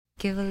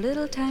Give a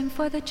little time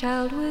for the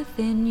child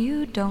within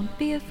you. Don't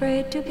be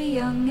afraid to be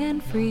young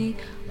and free.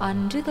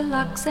 Undo the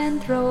locks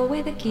and throw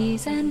away the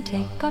keys and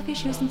take off your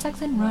shoes and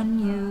socks and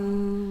run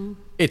you.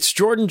 It's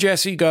Jordan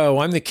Jesse Go.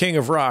 I'm the king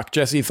of rock,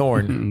 Jesse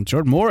Thorne.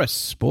 Jordan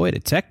Morris, boy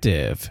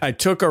detective. I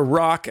took a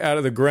rock out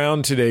of the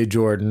ground today,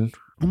 Jordan.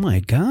 Oh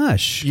my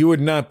gosh. You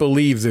would not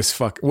believe this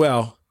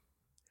Well,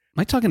 am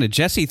I talking to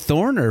Jesse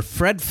Thorne or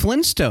Fred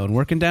Flintstone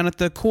working down at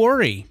the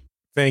quarry?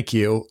 Thank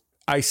you.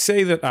 I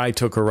say that I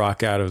took a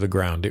rock out of the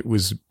ground. It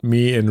was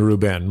me and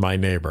Ruben, my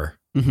neighbor.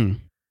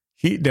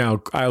 Mm-hmm.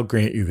 Now, I'll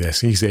grant you this.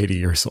 He's 80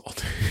 years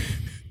old.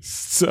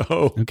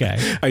 So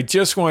okay. I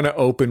just want to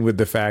open with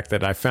the fact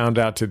that I found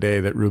out today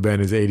that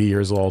Ruben is 80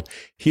 years old.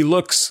 He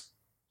looks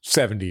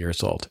 70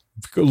 years old.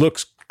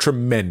 Looks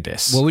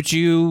tremendous. What would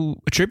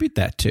you attribute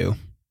that to?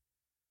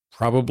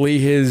 Probably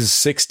his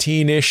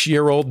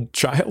 16-ish-year-old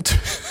child.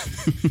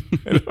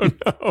 I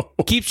don't know.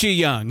 Keeps you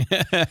young.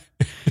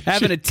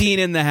 Having a teen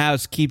in the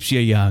house keeps you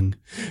young.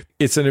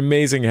 It's an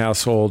amazing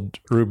household.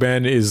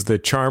 Ruben is the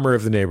charmer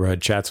of the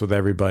neighborhood, chats with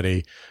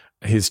everybody.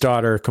 His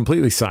daughter,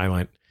 completely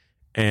silent.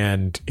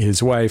 And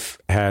his wife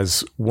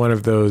has one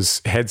of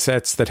those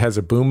headsets that has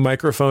a boom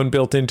microphone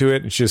built into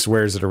it and she just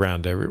wears it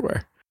around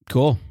everywhere.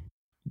 Cool.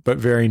 But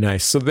very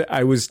nice. So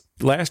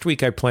last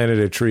week I planted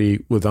a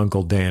tree with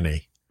Uncle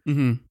Danny.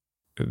 Mm-hmm.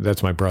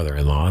 That's my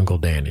brother-in-law, Uncle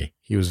Danny.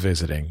 He was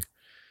visiting.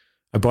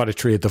 I bought a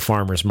tree at the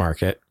farmer's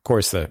market. Of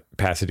course, the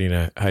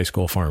Pasadena High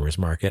School farmer's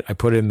market. I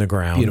put it in the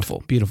ground.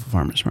 Beautiful, beautiful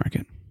farmer's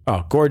market.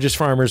 Oh, gorgeous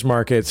farmer's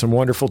market. Some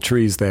wonderful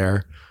trees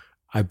there.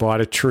 I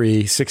bought a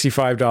tree,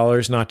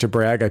 $65, not to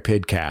brag. I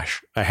paid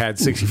cash. I had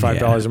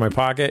 $65 in my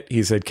pocket.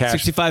 He said cash.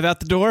 65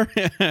 out the door?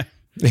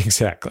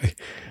 Exactly.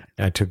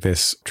 I took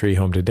this tree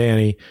home to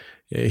Danny.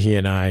 He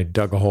and I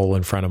dug a hole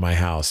in front of my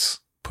house,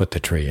 put the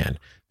tree in.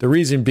 The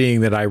reason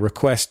being that I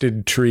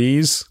requested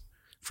trees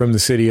from the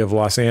city of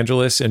Los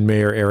Angeles and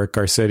Mayor Eric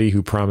Garcetti,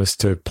 who promised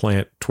to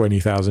plant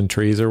 20,000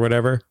 trees or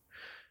whatever.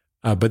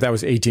 But that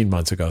was 18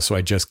 months ago, so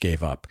I just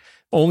gave up.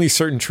 Only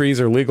certain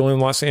trees are legal in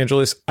Los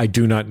Angeles. I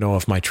do not know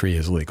if my tree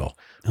is legal.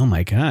 Oh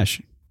my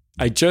gosh.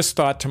 I just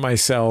thought to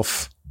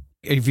myself,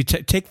 if you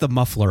take the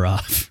muffler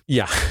off.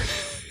 Yeah.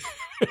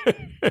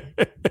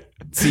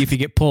 See if you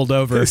get pulled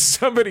over.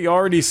 Somebody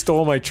already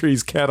stole my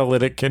tree's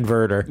catalytic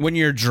converter. When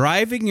you're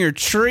driving your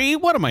tree?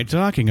 What am I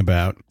talking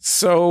about?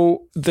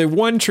 So the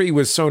one tree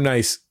was so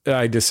nice,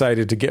 I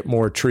decided to get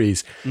more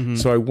trees. Mm-hmm.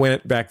 So I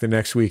went back the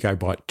next week. I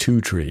bought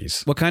 2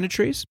 trees. What kind of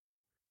trees?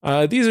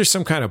 These are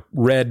some kind of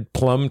red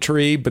plum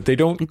tree, but they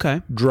don't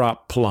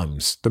drop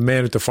plums. The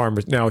man at the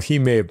farmer's, now he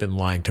may have been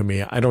lying to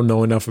me. I don't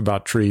know enough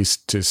about trees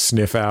to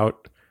sniff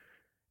out.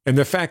 And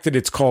the fact that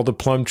it's called a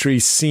plum tree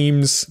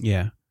seems...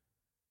 Yeah.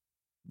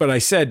 But I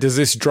said, does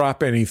this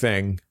drop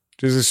anything?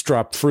 Does this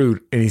drop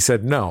fruit? And he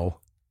said, no.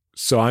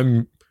 So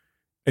I'm,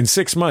 in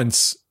 6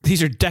 months.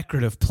 These are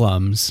decorative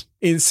plums.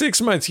 In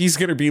 6 months, he's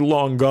going to be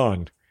long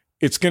gone.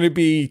 It's going to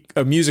be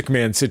a Music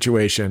Man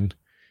situation.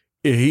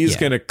 He's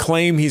going to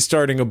claim he's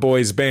starting a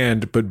boys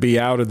band, but be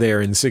out of there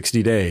in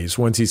 60 days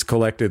once he's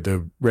collected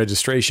the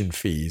registration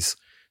fees.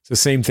 It's the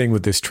same thing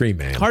with this tree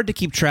man. Hard to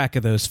keep track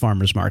of those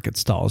farmers market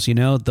stalls. You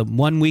know, the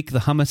one week the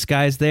hummus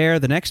guy's there,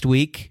 the next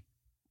week...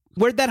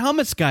 Where'd that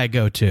hummus guy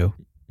go to?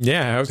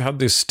 Yeah, how'd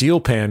this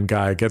steel pan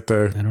guy get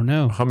the I don't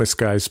know. Hummus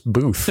guy's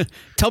booth?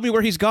 Tell me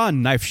where he's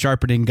gone, knife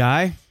sharpening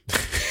guy.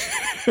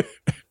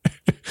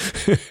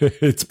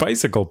 It's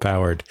bicycle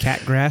powered.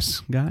 Cat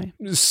grass guy.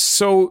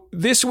 So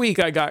this week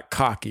I got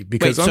cocky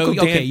because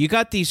you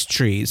got these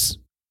trees.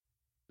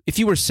 If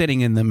you were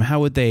sitting in them, how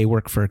would they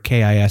work for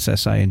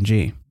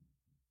KISSING?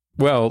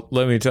 Well,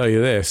 let me tell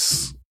you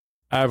this.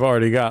 I've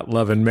already got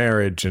love and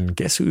marriage, and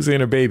guess who's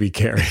in a baby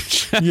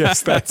carriage?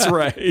 Yes, that's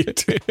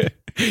right.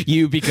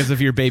 You because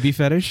of your baby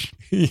fetish?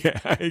 Yeah,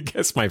 I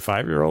guess my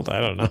 5-year-old. I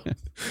don't know.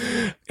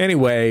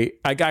 Anyway,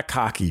 I got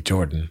cocky,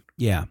 Jordan.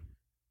 Yeah.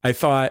 I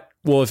thought,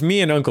 well, if me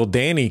and Uncle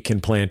Danny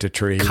can plant a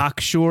tree...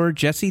 Cocksure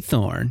Jesse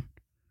Thorne.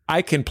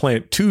 I can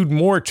plant 2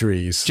 more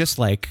trees. Just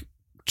like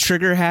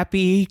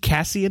trigger-happy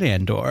Cassie and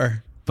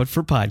Andor, but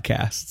for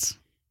podcasts.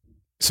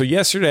 So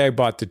yesterday I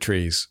bought the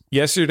trees.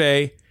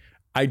 Yesterday...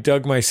 I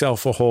dug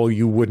myself a hole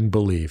you wouldn't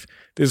believe.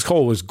 This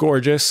hole was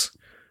gorgeous.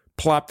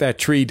 Plopped that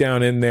tree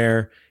down in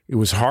there. It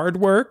was hard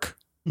work.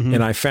 Mm-hmm.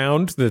 And I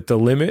found that the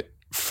limit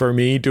for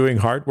me doing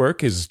hard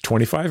work is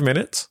 25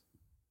 minutes.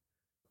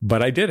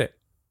 But I did it.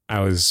 I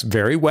was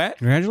very wet.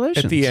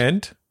 Congratulations. At the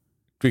end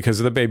because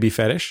of the baby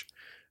fetish.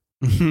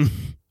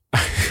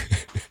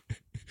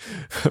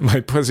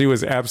 My pussy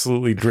was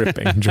absolutely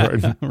dripping,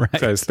 Jordan. Right.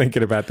 So I was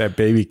thinking about that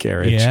baby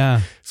carriage.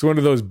 Yeah. It's one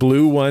of those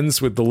blue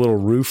ones with the little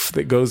roof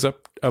that goes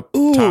up top,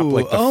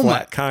 like the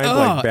flat kind,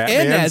 like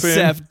Batman's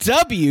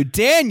NSFW.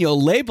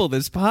 Daniel, label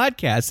this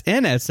podcast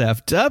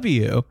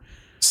NSFW.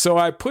 So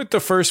I put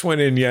the first one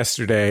in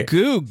yesterday.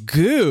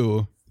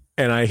 Goo.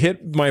 And I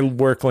hit my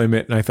work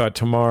limit, and I thought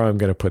tomorrow I'm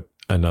going to put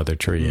another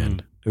tree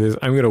in.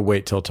 I'm going to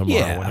wait till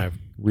tomorrow when I've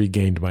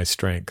regained my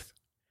strength.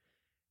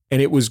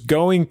 And it was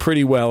going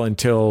pretty well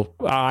until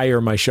I or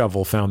my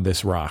shovel found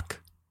this rock.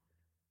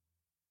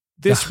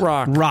 This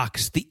rock.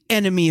 Rocks, the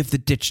enemy of the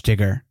ditch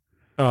digger.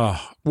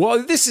 Oh,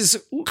 well, this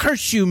is...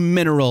 Curse you,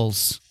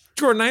 minerals.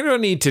 Jordan, I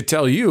don't need to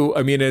tell you.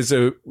 I mean, as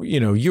a,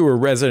 you were a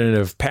resident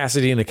of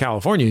Pasadena,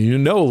 California, you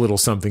know a little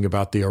something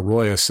about the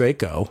Arroyo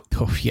Seco.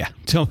 Oh, yeah.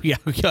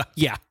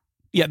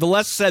 Yeah, the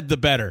less said, the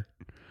better.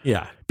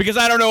 Yeah. Because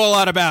I don't know a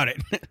lot about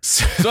it.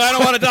 So I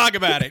don't want to talk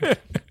about it.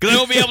 Because I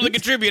won't be able to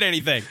contribute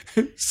anything.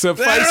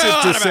 Suffice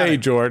it to say,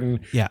 Jordan,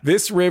 yeah.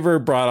 This river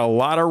brought a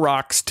lot of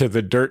rocks to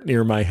the dirt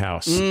near my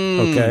house.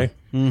 Okay?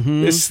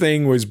 Mm-hmm. This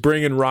thing was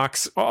bringing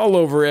rocks all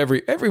over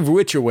every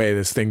which way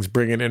this thing's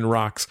bringing in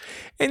rocks.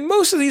 And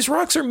most of these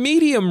rocks are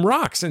medium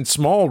rocks and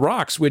small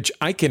rocks, which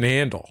I can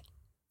handle.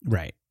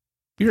 Right.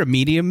 You're a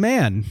medium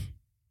man.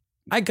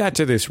 I got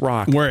to this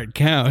rock. Where it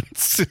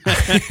counts.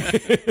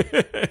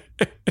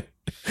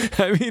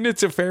 I mean,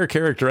 it's a fair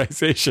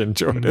characterization,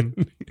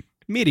 Jordan.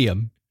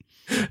 Medium.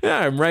 Yeah,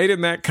 I'm right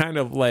in that kind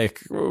of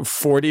like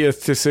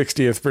 40th to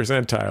 60th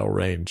percentile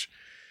range.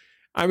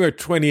 I'm a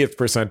 20th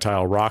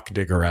percentile rock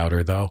digger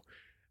outer, though.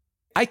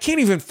 I can't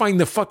even find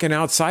the fucking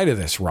outside of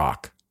this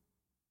rock.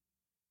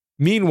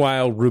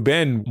 Meanwhile,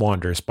 Ruben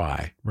wanders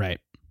by. Right.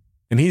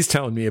 And he's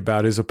telling me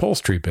about his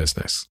upholstery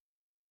business.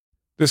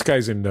 This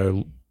guy's in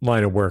the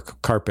line of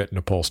work, carpet and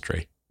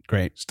upholstery.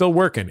 Great. Still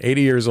working,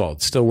 80 years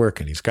old, still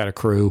working. He's got a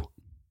crew.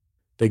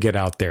 They get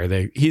out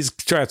there. He's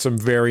got some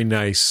very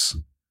nice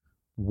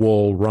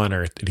wool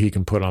runner that he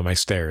can put on my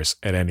stairs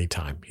at any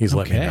time. He's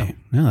letting me know.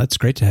 No, that's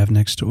great to have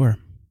next door.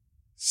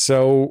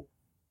 So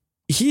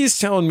he's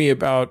telling me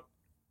about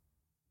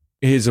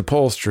his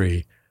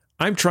upholstery.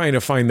 I'm trying to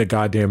find the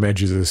goddamn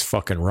edges of this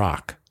fucking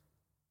rock.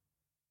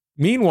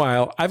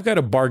 Meanwhile, I've got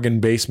a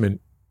bargain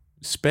basement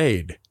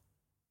spade.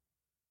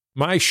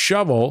 My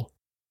shovel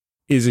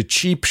is a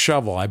cheap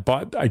shovel.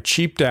 I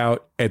cheaped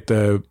out at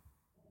the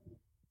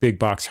big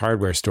box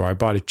hardware store. I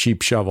bought a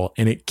cheap shovel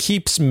and it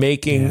keeps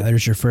making... Yeah,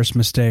 there's your first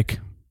mistake.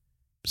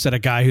 Said a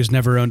guy who's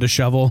never owned a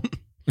shovel.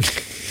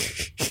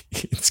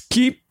 It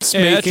keeps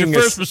making... that's your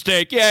first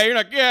mistake. You're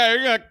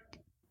not...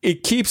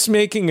 It keeps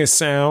making a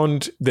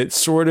sound that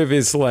sort of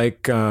is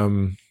like...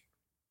 I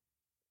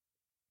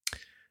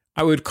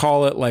would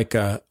call it like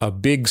a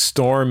big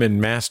storm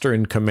and Master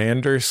and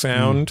Commander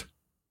sound.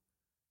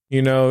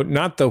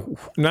 Not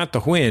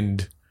the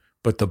wind,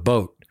 but the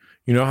boat.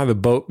 You know how the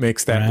boat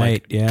makes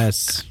that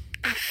yes.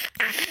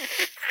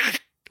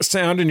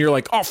 sound, and you're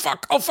like, oh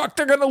fuck,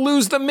 they're gonna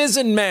lose the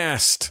mizzen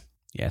mast.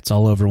 Yeah, it's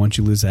all over once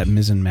you lose that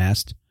mizzen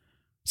mast.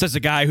 Says a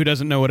guy who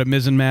doesn't know what a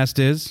mizzen mast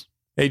is.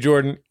 Hey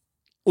Jordan,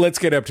 let's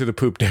get up to the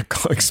poop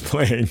deck. I'll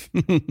explain.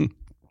 I'm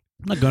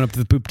not going up to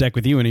the poop deck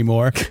with you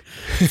anymore.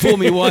 Fool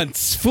me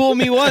once,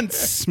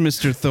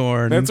 Mr.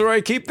 Thorne. That's where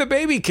I keep the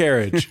baby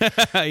carriage.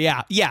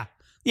 Yeah,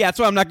 that's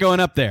why I'm not going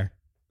up there.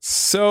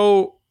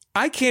 So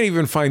I can't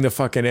even find the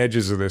fucking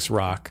edges of this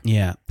rock.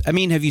 Yeah. I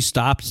mean, have you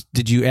stopped?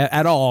 Did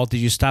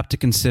you stop to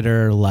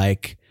consider,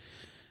 like,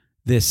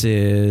 this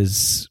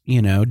is,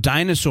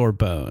 dinosaur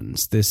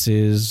bones. This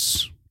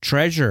is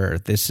treasure.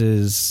 This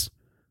is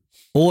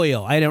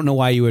oil. I don't know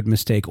why you would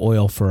mistake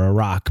oil for a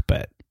rock,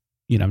 but,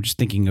 I'm just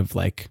thinking of,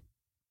 like,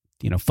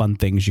 fun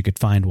things you could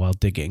find while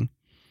digging.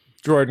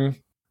 Jordan,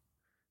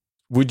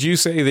 would you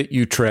say that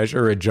you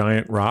treasure a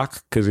giant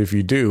rock? Because if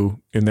you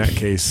do, in that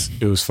case,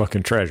 it was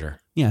fucking treasure.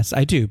 Yes,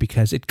 I do,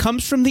 because it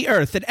comes from the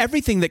earth, and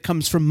everything that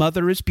comes from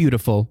Mother is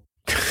beautiful.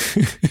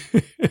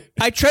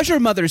 I treasure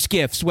Mother's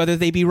gifts, whether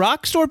they be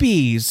rocks or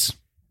bees.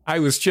 I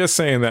was just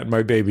saying that in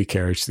my baby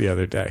carriage the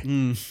other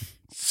day.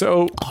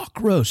 So, oh,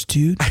 gross,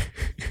 dude.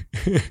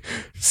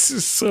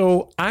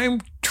 So I'm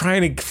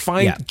trying to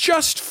find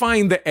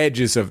the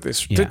edges of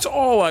this. Yeah. That's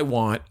all I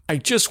want. I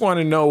just want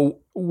to know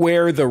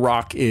where the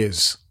rock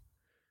is,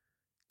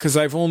 because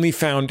I've only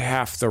found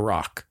half the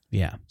rock.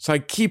 Yeah. So I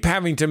keep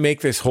having to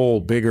make this hole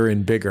bigger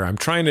and bigger. I'm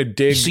trying to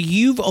dig. So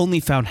you've only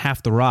found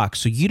half the rock,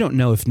 so you don't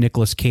know if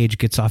Nicolas Cage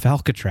gets off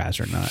Alcatraz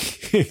or not.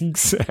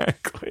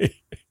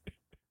 Exactly.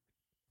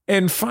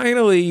 And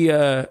finally,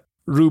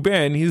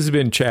 Ruben, he's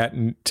been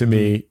chatting to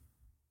me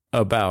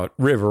about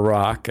river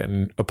rock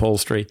and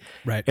upholstery.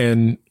 Right.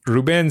 And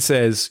Ruben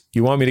says,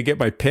 you want me to get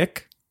my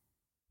pick?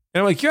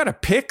 And I'm like, you got to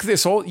pick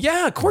this whole...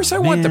 Yeah, of course I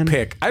want the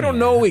pick. I don't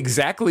know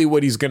exactly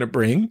what he's going to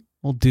bring.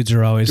 Old dudes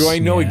are always... Do I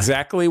know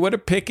exactly what a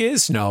pick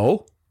is?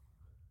 No.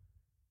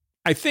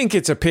 I think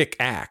it's a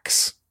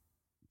pickaxe.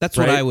 That's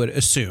right? What I would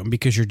assume,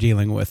 because you're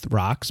dealing with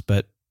rocks,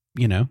 but,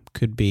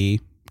 could be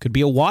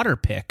a water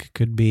pick.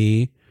 Could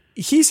be...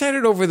 He's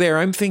headed over there.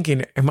 I'm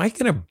thinking, am I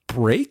going to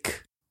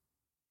break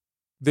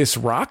this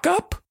rock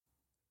up?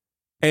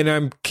 And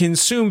I'm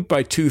consumed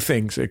by two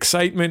things,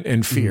 excitement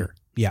and fear.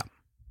 Yeah.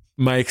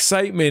 My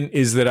excitement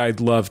is that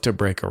I'd love to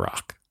break a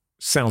rock.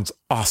 Sounds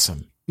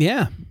awesome.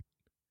 Yeah.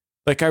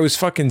 Like I was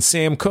fucking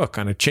Sam Cooke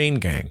on a chain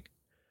gang.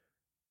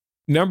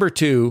 Number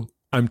two,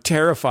 I'm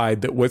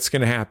terrified that what's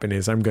going to happen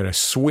is I'm going to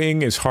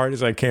swing as hard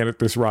as I can at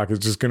this rock.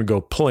 It's just going to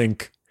go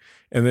plink.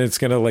 And then it's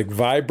going to like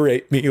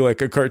vibrate me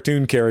like a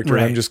cartoon character.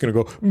 Right. I'm just going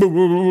to go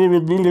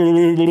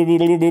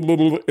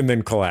and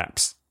then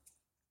collapse.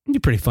 It'd be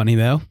pretty funny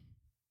though.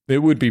 It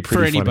would be pretty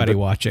for funny, anybody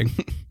watching.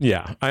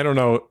 Yeah. I don't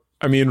know.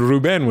 I mean,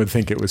 Ruben would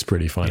think it was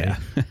pretty funny. Yeah.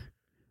 I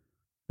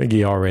think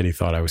he already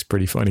thought I was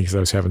pretty funny because I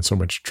was having so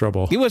much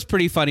trouble. It was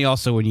pretty funny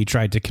also when you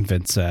tried to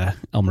convince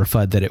Elmer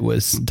Fudd that it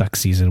was duck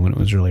season when it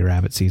was really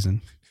rabbit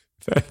season.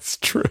 That's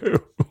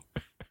true.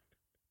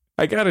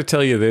 I got to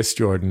tell you this,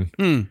 Jordan.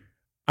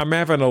 I'm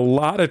having a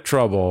lot of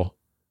trouble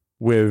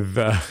with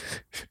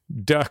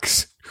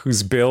ducks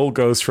whose bill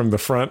goes from the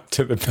front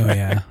to the back. Oh,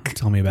 yeah.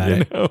 Tell me about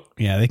it. Know?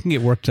 Yeah, they can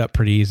get worked up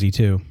pretty easy,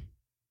 too.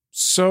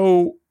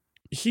 So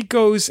he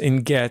goes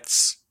and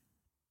gets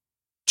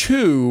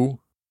 2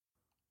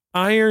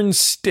 iron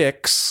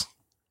sticks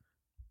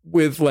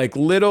with like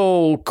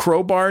little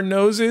crowbar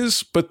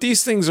noses, but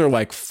these things are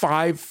like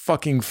 5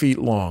 fucking feet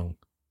long.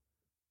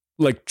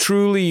 Like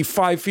truly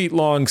 5 feet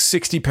long,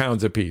 60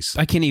 pounds apiece.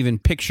 I can't even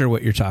picture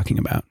what you're talking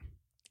about.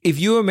 If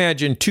you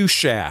imagine 2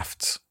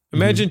 shafts,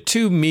 imagine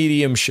 2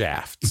 medium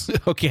shafts.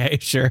 Okay,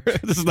 sure.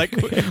 This is like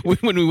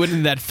when we went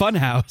in that fun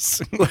house.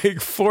 Like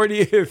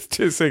 40th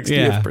to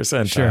 60th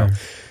percentile. Sure.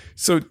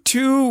 So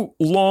 2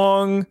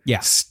 long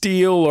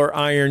steel or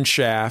iron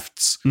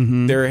shafts.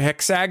 They're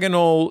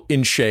hexagonal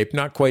in shape,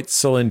 not quite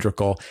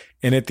cylindrical.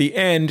 And at the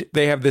end,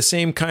 they have the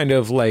same kind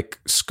of like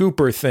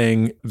scooper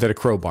thing that a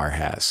crowbar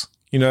has.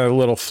 You know, a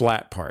little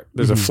flat part.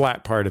 There's a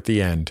flat part at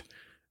the end,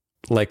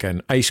 like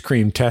an ice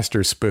cream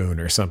tester spoon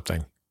or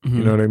something.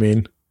 You know what I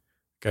mean?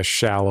 Like a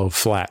shallow,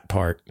 flat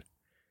part.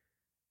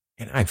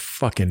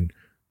 And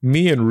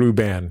me and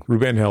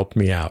Ruben helped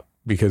me out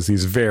because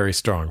he's very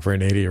strong for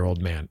an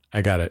 80-year-old man.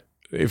 I got it.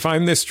 If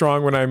I'm this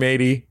strong when I'm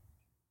 80,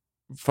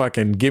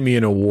 fucking give me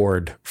an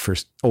award for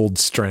old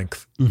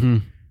strength.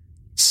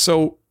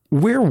 So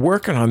we're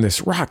working on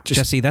this rock.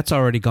 Jesse, that's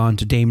already gone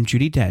to Dame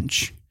Judi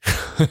Dench.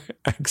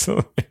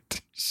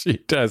 Excellent.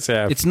 She does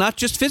have. It's not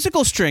just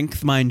physical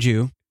strength, mind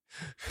you,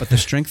 but the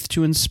strength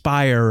to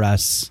inspire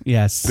us.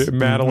 Yes. The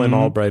Madeleine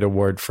Albright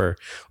Award for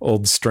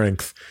old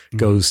strength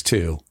goes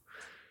to.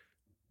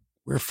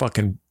 We're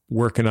fucking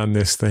working on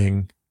this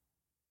thing.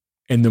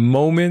 And the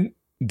moment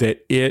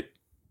that it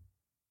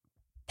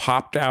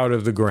popped out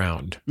of the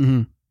ground,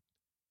 the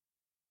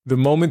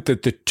moment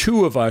that the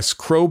 2 of us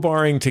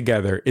crowbarring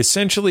together,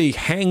 essentially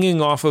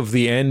hanging off of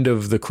the end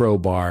of the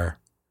crowbar,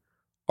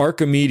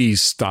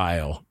 Archimedes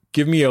style,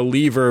 give me a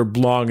lever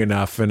long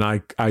enough and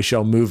I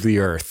shall move the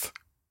earth.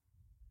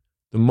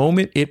 The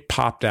moment it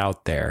popped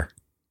out there,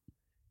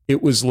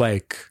 it was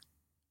like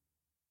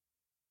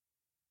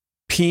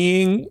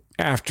peeing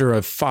after a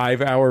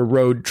 5-hour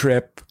road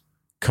trip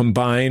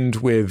combined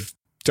with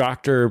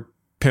Dr.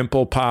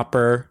 Pimple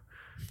Popper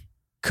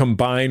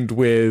combined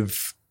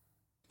with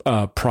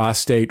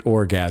prostate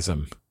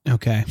orgasm.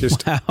 Okay.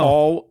 Just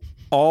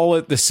all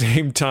at the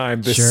same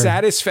time. The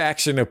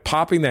satisfaction of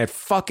popping that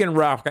fucking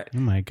rock. Oh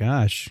my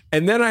gosh.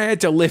 And then I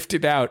had to lift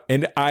it out.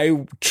 And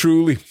I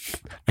truly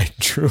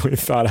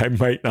thought I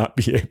might not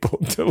be able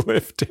to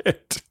lift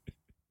it.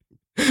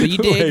 But you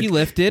did. You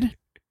lifted.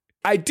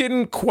 I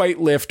didn't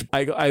quite lift.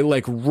 I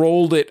like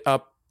rolled it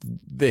up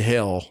the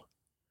hill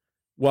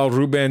while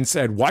Ruben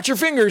said, watch your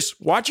fingers,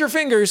 watch your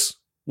fingers,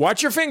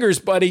 watch your fingers,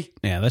 buddy.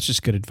 Yeah, that's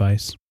just good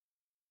advice.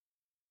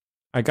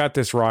 I got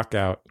this rock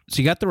out.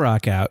 So you got the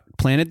rock out,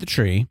 planted the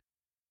tree.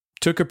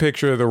 Took a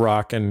picture of the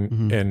rock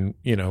and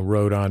you know,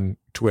 wrote on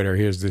Twitter,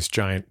 here's this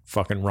giant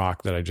fucking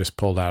rock that I just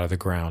pulled out of the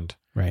ground.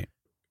 Right.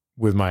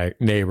 With my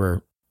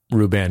neighbor,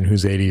 Ruben,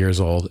 who's 80 years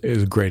old, is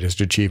the greatest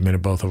achievement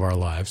of both of our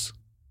lives.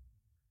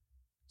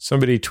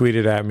 Somebody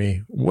tweeted at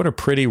me, what a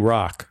pretty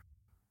rock.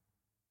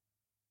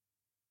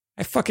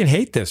 I fucking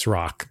hate this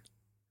rock.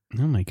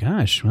 Oh my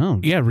gosh.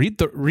 Well, yeah, read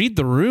the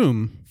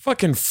room.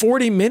 Fucking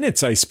 40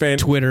 minutes I spent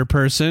Twitter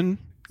person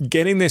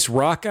getting this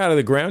rock out of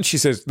the ground. She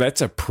says,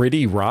 that's a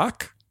pretty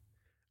rock?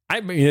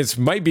 I mean, it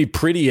might be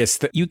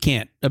prettiest. You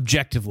can't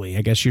objectively.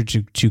 I guess you're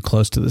too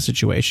close to the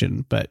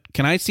situation. But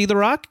can I see the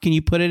rock? Can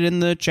you put it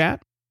in the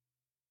chat?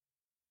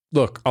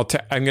 Look,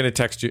 I'm going to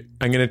text you.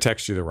 I'm going to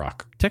text you the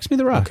rock. Text me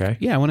the rock. Okay.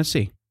 Yeah, I want to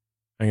see.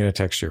 I'm going to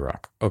text you the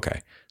rock.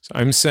 Okay. So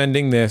I'm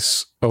sending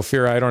this.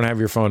 Ophira, I don't have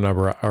your phone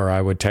number or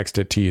I would text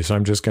it to you. So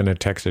I'm just going to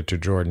text it to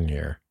Jordan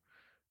here.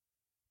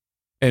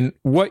 And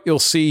what you'll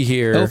see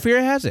here.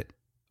 Ophira has it.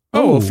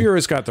 Oh,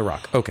 Ophira's got the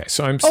rock. Okay.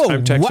 So I'm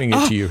texting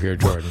it to you here,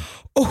 Jordan.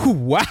 Oh,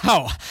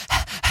 wow.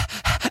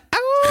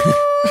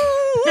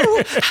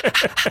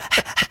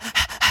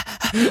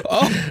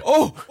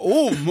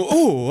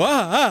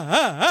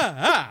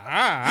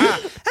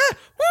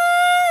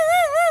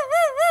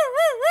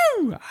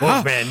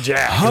 Wolfman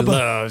Jack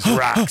loves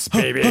rocks,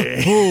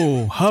 baby.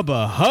 Oh,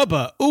 hubba,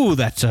 hubba. Ooh,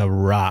 that's a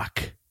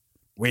rock.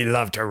 We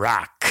love to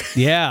rock.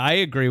 Yeah, I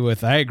agree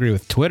with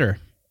Twitter.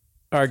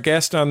 Our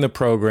guest on the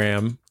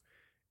program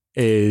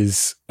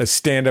is a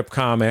stand-up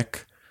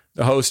comic,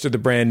 the host of the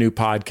brand new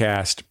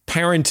podcast,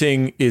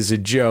 Parenting is a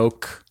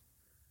Joke,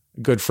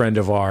 a good friend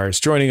of ours.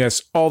 Joining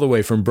us all the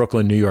way from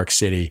Brooklyn, New York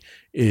City,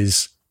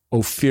 is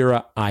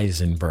Ophira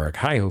Eisenberg.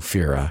 Hi,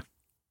 Ophira.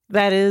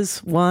 That is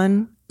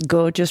one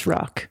gorgeous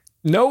rock.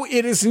 No,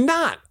 it is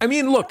not. I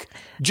mean, look,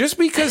 just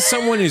because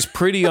someone is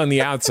pretty on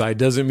the outside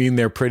doesn't mean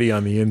they're pretty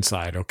on the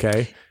inside,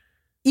 okay?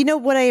 You know,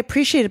 what I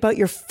appreciate about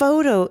your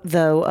photo,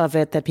 though, of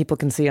it that people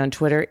can see on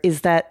Twitter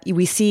is that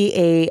we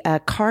see a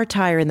car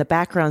tire in the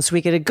background, so we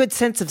get a good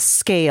sense of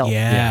scale.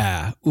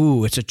 Yeah.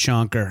 Ooh, it's a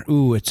chonker.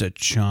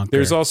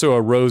 There's also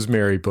a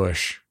rosemary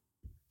bush.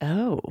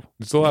 Oh.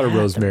 There's a lot of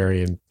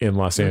rosemary in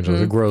Los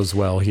Angeles. It grows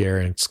well here,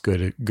 and it's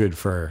good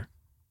for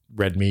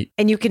red meat.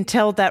 And you can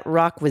tell that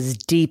rock was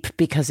deep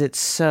because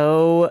it's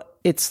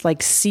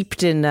like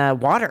seeped in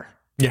water.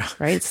 Yeah.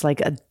 Right? It's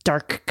like a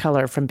dark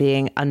color from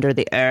being under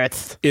the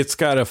earth. It's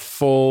got a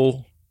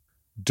full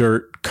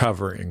dirt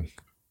covering.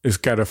 It's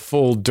got a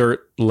full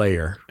dirt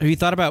layer. Have you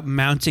thought about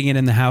mounting it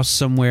in the house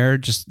somewhere,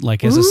 just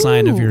like as a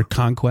sign of your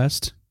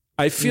conquest?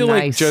 I feel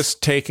like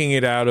just taking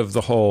it out of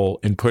the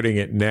hole and putting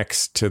it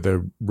next to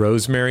the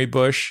rosemary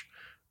bush,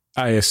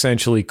 I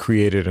essentially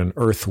created an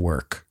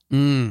earthwork.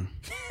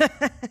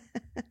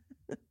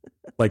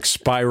 Like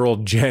spiral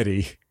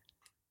jetty.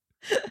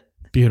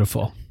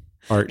 Beautiful.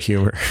 Art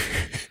humor.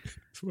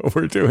 That's what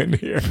we're doing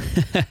here.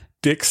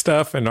 Dick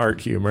stuff and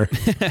art humor.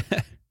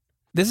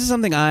 This is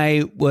something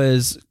I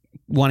was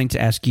wanting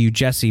to ask you,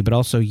 Jesse, but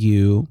also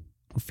you,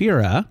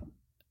 Ophira.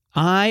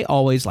 I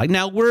always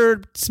now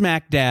we're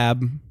smack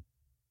dab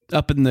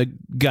up in the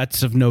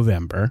guts of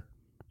November.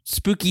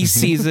 Spooky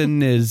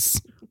season is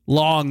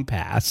long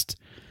past.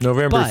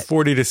 November's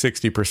 40 to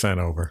 60%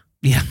 over.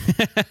 Yeah.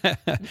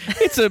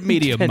 It's a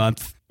medium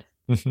month.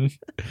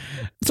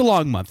 It's a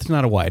long month. It's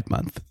not a wide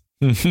month.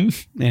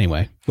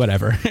 Anyway,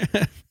 whatever.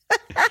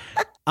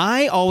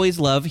 I always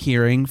love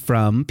hearing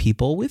from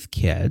people with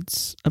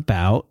kids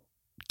about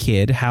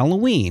kid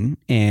Halloween.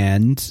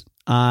 And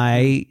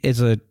I,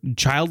 as a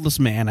childless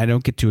man, I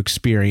don't get to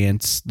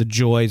experience the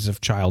joys of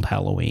child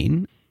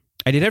Halloween.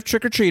 I did have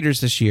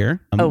trick-or-treaters this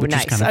year. Which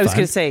nice. is kind of I was fun.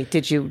 going to say,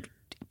 did you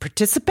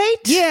participate?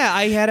 Yeah,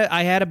 I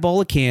had a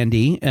bowl of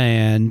candy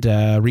and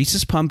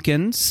Reese's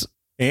Pumpkins.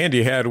 And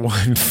you had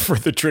one for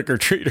the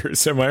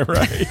trick-or-treaters, am I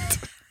right?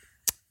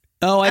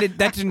 Oh, that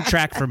didn't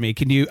track for me.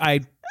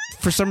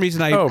 For some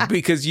reason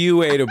because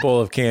you ate a bowl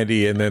of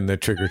candy and then the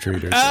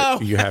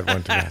trick-or-treaters, you had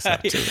one to pass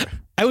out too.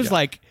 I was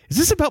like, is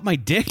this about my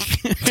dick?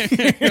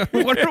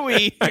 What are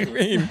we? I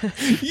mean,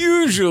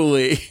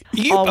 usually.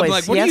 Always. I'm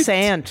like, yes,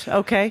 and.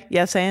 Okay.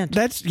 Yes, and.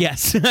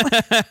 Yes.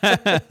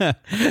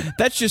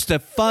 That's just a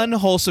fun,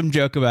 wholesome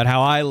joke about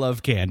how I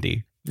love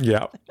candy.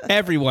 Yeah.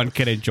 Everyone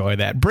can enjoy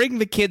that. Bring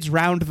the kids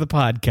round the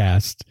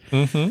podcast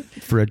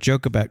for a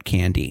joke about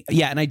candy.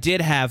 Yeah, and I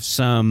did have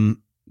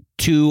some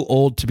too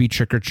old to be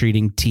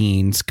trick-or-treating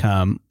teens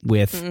come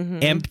with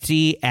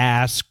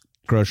empty-ass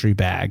grocery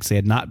bags. They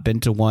had not been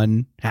to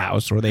one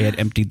house, or they had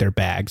emptied their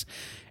bags.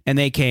 And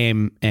they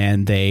came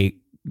and they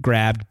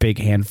grabbed big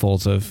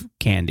handfuls of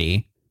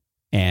candy,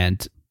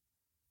 and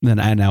then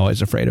I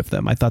was afraid of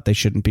them. I thought they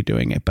shouldn't be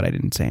doing it, but I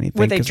didn't say anything.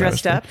 Were they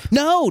dressed up?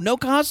 No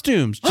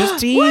costumes, just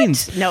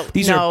teens. What? No,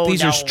 these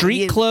are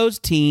street clothes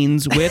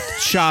teens with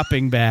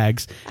shopping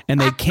bags,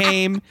 and they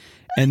came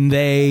and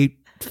they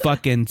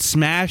fucking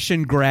smash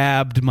and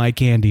grabbed my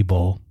candy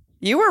bowl.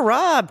 You were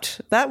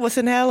robbed. That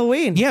wasn't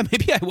Halloween. Yeah,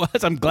 maybe I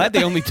was. I'm glad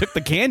they only took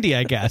the candy,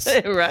 I guess.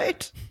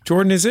 Right.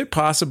 Jordan, is it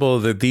possible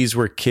that these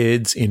were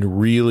kids in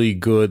really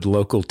good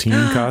local teen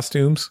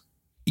costumes?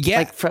 Yeah.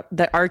 Like from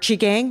the Archie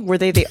gang? Were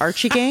they the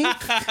Archie gang?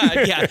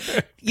 Yeah.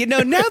 You know,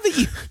 now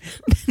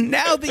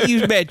that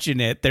you mention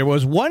it, there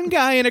was one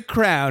guy in a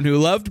crown who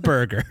loved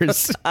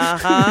burgers.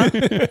 And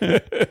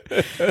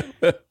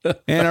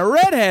a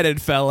redheaded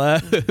fella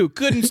who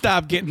couldn't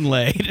stop getting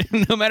laid,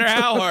 no matter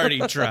how hard he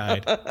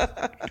tried.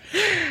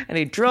 And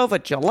he drove a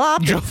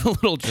jalopy. Drove a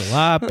little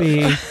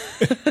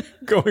jalopy.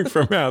 Going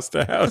from house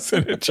to house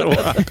in a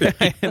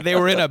jalopy. They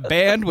were in a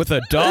band with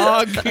a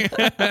dog.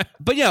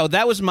 But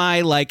that was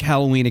my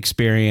Halloween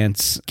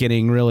experience,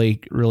 getting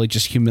really, really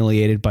just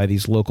humiliated by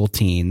these local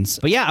teens.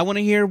 But yeah, I want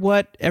to hear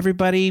what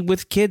everybody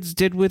with kids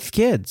did with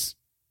kids.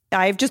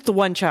 I have just the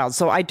one child,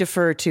 so I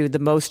defer to the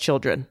most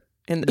children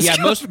in this. Yeah,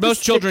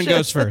 most children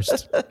goes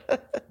first.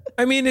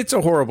 I mean, it's a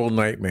horrible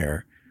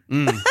nightmare.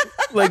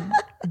 Like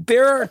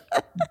there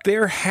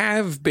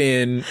have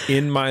been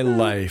in my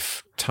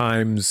life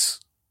times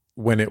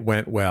when it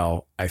went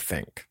well, I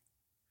think.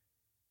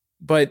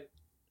 But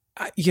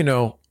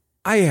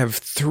I have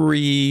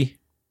 3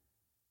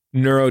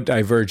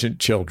 neurodivergent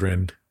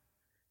children,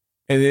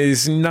 and it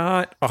is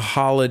not a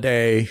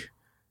holiday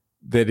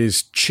that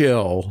is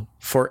chill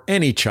for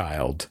any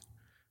child,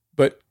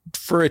 but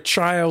for a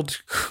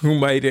child who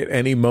might at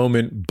any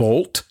moment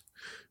bolt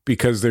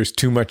because there's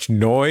too much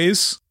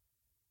noise.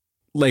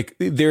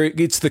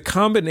 It's the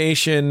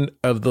combination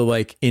of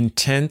the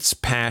intense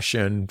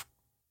passion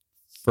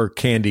for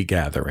candy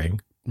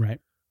gathering. Right.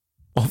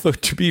 Although,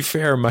 to be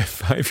fair, my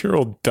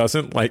 5-year-old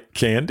doesn't like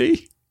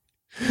candy.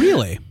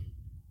 Really?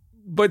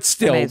 But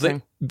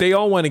still, they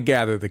all want to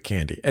gather the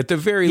candy. At the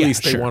very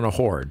least, they want to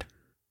hoard.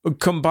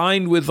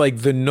 Combined with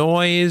the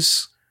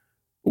noise,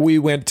 we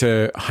went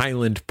to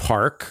Highland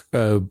Park,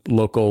 a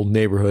local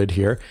neighborhood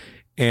here,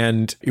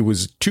 and it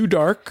was too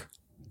dark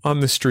on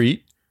the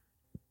street.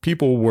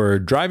 People were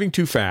driving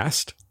too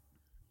fast.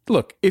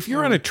 Look, if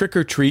you're on a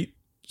trick-or-treat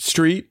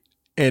street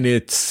and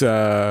it's,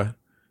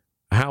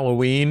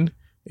 Halloween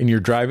and you're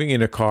driving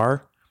in a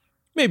car,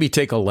 maybe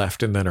take a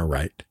left and then a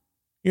right.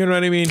 You know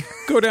what I mean?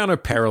 Go down a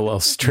parallel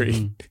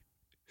street.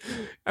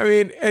 I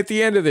mean, at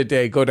the end of the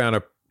day, go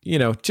down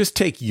just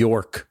take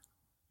York,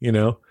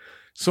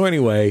 So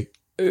anyway,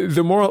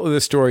 the moral of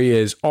the story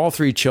is all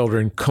three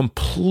children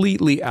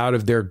completely out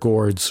of their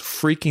gourds,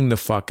 freaking the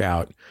fuck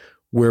out.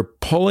 We're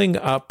pulling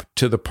up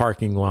to the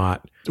parking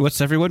lot. What's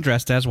everyone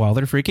dressed as while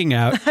they're freaking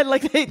out? I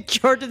like that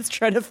Jordan's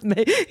trying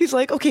to he's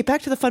like, okay,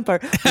 back to the fun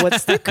part.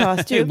 What's their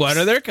costumes? What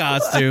are their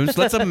costumes?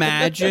 Let's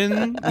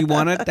imagine. We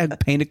want to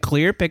paint a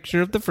clear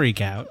picture of the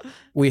freak out.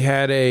 We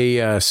had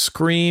a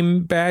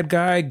Scream bad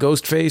guy,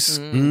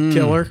 Ghostface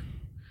killer.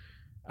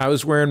 I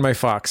was wearing my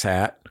fox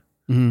hat.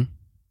 Mm-hmm.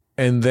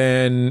 And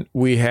then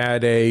we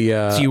had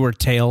a... so you were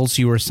Tails.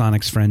 You were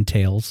Sonic's friend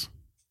Tails.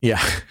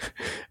 Yeah.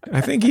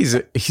 I think he's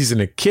an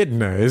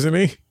echidna, isn't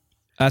he?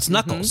 That's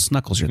Knuckles.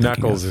 Knuckles you're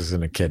thinking Knuckles of. is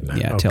an echidna.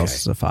 Yeah, okay. Tails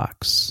is a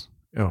fox.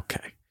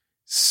 Okay.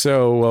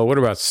 So what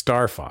about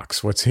Star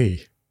Fox? What's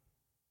he?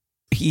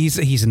 He's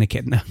an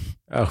echidna.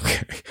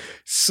 Okay.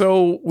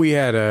 So we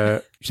had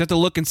You just have to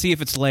look and see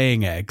if it's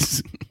laying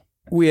eggs.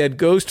 We had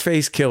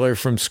Ghostface Killer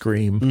from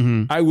Scream.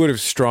 Mm-hmm. I would have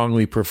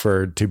strongly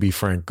preferred to be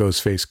Frank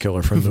Ghostface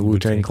Killer from the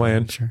Wu-Tang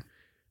Clan. Sure.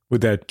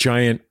 With that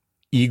giant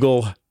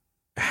eagle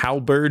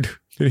halberd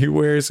that he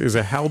wears. Is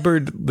a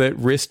halberd that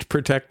wrist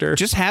protector?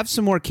 Just have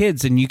some more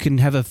kids and you can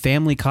have a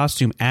family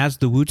costume as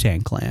the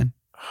Wu-Tang Clan.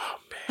 Oh,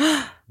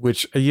 man.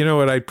 Which, you know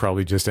what? I'd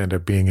probably just end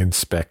up being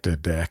Inspector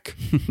Deck.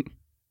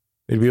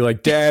 They'd be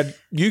like, Dad,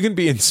 you can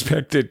be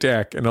Inspector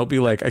Deck. And I'll be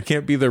like, I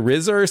can't be the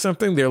RZA or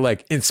something. They're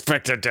like,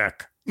 Inspector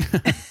Deck.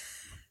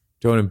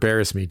 Don't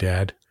embarrass me,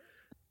 Dad.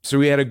 So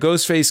we had a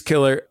Ghostface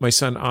Killer. My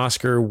son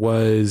Oscar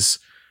was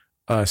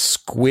a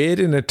squid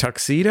in a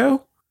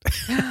tuxedo.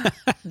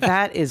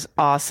 That is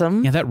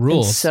awesome. Yeah, that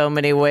rules. In so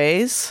many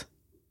ways.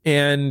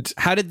 And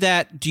how did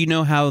that, do you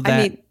know how that,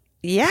 I mean,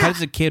 yeah. How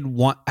does a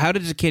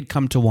kid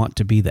come to want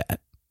to be that?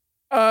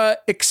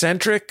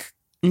 Eccentric.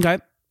 Okay.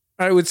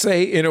 I would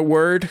say, in a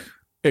word,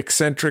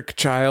 eccentric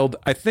child.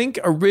 I think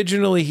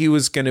originally he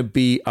was going to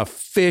be a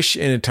fish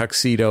in a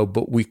tuxedo,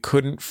 but we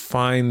couldn't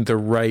find the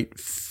right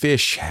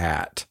fish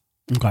hat.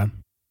 Okay.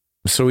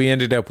 So he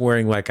ended up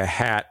wearing like a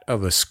hat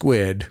of a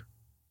squid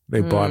they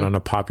bought on a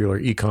popular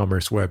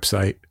e-commerce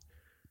website.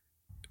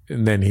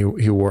 And then he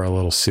wore a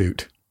little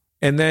suit.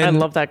 And then I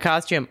love that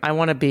costume. I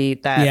want to be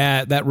that.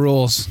 Yeah, that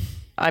rules.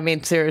 I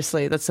mean,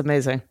 seriously, that's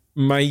amazing.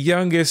 my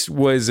youngest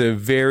was a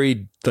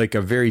very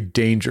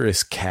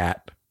dangerous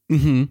cat.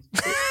 Mm-hmm.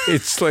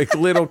 It's like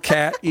little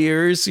cat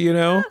ears, you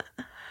know,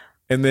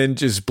 and then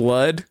just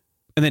blood.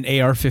 And then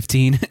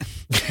AR-15.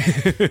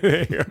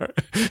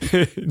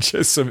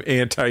 Just some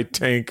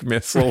anti-tank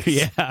missiles.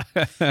 Yeah.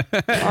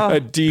 A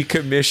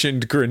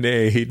decommissioned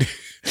grenade.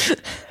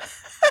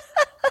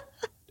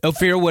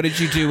 Ophira, what did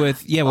you do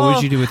with? Yeah, what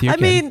would you do with your kid?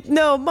 I mean,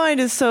 no, mine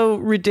is so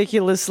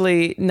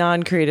ridiculously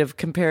non-creative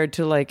compared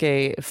to like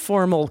a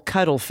formal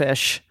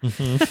cuttlefish.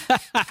 Mm-hmm.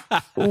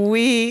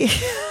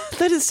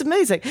 That is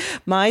amazing.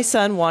 My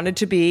son wanted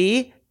to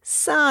be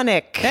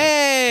Sonic.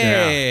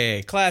 Hey,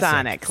 yeah.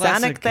 classic.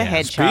 Sonic the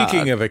Hedgehog.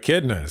 Speaking of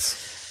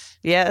echidnas.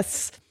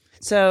 Yes.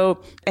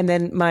 So, and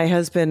then my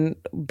husband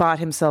bought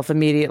himself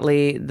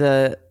immediately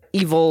the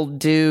evil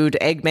dude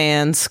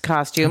Eggman's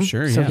costume. Oh,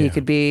 sure, so yeah. he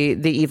could be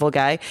the evil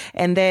guy.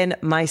 And then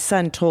my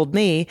son told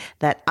me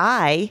that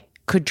I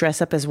could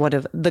dress up as one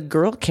of the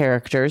girl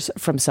characters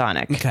from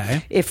Sonic.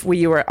 Okay. If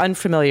you were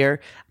unfamiliar,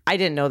 I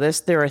didn't know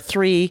this. There are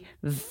 3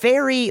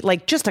 very,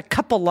 like, just a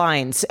couple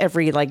lines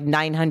every,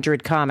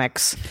 900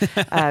 comics,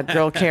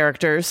 girl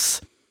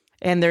characters.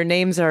 And their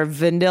names are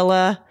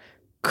Vanilla,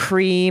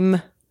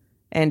 Cream,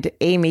 and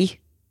Amy.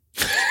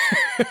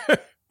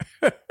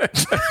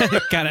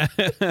 Kind of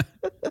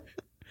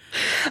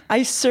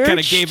I searched. kind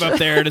of gave up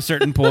there at a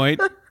certain point.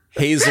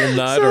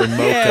 Hazelnut or mocha.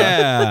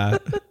 Yeah.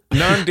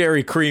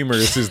 Non-dairy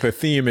creamers is the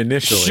theme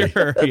initially.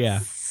 Sure. Yeah.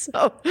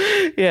 So,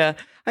 yeah.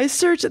 I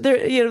searched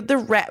there.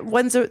 The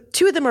ones.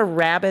 2 of them are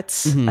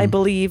rabbits, I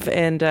believe,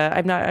 and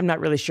I'm not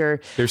really sure.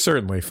 They're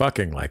certainly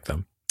fucking like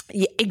them.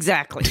 Yeah,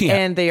 exactly, Yeah.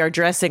 and they are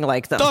dressing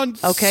like them. On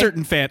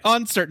certain fan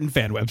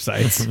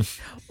websites.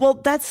 Well,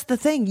 that's the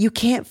thing. You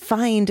can't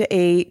find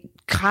a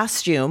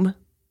costume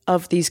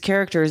of these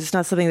characters. It's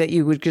not something that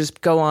you would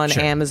just go on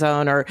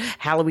Amazon or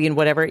Halloween,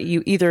 whatever.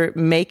 You either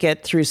make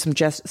it through some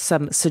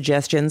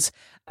suggestions,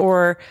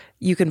 or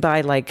you can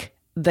buy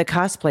the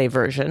cosplay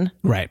version,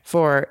 Right.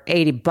 for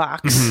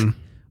 $80,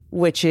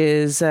 which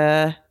is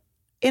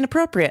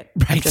inappropriate.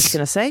 I'm Right. just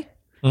gonna say.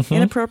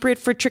 Inappropriate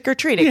for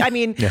trick-or-treating. Yeah. I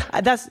mean,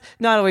 that's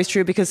not always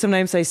true, because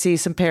sometimes I see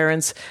some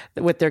parents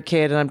with their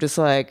kid and I'm just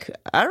like,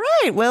 all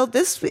right, well,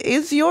 this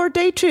is your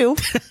day too.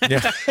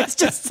 Yeah. It's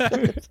just,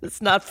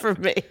 it's not for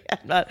me.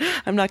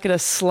 I'm not going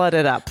to slut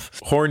it up.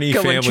 Horny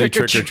Going family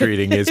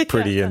trick-or-treating is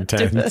pretty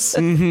intense.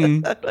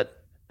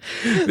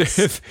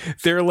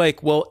 They're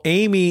like, well,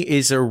 Amy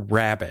is a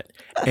rabbit,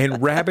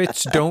 and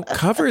rabbits don't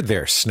cover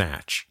their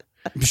snatch.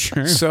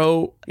 Sure.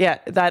 So Yeah,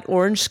 that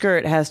orange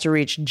skirt has to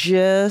reach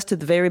just to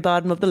the very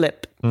bottom of the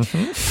lip.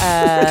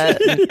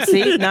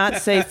 See, not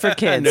safe for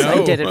kids.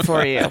 I did it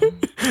for you.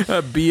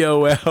 a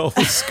BOL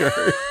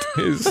skirt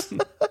is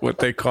what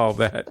they call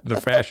that in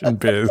the fashion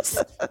biz.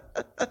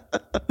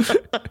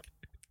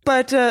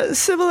 But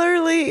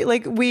similarly,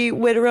 like we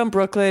went around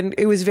Brooklyn,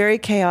 it was very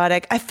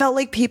chaotic. I felt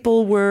like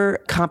people were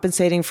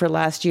compensating for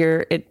last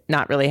year it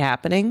not really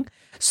happening.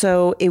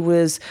 So it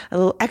was a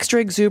little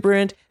extra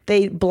exuberant.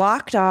 They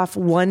blocked off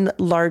one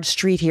large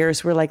street here.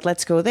 So we're like,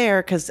 let's go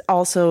there. Because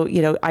also,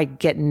 I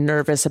get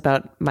nervous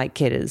about my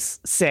kid is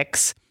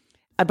 6,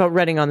 about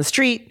running on the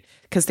street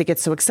because they get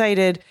so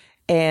excited.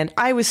 And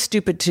I was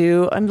stupid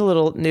too. I'm a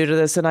little new to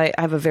this. And I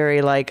have a very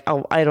I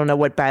don't know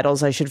what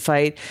battles I should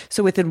fight.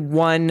 So within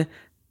one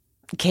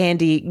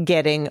candy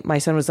getting, my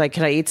son was like,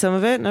 can I eat some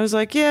of it? And I was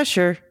like, yeah,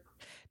 sure.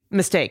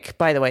 Mistake,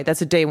 by the way.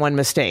 That's a day one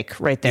mistake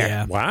right there.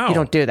 Yeah. Wow. You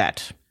don't do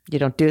that. You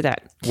don't do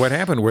that. What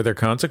happened? Were there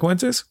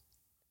consequences?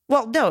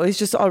 Well, no, he's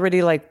just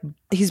already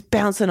he's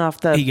bouncing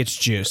off the He gets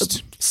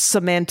juiced.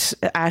 cement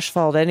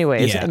asphalt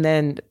anyways. Yeah. And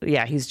then,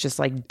 he's just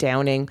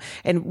downing.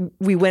 And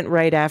we went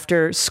right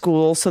after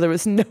school, so there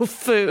was no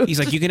food. He's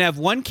like, you can have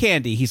one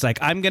candy. He's like,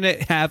 I'm going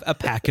to have a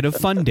packet of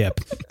Fun Dip.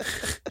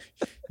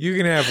 You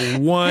can have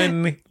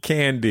one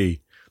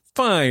candy.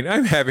 Fine,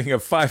 I'm having a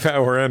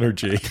 5-hour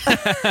energy.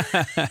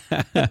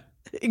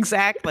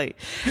 Exactly.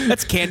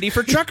 That's candy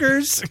for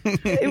truckers.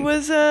 It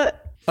was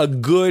A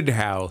good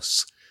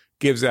house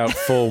gives out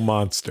full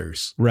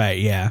monsters. Right,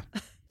 yeah.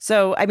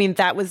 So, I mean,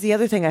 that was the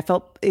other thing. I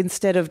felt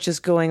instead of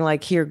just going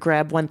here,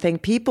 grab one thing,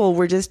 people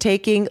were just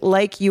taking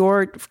like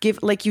you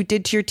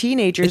did to your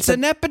teenagers. It's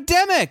an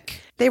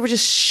epidemic. They were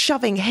just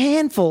shoving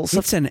handfuls of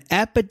It's an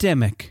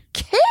epidemic.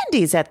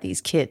 candies at these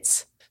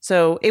kids.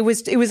 So it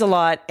was a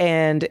lot,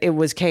 and it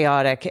was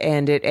chaotic,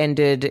 and it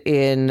ended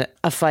in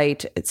a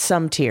fight,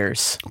 some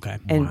tears, Okay.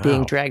 and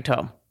being dragged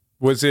home.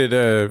 Was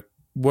it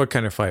what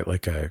kind of fight?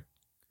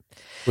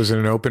 Was it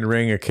an open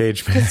ring, a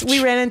cage match?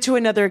 We ran into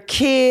another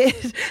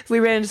kid. We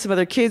ran into some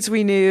other kids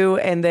we knew,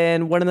 and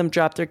then one of them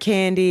dropped their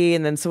candy,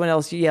 and then someone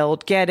else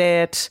yelled, "Get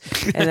it!"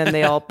 And then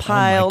they all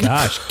piled. Oh my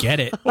gosh,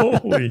 get it.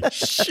 Holy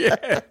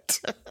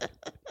shit.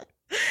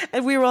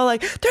 And we were all like,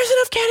 there's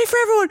enough candy for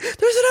everyone.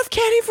 There's enough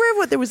candy for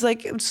everyone. There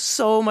was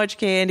so much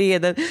candy.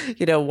 And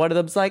then, one of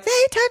them's like,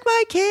 they took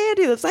my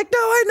candy. It's like, no,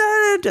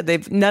 I didn't.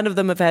 And none of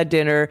them have had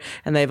dinner,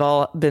 and they've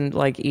all been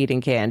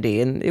eating candy.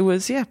 And it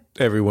was,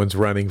 Everyone's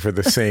running for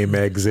the same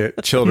exit.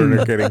 Children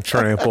are getting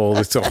trampled.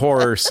 It's a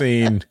horror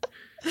scene.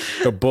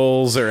 The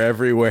bulls are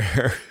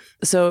everywhere.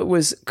 So it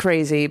was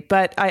crazy.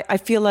 But I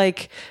feel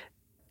like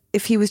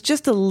if he was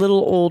just a little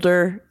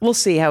older, we'll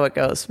see how it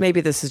goes.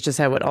 Maybe this is just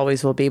how it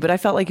always will be. But I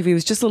felt like if he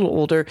was just a little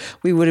older,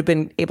 we would have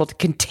been able to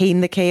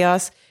contain the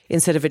chaos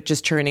instead of it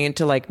just turning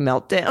into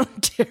meltdown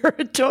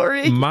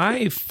territory.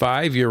 My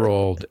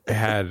 5-year-old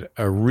had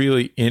a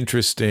really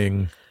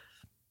interesting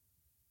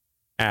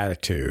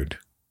attitude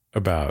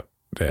about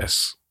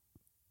this.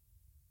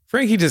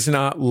 Frankie does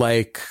not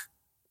like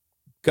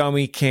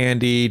gummy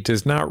candy,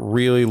 does not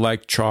really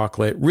like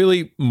chocolate.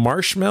 Really,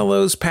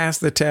 marshmallows pass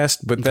the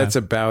test, but that's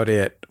about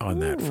it on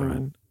that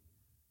front.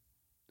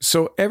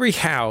 So every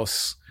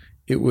house,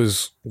 it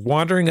was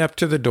wandering up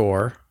to the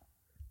door,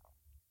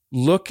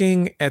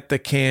 looking at the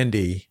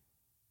candy,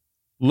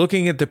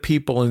 looking at the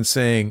people and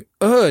saying,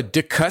 "Ugh,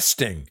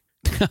 disgusting."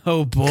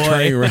 Oh boy.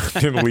 Turning around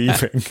and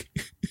leaving.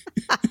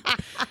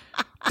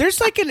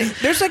 There's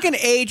an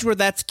age where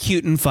that's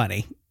cute and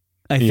funny,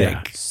 I think.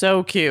 Yeah.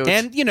 So cute.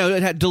 And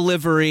it had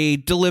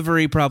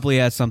delivery probably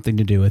has something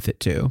to do with it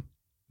too.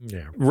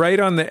 Yeah. Right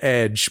on the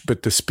edge,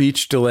 but the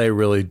speech delay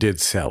really did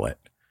sell it.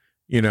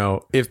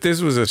 If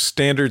this was a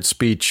standard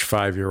speech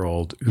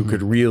 5-year-old who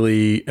could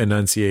really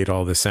enunciate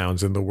all the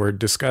sounds in the word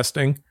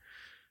disgusting,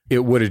 it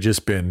would have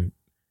just been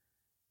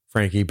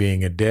Frankie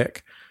being a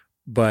dick.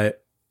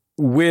 But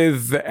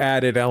with the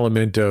added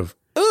element of,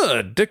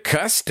 ugh,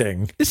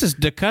 disgusting. This is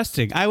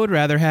disgusting. I would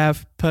rather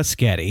have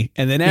Paschetti.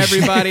 And then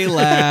everybody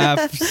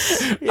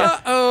laughs.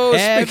 Uh-oh.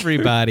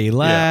 Everybody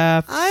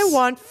laughs. I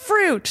want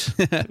fruit.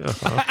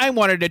 I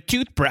wanted a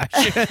toothbrush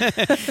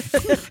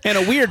and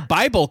a weird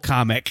Bible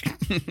comic.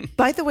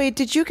 By the way,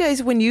 did you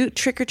guys, when you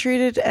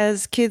trick-or-treated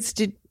as kids,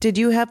 did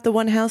you have the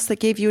one house that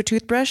gave you a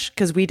toothbrush?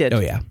 Because we did.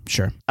 Oh yeah,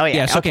 sure. Oh yeah.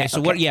 Yes, okay. So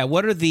what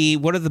are the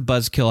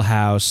Buzzkill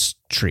House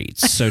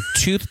treats? So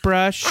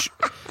toothbrush,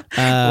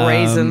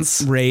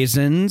 Raisins.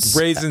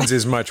 Raisins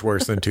is much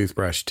worse than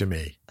toothbrush to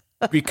me.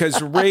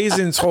 Because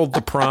raisins hold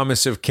the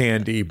promise of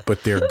candy,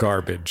 but they're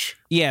garbage.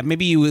 Yeah,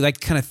 maybe you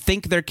kind of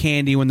think they're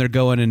candy when they're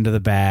going into the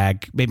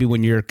bag. Maybe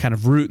when you're kind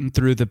of rooting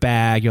through the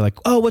bag, you're like,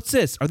 oh, what's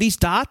this? Are these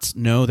dots?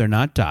 No, they're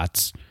not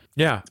dots.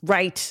 Yeah.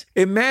 Right.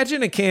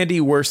 Imagine a candy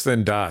worse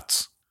than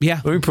dots. Yeah.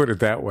 Let me put it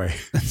that way.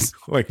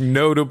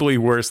 Notably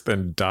worse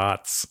than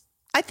dots.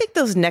 I think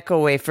those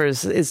Necco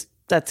wafers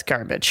that's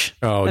garbage.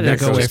 Oh, Necco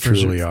Necco's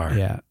wafers truly are.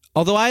 Yeah.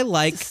 Although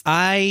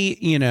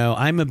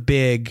I'm a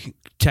big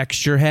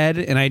texture head,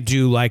 and I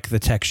do like the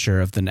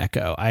texture of the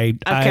Necco.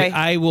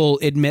 I will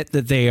admit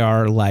that they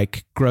are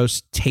like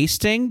gross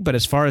tasting, but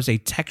as far as a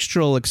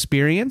textural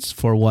experience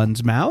for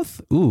one's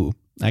mouth, ooh,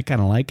 I kind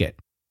of like it.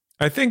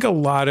 I think a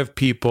lot of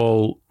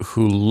people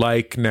who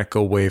like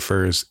Necco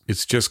wafers,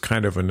 it's just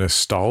kind of a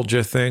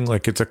nostalgia thing.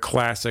 Like it's a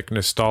classic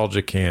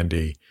nostalgia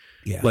candy.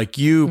 Yeah. Like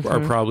you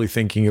are probably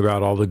thinking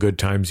about all the good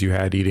times you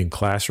had eating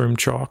classroom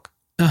chalk.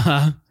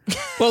 Uh-huh.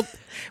 Well,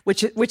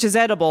 which is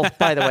edible,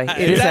 by the way.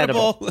 It is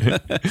edible.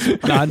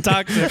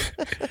 Non-toxic.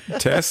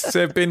 Tests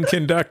have been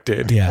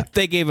conducted. Yeah.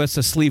 They gave us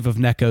a sleeve of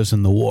Neccos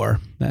in the war.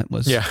 That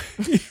was... Yeah.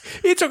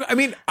 It's okay. I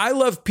mean, I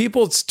love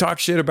people talk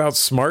shit about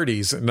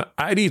Smarties, and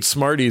I'd eat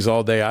Smarties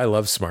all day. I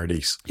love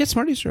Smarties. Yeah,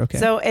 Smarties are okay.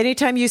 So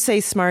anytime you say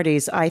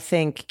Smarties, I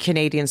think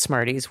Canadian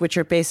Smarties, which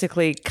are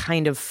basically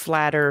kind of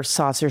flatter,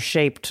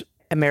 saucer-shaped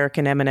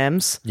American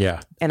M&Ms.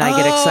 Yeah. And I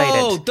get excited.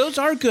 Oh, those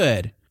are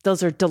good.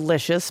 Those are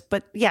delicious.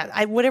 But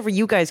yeah, whatever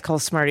you guys call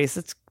Smarties,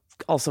 it's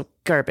also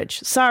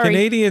garbage. Sorry.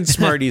 Canadian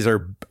Smarties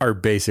are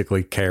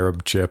basically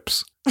carob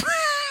chips.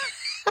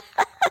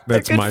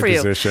 That's good my for you.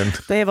 position.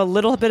 They have a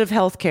little bit of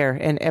health care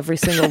in every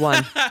single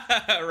one.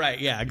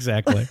 Right. Yeah,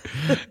 exactly.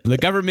 The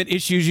government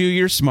issues you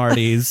your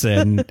Smarties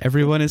and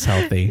everyone is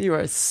healthy. You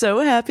are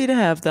so happy to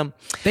have them.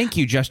 Thank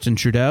you, Justin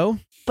Trudeau.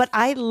 But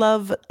I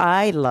love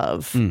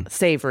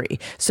savory.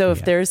 So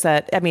if there's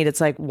that, I mean,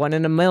 it's like 1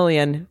 in a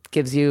million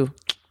gives you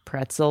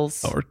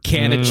pretzels. Or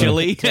can of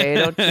chili.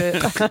 Potato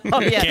chip.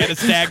 Oh, yeah. Can of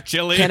stacked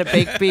chili. Can of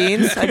baked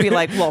beans. I'd be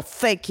like, well,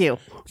 thank you.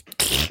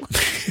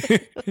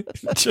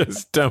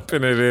 Just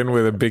dumping it in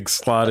with a big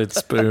slotted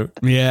spoon.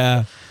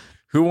 Yeah.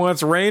 Who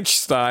wants ranch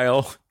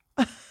style?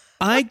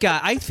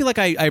 I feel like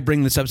I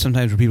bring this up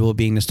sometimes for people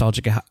being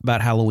nostalgic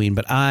about Halloween,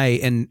 but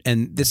and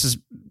this is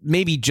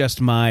maybe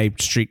just my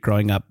streak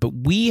growing up, but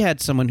we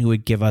had someone who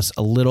would give us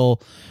a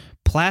little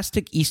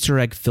plastic Easter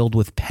egg filled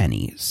with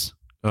pennies.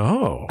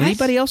 Oh.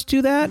 Anybody else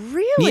do that?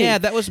 Really? Yeah,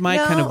 that was my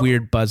kind of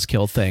weird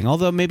buzzkill thing.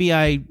 Although maybe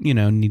I,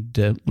 need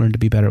to learn to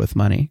be better with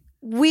money.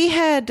 We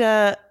had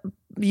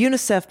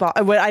UNICEF.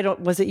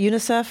 Was it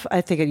UNICEF? I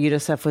think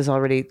UNICEF was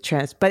already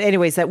But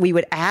anyways, that we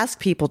would ask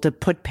people to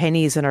put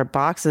pennies in our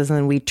boxes and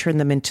then we'd turn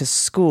them into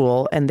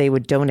school and they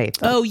would donate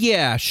them. Oh,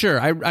 yeah, sure.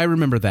 I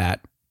remember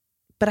that.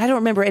 But I don't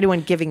remember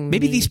anyone giving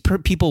Maybe these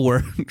people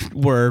were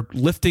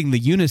lifting the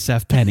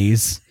UNICEF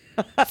pennies,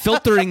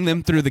 filtering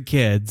them through the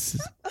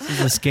kids. This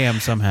is a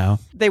scam somehow.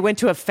 They went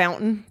to a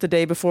fountain the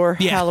day before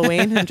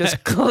Halloween and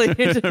just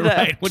cleared it up.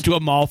 Right, went to a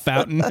mall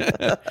fountain.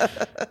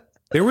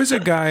 There was a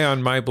guy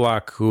on my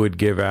block who would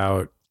give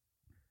out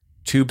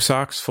tube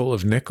socks full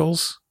of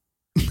nickels.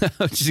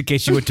 Just in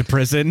case you went to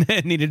prison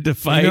and needed to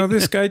fight. You know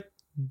this guy,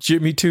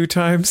 Jimmy 2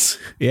 Times?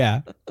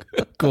 Yeah.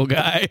 Cool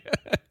guy.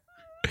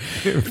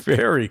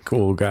 Very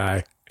cool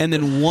guy. And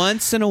then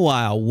once in a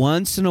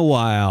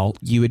while,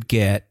 you would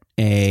get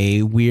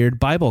a weird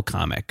Bible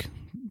comic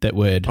that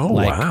would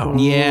wow.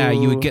 Yeah,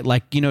 you would get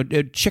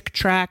Chick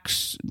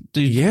Tracts.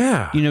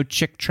 Yeah.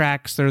 Chick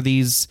Tracts. They're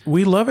these.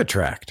 We love a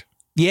tract.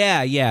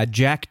 Yeah.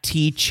 Jack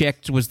T.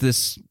 Chick was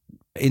this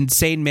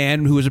insane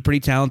man who was a pretty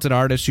talented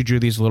artist who drew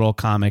these little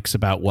comics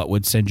about what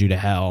would send you to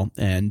hell.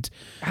 And,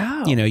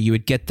 you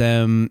would get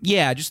them.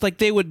 Yeah, just like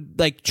they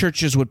would,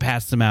 churches would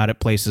pass them out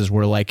at places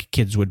where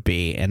kids would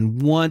be.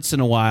 And once in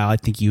a while, I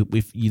think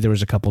there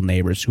was a couple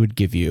neighbors who would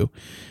give you,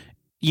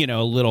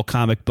 a little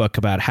comic book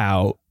about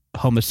how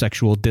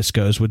homosexual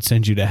discos would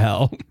send you to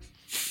hell.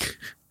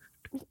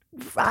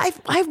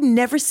 I've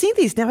never seen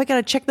these. Now I got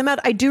to check them out.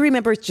 I do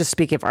remember, just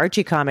speaking of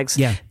Archie comics,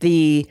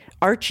 the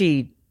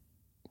Archie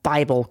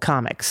Bible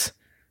comics.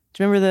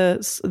 Do you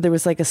remember there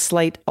was a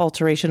slight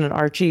alteration in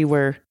Archie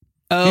where...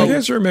 Oh. You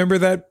guys remember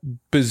that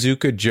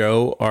Bazooka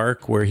Joe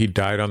arc where he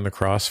died on the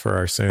cross for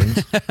our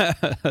sins?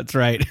 That's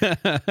right.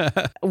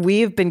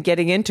 We've been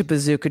getting into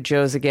Bazooka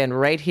Joes again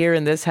right here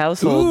in this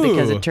household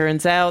because it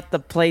turns out the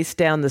place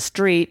down the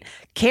street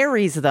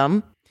carries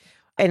them.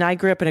 And I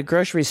grew up in a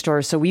grocery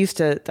store, so we used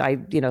to,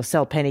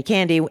 sell penny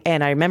candy.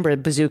 And I remember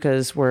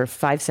bazookas were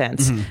 5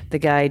 cents. Mm-hmm. The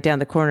guy down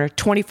the corner,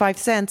 25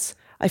 cents.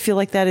 I feel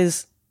like that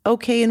is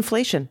okay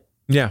inflation.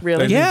 Yeah.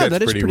 Really?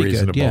 That is pretty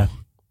reasonable. Good. Yeah.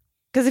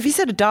 Because if you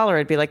said $1,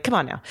 I'd be like, come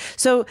on now.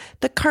 So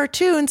the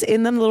cartoons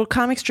in them little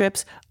comic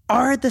strips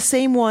are the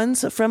same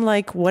ones from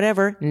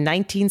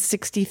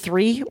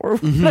 1963 or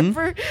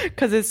whatever,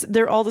 because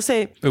they're all the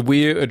same.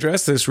 We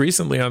addressed this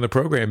recently on the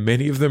program.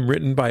 Many of them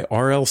written by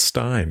R.L.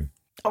 Stine.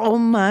 Oh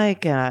my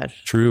God.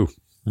 True.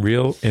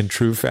 Real and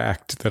true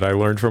fact that I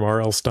learned from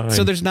R.L. Stine.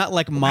 So there's not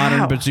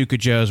modern Bazooka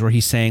Joes where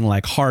he's saying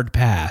hard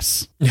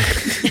pass. No.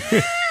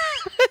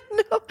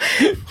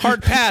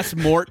 Hard pass,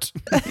 Mort.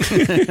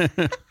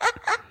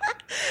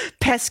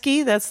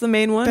 Pesky, that's the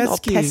main one.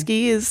 Pesky.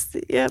 Pesky's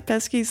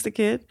the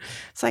kid.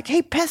 It's like,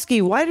 hey,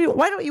 Pesky, why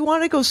don't you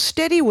want to go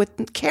steady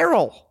with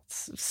Carol?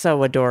 It's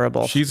so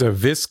adorable. She's a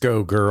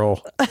Visco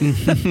girl.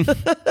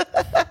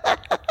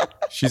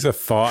 She's a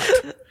thought.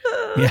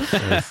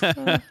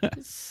 Yeah.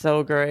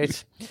 So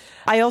great.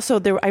 I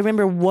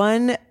remember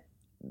one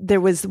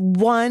there was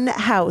one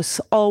house,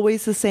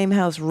 always the same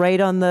house, right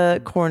on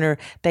the corner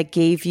that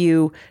gave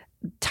you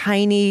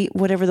tiny,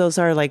 whatever those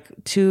are, like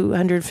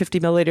 250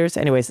 milliliters.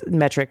 Anyways,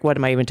 metric. What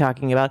am I even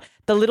talking about?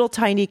 The little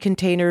tiny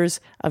containers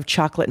of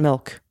chocolate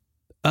milk.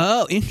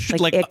 Oh, interesting.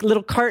 Like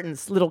little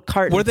cartons.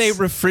 Were they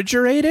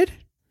refrigerated?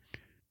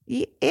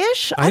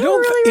 Ish. I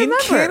don't really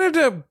remember. In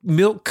Canada,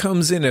 milk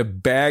comes in a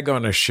bag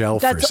on a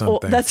shelf or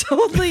something. That's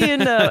only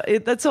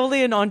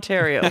in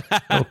Ontario.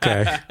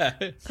 Okay.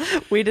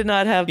 We did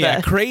not have that.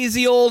 Yeah,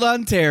 crazy old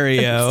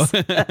Ontario.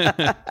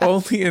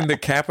 Only in the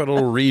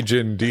capital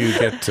region do you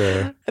get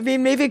to. I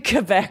mean, maybe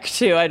Quebec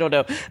too. I don't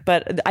know.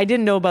 But I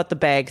didn't know about the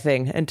bag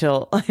thing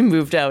until I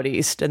moved out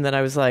east. And then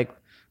I was like,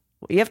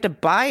 you have to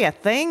buy a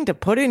thing to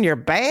put in your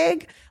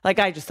bag? Like,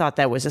 I just thought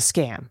that was a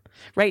scam.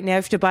 Right now, you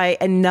have to buy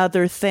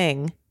another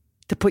thing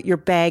to put your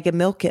bag of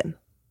milk in.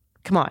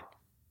 Come on.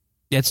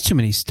 It's too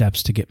many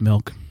steps to get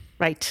milk.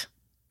 Right.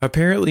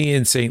 Apparently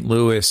in St.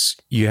 Louis,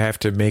 you have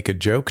to make a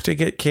joke to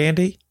get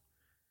candy.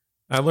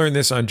 I learned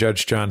this on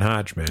Judge John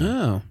Hodgman.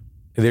 Oh.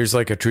 There's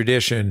like a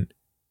tradition.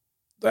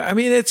 I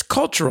mean, it's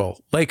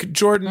cultural. Like,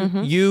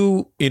 Jordan,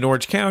 you in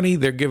Orange County,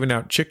 they're giving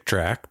out Chick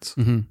tracts.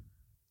 Mm-hmm.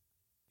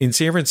 In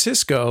San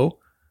Francisco,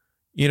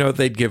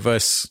 they'd give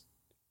us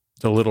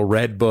the Little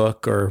Red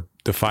Book or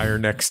The Fire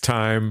Next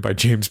Time by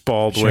James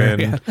Baldwin.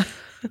 Sure, yeah.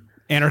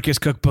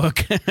 Anarchist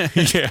Cookbook.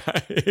 Yeah,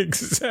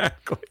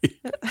 exactly.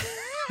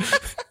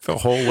 The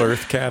Whole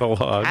Earth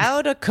catalog.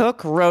 How to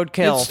cook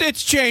roadkill.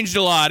 It's changed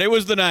a lot. It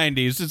was the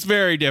 90s. It's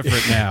very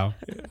different now.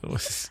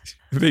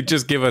 They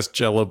just give us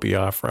Jello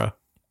Biafra.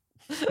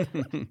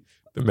 The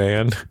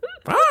man.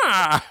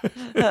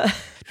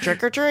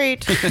 Trick or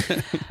treat.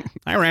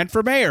 I ran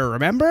for mayor,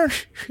 remember?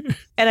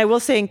 And I will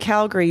say in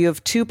Calgary, you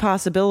have two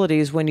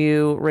possibilities when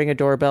you ring a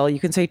doorbell. You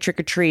can say trick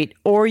or treat,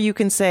 or you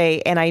can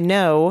say, and I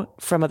know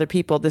from other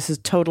people, this is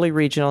totally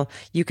regional,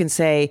 you can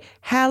say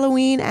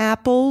Halloween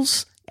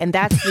apples. And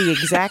that's the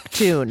exact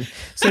tune.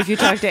 So if you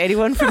talk to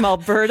anyone from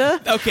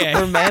Alberta or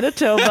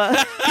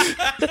Manitoba.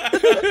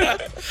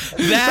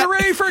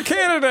 Hooray for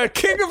Canada,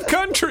 king of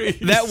countries.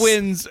 That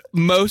wins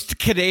most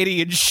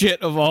Canadian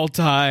shit of all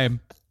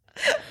time.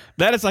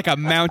 That is like a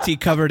Mountie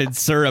covered in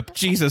syrup.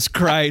 Jesus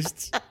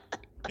Christ.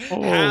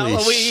 Holy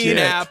Halloween shit.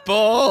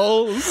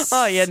 apples.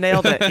 Oh, you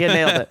nailed it. You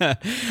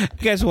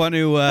guys want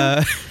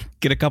to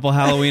get a couple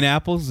Halloween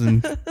apples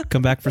and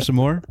come back for some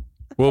more?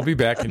 We'll be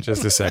back in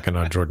just a second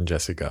on Jordan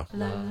Jesse Go.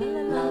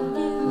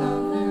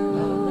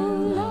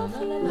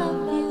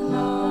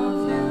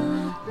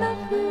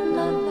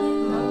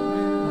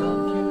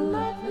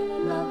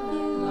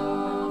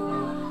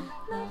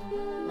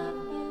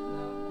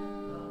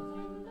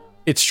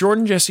 It's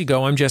Jordan Jesse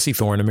Go. I'm Jesse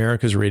Thorne,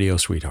 America's radio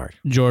sweetheart.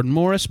 Jordan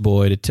Morris,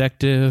 boy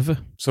detective.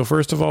 So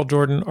first of all,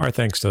 Jordan, our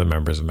thanks to the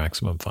members of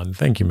Maximum Fun.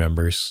 Thank you,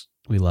 members.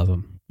 We love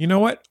them. You know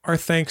what? Our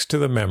thanks to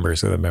the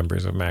members of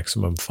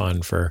Maximum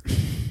Fun for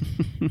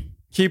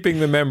keeping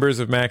the members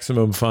of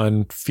Maximum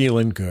Fun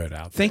feeling good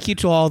out there. Thank you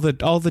to all the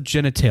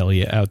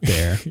genitalia out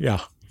there.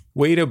 Yeah.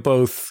 Way to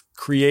both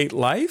create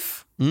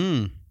life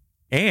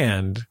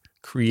and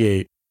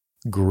create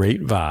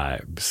great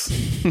vibes.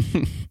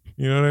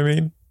 You know what I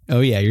mean? Oh,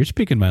 yeah. You're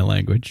speaking my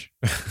language.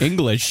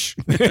 English.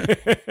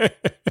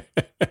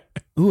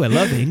 Ooh, I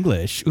love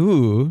English.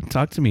 Ooh,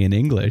 talk to me in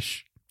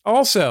English.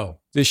 Also,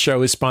 this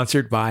show is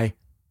sponsored by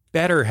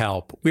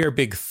BetterHelp. We are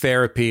big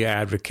therapy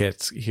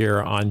advocates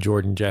here on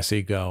Jordan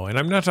Jesse Go. And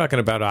I'm not talking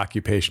about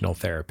occupational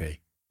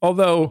therapy.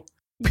 Although,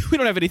 we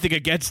don't have anything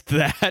against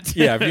that.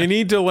 yeah, if you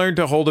need to learn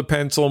to hold a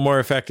pencil more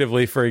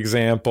effectively, for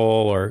example,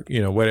 or,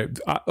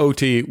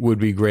 OT would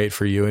be great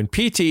for you. And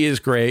PT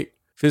is great.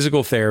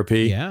 Physical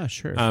therapy. Yeah,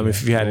 sure.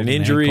 If you had an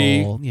injury,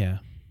 ankle, yeah,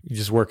 you're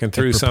just working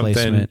through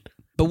something.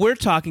 But we're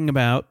talking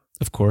about,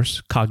 of course,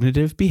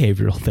 cognitive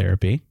behavioral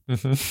therapy.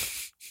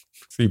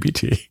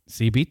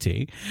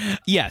 CBT.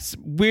 Yes,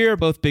 we're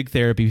both big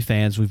therapy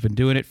fans. We've been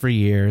doing it for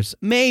years.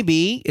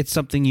 Maybe it's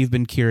something you've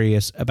been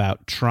curious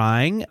about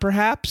trying.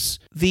 Perhaps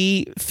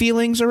the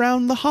feelings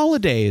around the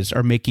holidays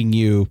are making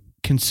you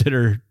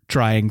consider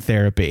trying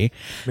therapy.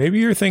 Maybe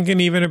you're thinking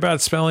even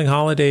about spelling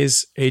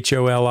holidays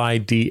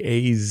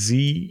HOLIDAZE.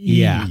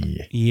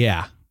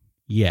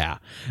 Yeah.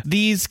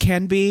 These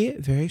can be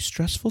very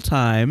stressful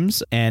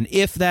times. And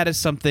if that is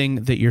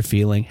something that you're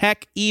feeling,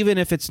 heck, even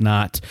if it's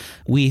not,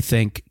 we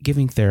think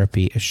giving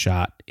therapy a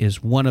shot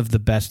is one of the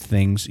best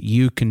things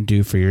you can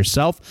do for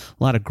yourself.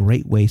 A lot of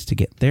great ways to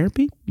get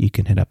therapy. You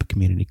can hit up a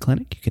community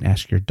clinic. You can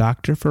ask your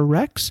doctor for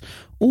Rex,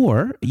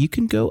 or you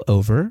can go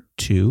over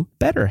to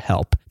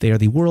BetterHelp. They are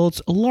the world's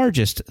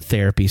largest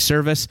therapy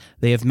service.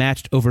 They have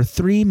matched over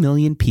 3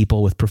 million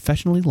people with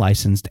professionally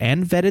licensed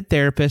and vetted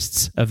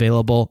therapists,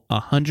 available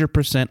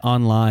 100%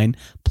 online.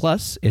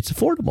 Plus, it's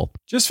affordable.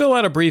 Just fill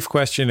out a brief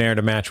questionnaire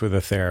to match with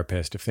a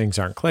therapist. If things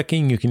aren't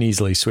clicking, you can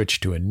easily switch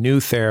to a new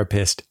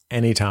therapist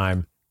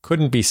anytime.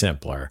 Couldn't be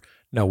simpler.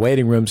 No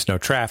waiting rooms, no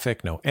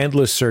traffic, no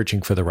endless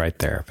searching for the right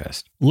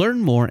therapist.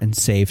 Learn more and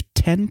save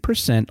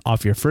 10%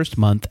 off your first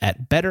month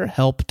at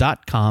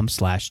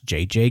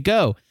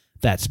betterhelp.com/JJGo.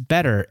 That's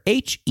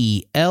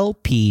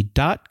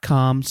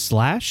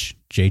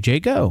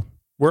betterhelp.com/JJGo.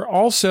 We're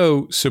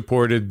also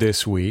supported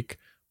this week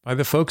by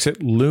the folks at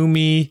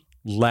Lumi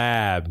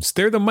Labs.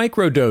 They're the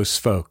microdose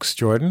folks,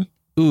 Jordan.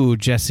 Ooh,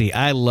 Jesse,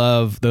 I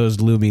love those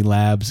Lumi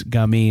Labs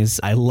gummies.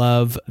 I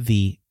love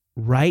the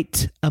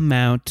right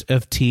amount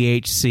of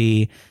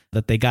THC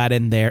that they got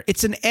in there.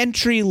 It's an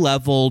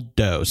entry-level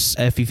dose.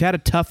 If you've had a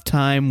tough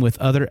time with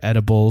other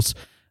edibles,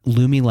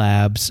 Lumi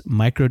Labs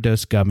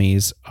microdose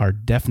gummies are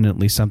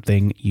definitely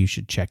something you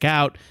should check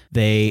out.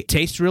 They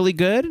taste really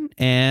good,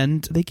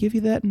 and they give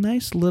you that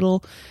nice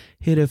little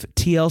hit of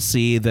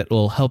TLC that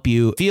will help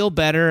you feel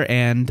better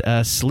and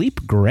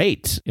sleep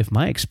great, if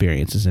my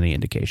experience is any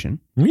indication.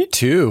 Me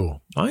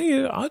too.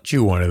 I'll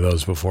chew one of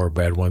those before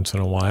bed once in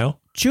a while.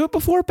 Chew it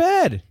before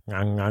bed.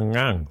 Ngang, ngang,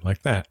 ngang,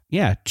 like that.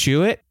 Yeah,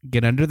 chew it,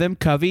 get under them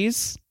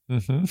coveys,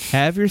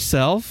 have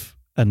yourself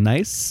a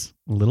nice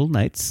little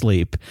night's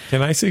sleep.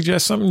 Can I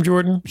suggest something,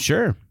 Jordan?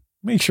 Sure.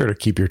 Make sure to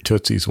keep your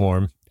Tootsies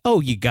warm.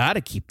 Oh, you got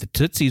to keep the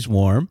Tootsies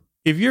warm.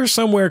 If you're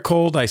somewhere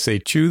cold, I say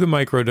chew the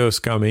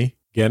microdose gummy,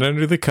 get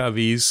under the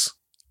coveys,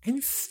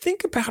 and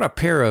think about a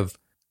pair of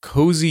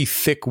cozy,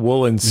 thick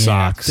woolen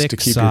socks to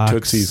keep your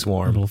Tootsies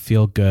warm. It'll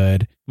feel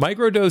good.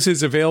 Microdose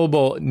is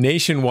available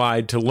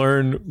nationwide. To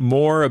learn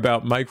more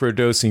about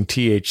microdosing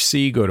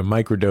THC, go to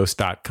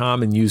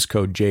microdose.com and use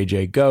code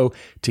JJGO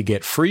to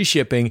get free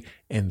shipping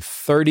and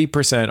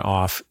 30%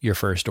 off your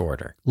first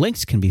order.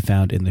 Links can be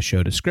found in the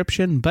show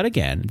description, but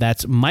again,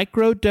 that's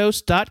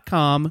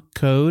microdose.com,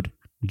 code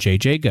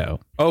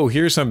JJGO. Oh,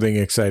 here's something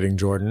exciting,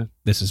 Jordan.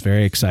 This is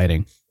very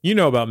exciting. You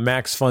know about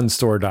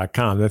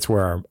MaxFunStore.com. That's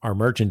where our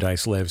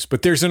merchandise lives.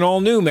 But there's an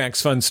all-new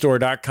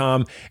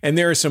MaxFunStore.com, and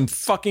there is some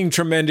fucking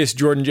tremendous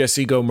Jordan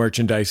Jesse Go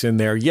merchandise in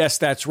there. Yes,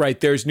 that's right.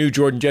 There's new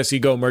Jordan Jesse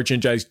Go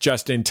merchandise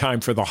just in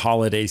time for the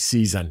holiday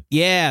season.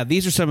 Yeah,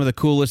 these are some of the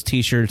coolest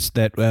t-shirts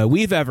that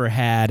we've ever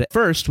had.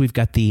 First, we've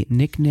got the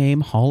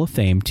Nickname Hall of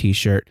Fame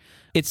t-shirt.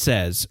 It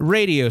says,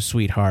 Radio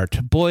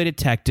Sweetheart, Boy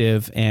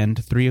Detective,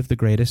 and 3 of the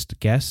greatest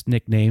guest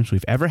nicknames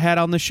we've ever had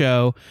on the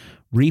show,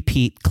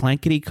 Repeat,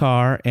 Clankety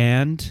Car,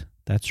 and,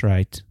 that's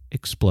right,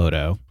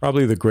 Explodo.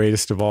 Probably the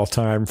greatest of all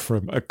time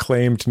from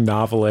acclaimed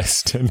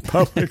novelist and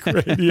public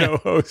radio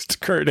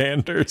host Kurt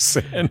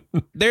Anderson.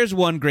 There's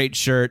one great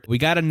shirt. We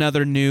got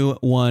another new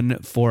one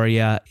for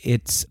you.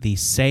 It's the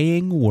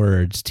Saying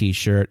Words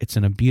t-shirt. It's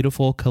in a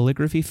beautiful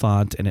calligraphy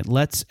font, and it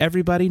lets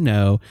everybody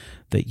know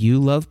that you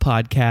love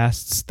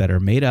podcasts that are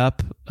made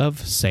up of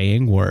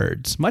saying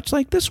words, much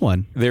like this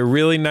one. They're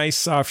really nice,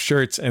 soft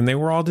shirts, and they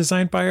were all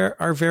designed by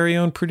our very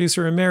own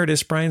producer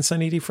emeritus, Brian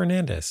Sunny D.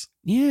 Fernandez.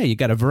 Yeah, you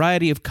got a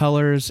variety of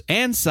colors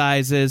and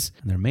sizes,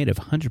 and they're made of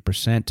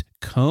 100%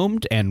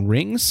 combed and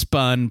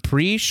ring-spun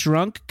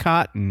pre-shrunk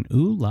cotton.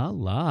 Ooh la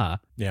la.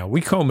 Yeah,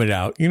 we comb it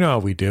out. You know how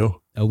we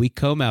do. Oh, we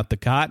comb out the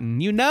cotton.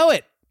 You know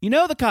it. You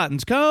know the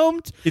cotton's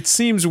combed. It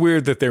seems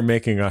weird that they're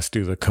making us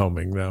do the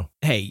combing, though.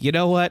 Hey, you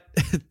know what?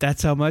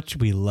 That's how much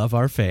we love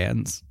our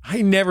fans.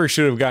 I never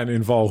should have gotten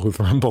involved with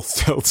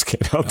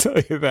Rumpelstiltskin, I'll tell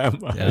you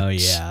that much. Oh,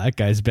 yeah. That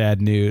guy's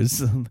bad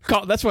news.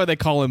 That's why they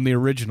call him the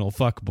original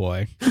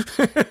fuckboy.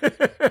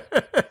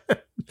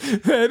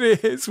 That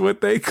is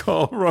what they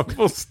call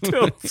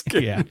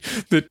Rumpelstiltskin, Yeah.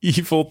 The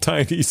evil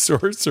tiny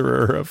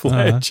sorcerer of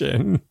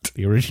legend.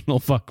 The original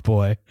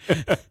fuckboy.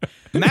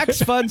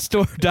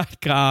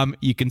 MaxFunStore.com.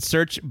 You can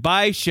search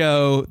by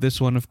show.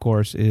 This one, of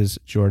course, is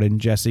Jordan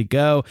Jesse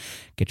Go.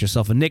 Get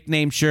yourself a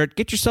nickname shirt.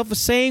 Get yourself a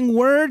Saying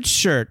Words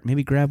shirt.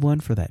 Maybe grab one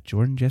for that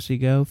Jordan Jesse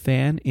Go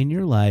fan in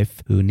your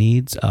life who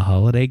needs a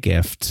holiday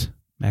gift.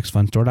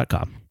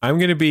 MaxFunStore.com. I'm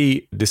going to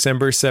be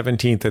December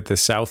 17th at the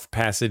South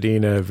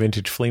Pasadena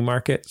Vintage Flea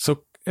Market,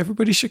 so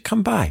everybody should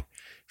come by.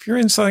 If you're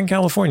in Southern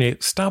California,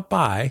 stop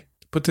by,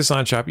 put this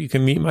on shop. You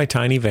can meet my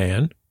tiny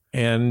van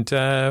and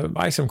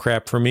buy some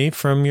crap for me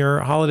from your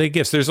holiday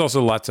gifts. There's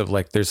also lots of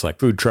there's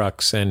food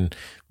trucks and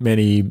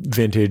many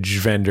vintage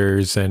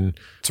vendors, and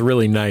it's a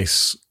really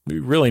nice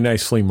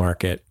flea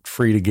market,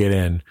 free to get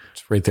in.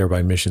 It's right there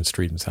by Mission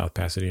Street in South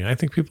Pasadena. I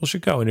think people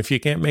should go. And if you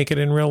can't make it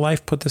in real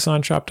life, put this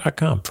on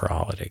shop.com for a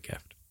holiday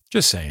gift.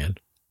 Just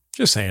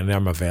saying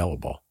I'm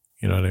available.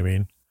 You know what I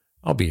mean?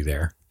 I'll be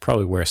there.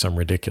 Probably wear some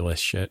ridiculous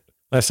shit.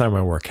 Last time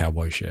I wore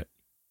cowboy shit.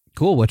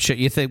 Cool. What shit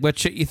you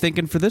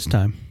thinking for this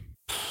time?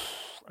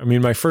 I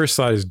mean, my first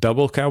thought is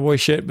double cowboy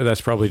shit, but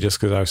that's probably just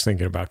because I was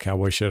thinking about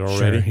cowboy shit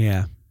already. Sure,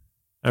 yeah.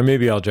 And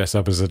maybe I'll dress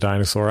up as a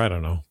dinosaur. I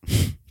don't know.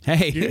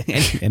 Hey,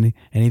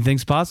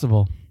 anything's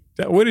possible.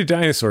 What do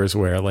dinosaurs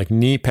wear? Like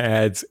knee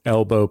pads,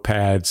 elbow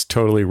pads,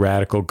 totally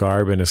radical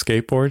garb, and a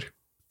skateboard?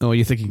 Oh,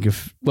 you're thinking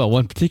of,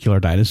 one particular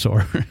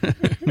dinosaur.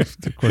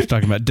 Of course,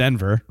 talking about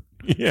Denver.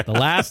 Yeah. The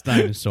last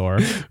dinosaur.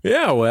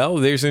 Yeah, well,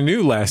 there's a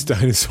new last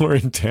dinosaur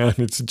in town.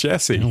 It's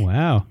Jesse. Oh,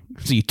 wow.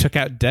 So you took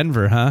out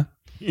Denver, huh?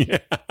 Yeah.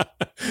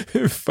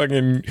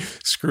 Fucking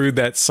screwed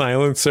that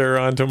silencer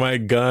onto my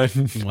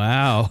gun.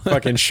 Wow.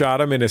 Fucking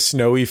shot him in a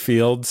snowy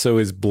field so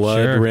his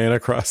blood ran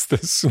across the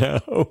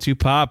snow. 2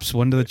 pops,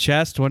 one to the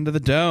chest, one to the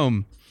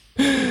dome.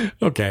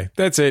 Okay,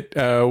 that's it.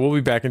 We'll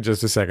be back in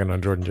just a second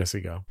on Jordan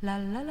Jesse Go.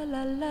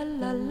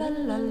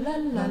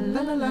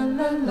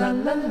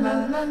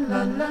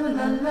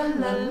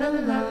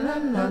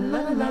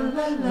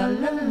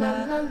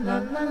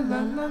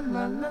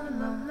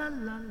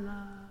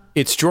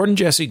 It's Jordan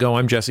Jesse Go.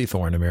 I'm Jesse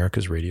Thorne,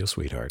 America's radio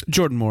sweetheart.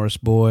 Jordan Morris,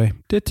 boy.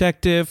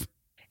 Detective.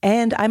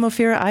 And I'm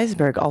Ophira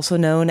Eisenberg, also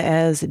known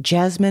as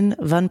Jasmine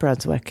von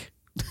Brunswick.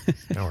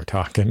 Now we're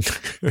talking.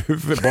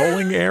 The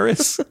bowling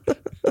heiress?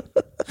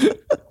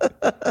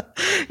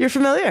 You're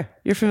familiar.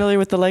 You're familiar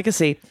with the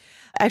legacy.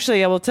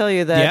 Actually, I will tell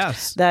you that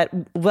Yes. that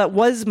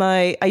was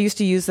I used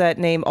to use that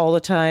name all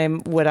the time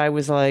when I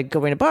was like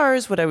going to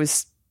bars, when I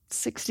was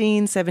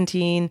 16,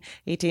 17,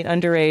 18,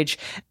 underage,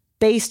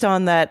 based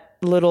on that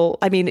little,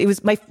 it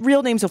was my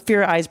real name's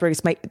Ophira Eisenberg.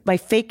 It's my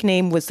fake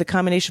name was the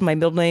combination of my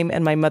middle name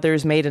and my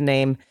mother's maiden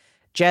name,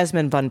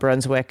 Jasmine von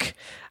Brunswick.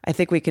 I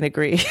think we can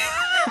agree.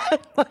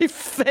 My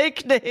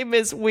fake name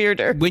is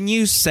weirder. When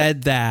you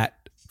said that,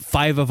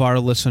 5 of our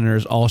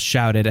listeners all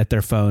shouted at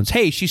their phones,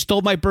 "Hey, she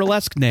stole my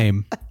burlesque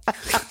name."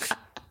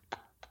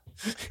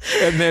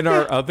 And then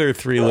our other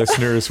 3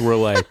 listeners were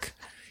like,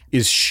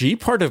 is she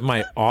part of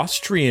my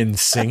Austrian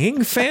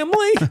singing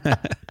family?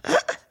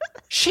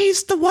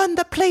 She's the one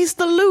that plays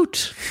the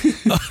lute.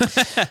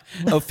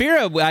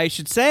 Ophira, I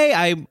should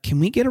say, can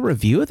we get a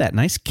review of that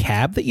nice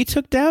cab that you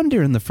took down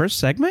during the first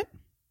segment?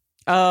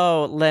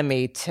 Oh, let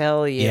me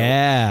tell you.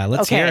 Yeah,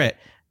 let's hear it.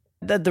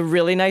 The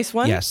really nice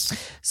one? Yes.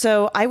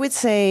 So I would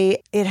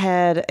say it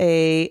had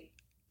a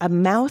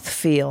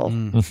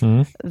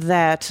mouthfeel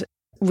that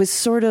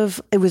was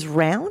it was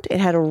round.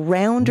 It had a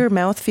rounder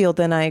mouthfeel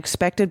than I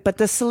expected, but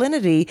the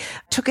salinity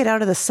took it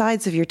out of the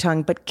sides of your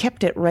tongue, but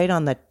kept it right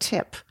on the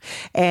tip.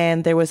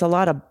 And there was a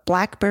lot of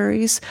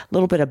blackberries, a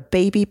little bit of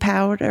baby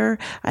powder.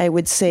 I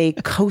would say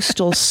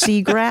coastal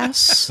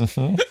seagrass.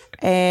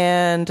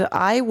 And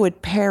I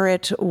would pair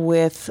it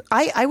with,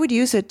 I would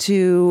use it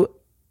to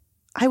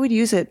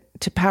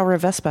power a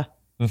Vespa.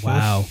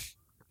 Wow.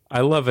 I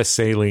love a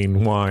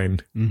saline wine,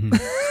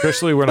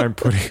 especially when I'm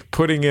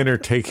putting in or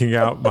taking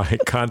out my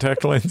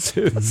contact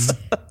lenses.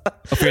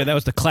 Ophira, that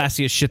was the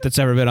classiest shit that's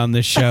ever been on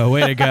this show.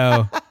 Way to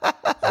go.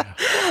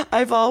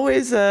 I've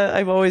always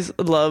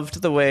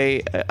loved the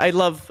way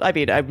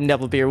I've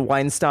never been a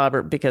wine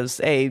snobber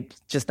because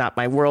just not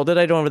my world, and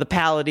I don't have the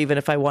palate even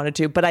if I wanted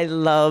to, but I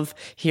love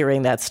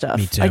hearing that stuff.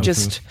 Me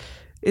too.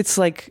 It's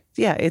like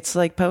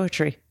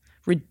poetry.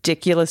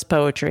 Ridiculous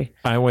poetry.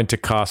 I went to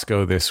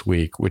Costco this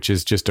week, which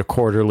is just a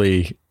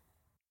quarterly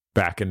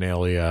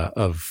bacchanalia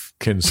of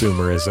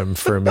consumerism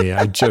for me.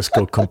 I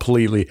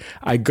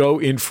go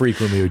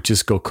infrequently,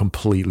 just go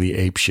completely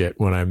apeshit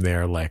when I'm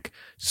there, like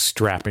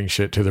strapping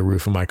shit to the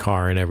roof of my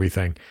car and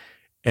everything.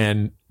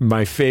 And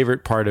my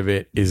favorite part of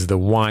it is the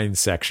wine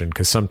section,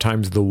 because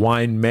sometimes the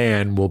wine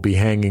man will be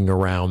hanging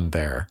around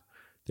there.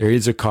 There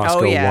is a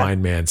Costco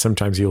wine man.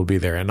 Sometimes he will be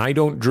there. And I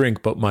don't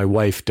drink, but my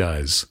wife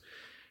does.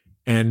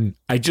 And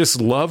I just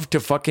love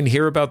to fucking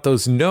hear about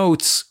those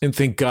notes and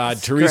think,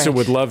 God, Teresa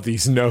would love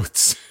these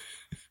notes.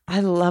 I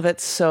love it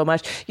so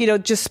much.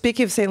 Just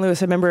speaking of St. Louis,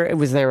 I remember it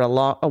was there a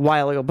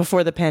while ago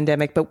before the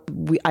pandemic, but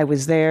I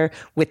was there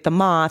with the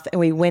Moth and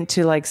we went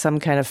to like some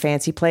kind of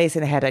fancy place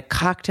and it had a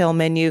cocktail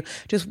menu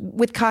just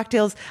with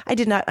cocktails. I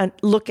did not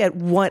look at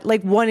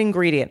one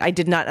ingredient. I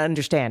did not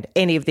understand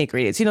any of the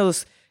ingredients.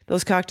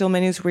 Those cocktail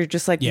menus were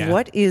just like,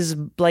 what is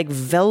like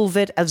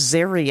velvet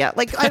azaria?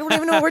 Like, I don't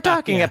even know what we're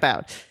talking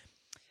about.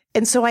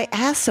 And so I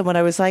asked someone,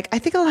 I was like, I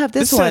think I'll have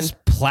this one. Says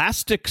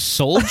plastic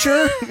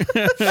soldier?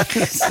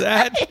 Is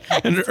that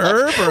an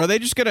herb? Or are they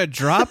just going to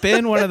drop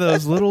in one of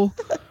those little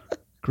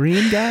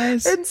green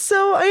guys? And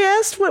so I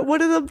asked what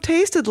one of them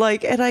tasted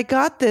like. And I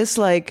got this,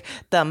 like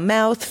the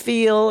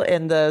mouthfeel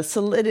and the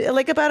solidity,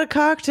 like about a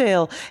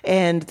cocktail,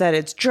 and that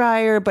it's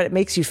drier, but it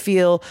makes you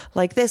feel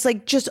like this,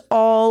 like just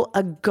all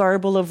a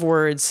garble of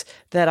words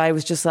that I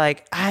was just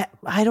like, I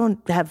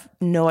don't have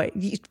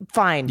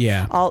fine.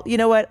 Yeah. You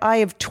know what? I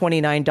have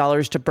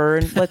 $29 to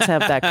burn. Let's have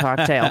that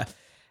cocktail.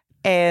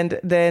 And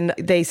then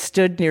they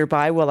stood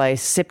nearby while I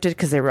sipped it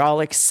because they were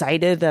all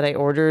excited that I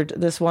ordered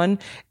this one.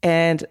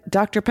 And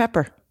Dr.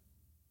 Pepper.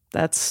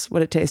 That's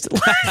what it tasted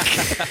like.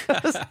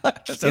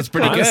 Sounds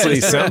pretty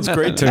Honestly, good. sounds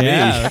great to me.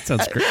 Yeah, that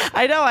sounds great.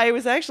 I know. I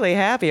was actually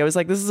happy. I was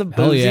like, this is a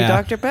boozy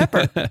Dr.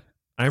 Pepper.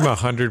 I'm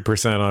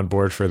 100% on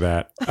board for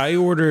that.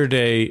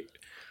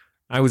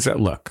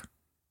 Look,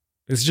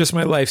 it's just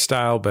my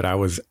lifestyle, but I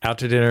was out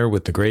to dinner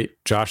with the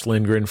great Josh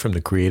Lindgren from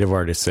the Creative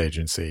Artists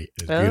Agency,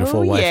 his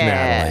beautiful wife,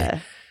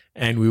 Natalie.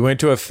 And we went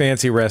to a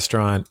fancy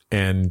restaurant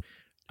and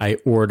I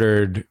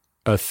ordered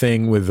a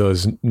thing with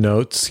those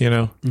notes,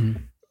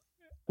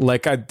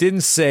 Like I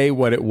didn't say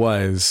what it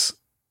was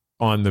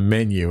on the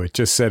menu. It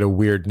just said a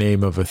weird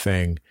name of a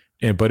thing,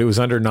 but it was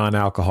under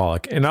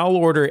non-alcoholic. And I'll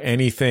order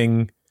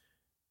anything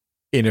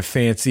in a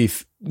fancy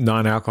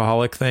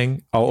non-alcoholic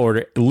thing. I'll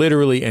order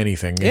literally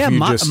anything. Yeah,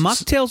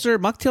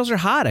 mocktails are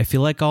hot. I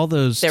feel like all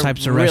those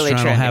types of really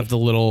restaurants will trendy. have the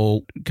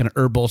little kind of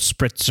herbal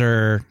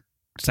spritzer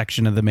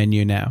section of the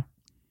menu now.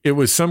 It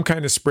was some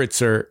kind of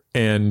spritzer,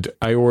 and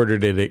I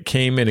ordered it. It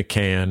came in a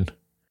can.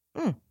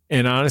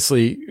 And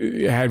honestly,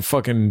 it had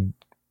fucking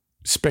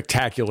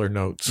spectacular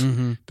notes.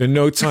 The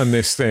notes on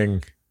this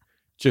thing,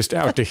 just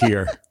out to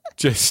here.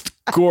 Just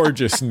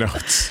gorgeous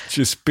notes.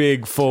 Just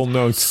big, full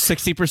notes.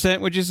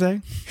 60%, would you say?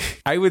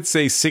 I would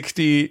say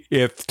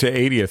 60th to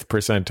 80th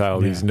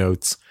percentile, these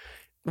notes.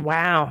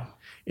 Wow.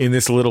 In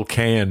this little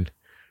can.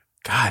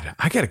 God,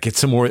 I got to get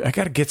some more. I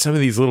got to get some of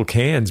these little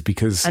cans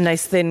because... A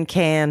nice thin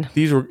can.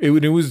 These were,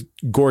 it was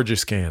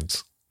gorgeous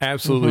cans.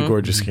 Absolutely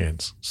gorgeous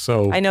cans.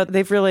 So I know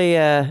they've really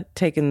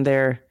taken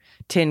their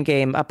tin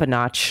game up a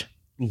notch.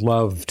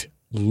 Loved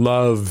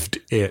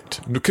it.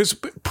 Because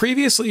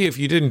previously, if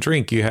you didn't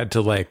drink, you had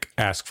to like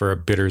ask for a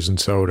bitters and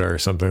soda or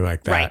something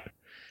like that. Right.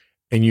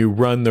 And you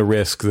run the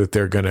risk that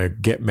they're going to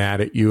get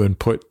mad at you and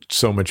put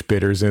so much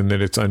bitters in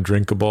that it's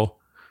undrinkable.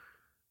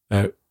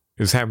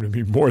 It's happened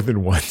to me more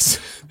than once.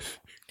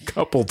 A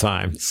couple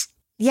times.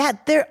 Yeah,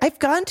 I've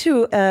gone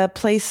to a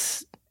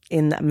place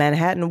in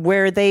Manhattan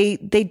where they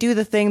do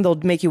the thing. They'll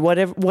make you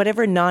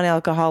whatever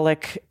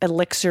non-alcoholic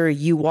elixir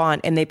you want,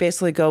 and they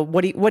basically go,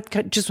 what do you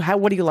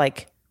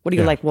like? What do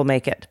you like? We'll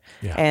make it.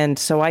 Yeah. And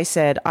so I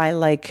said, I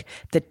like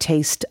the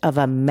taste of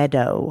a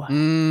meadow.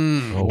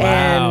 Oh,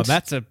 wow, and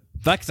that's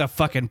a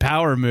fucking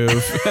power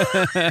move.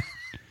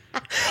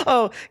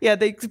 Oh, yeah,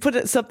 they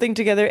put something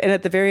together, and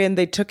at the very end,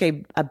 they took a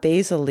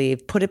basil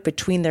leaf, put it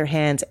between their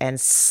hands, and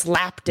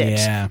slapped it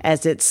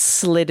as it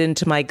slid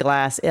into my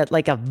glass,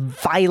 like a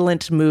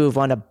violent move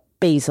on a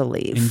basil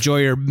leaf.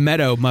 Enjoy your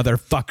meadow,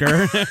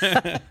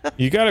 motherfucker.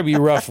 You got to be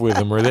rough with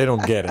them, or they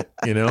don't get it,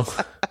 you know?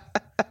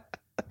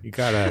 You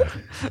got to...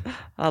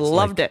 I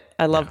loved it.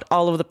 I loved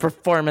all of the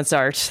performance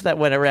art that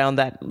went around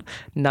that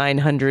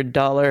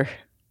 $900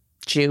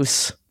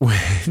 juice.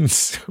 When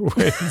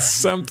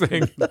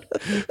something,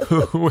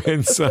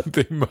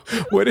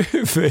 what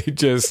if they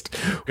just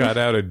got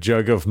out a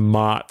jug of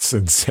Mott's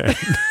and said,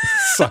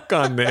 suck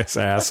on this,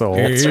 asshole.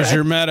 Here's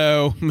your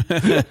meadow.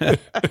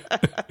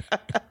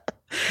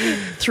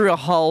 Threw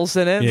holes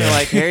in it. Yeah. They're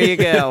like, here you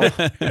go.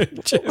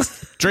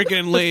 Just drink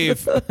and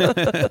leave.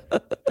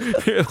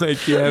 You're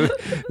like, yeah,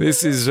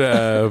 this is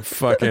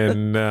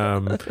fucking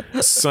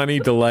Sunny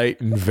Delight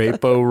and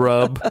Vapo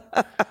Rub.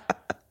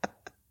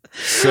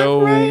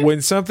 So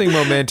when something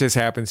momentous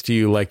happens to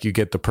you, like you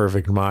get the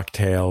perfect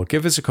mocktail,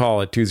 give us a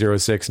call at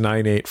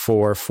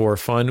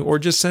 206-984-4FUN or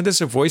just send us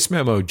a voice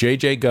memo,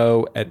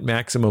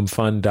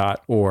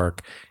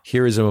 jjgo@maximumfun.org.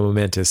 Here is a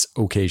momentous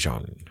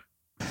occasion.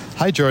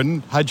 Hi,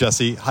 Jordan. Hi,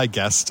 Jesse. Hi,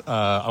 guest.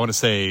 I want to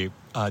say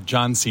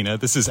John Cena.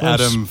 This is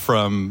Adam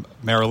from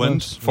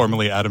Maryland,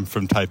 formerly Adam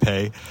from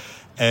Taipei.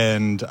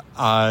 And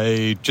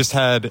I just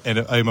had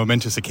a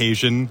momentous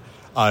occasion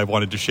I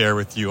wanted to share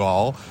with you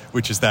all,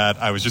 which is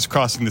that I was just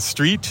crossing the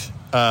street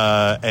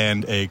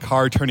and a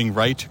car turning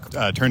right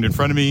turned in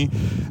front of me.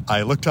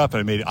 I looked up and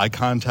I made eye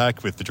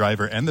contact with the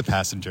driver and the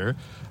passenger,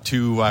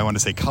 two, I want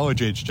to say,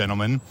 college-age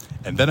gentlemen.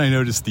 And then I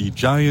noticed the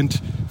giant,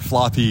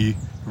 floppy,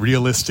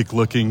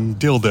 realistic-looking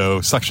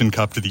dildo suction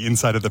cup to the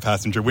inside of the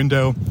passenger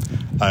window.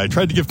 I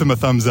tried to give them a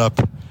thumbs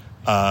up.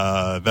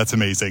 That's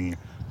amazing.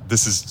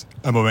 This is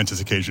a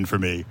momentous occasion for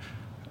me.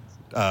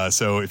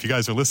 So if you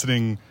guys are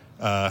listening...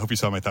 hope you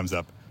saw my thumbs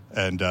up.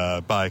 And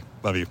bye.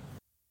 Love you.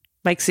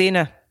 Mike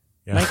Cena.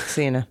 Yeah. Mike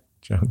Cena.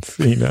 John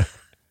Cena.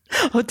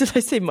 Oh, did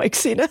I say Mike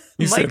Cena?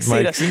 You Mike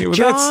said Mike Cena. Well,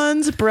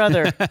 John's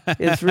brother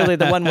is really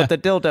the one with the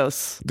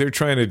dildos. They're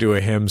trying to do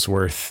a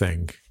Hemsworth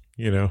thing,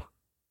 you know?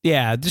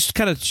 Yeah, just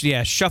kind of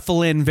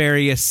shuffle in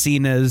various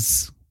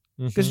Cenas.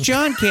 Because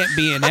John can't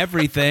be in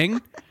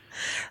everything.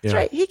 That's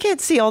right. He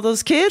can't see all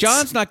those kids.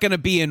 John's not going to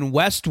be in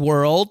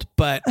Westworld,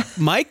 but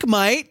Mike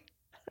might.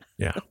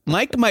 Yeah.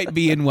 Mike might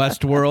be in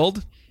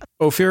Westworld.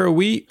 Ophira,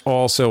 we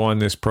also on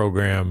this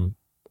program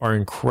are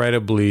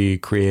incredibly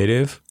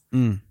creative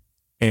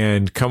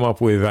and come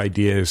up with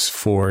ideas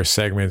for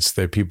segments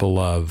that people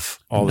love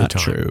all the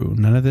time. True.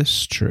 None of this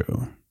is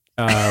true.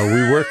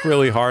 We work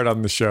really hard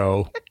on the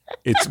show.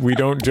 We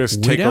don't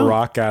just take a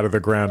rock out of the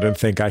ground and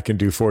think I can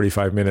do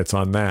 45 minutes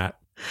on that.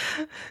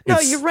 No,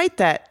 you're right.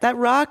 That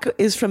rock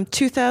is from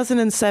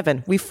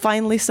 2007. We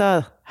finally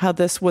saw how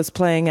this was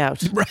playing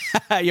out.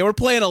 Yeah, we're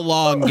playing a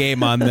long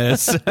game on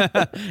this.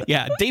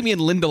 Yeah, Damien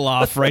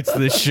Lindelof writes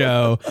this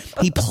show.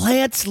 He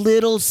plants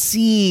little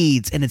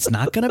seeds, and it's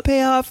not going to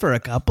pay off for a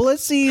couple of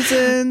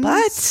seasons.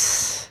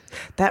 But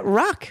that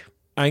rock.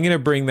 I'm going to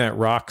bring that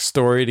rock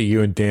story to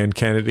you and Dan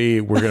Kennedy.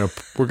 We're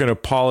going to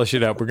polish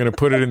it up. We're going to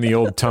put it in the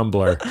old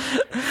tumbler.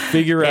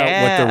 Figure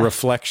out what the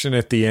reflection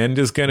at the end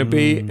is going to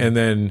be, and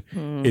then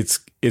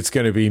it's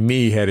going to be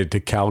me headed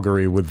to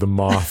Calgary with the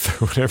moth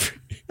or whatever.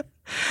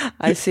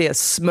 I see a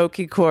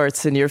smoky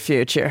quartz in your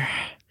future.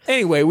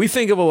 Anyway, we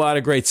think of a lot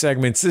of great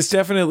segments. This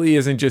definitely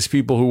isn't just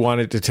people who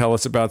wanted to tell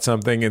us about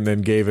something and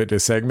then gave it a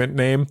segment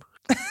name.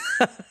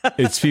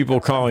 It's people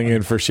calling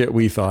in for shit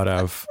we thought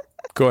of.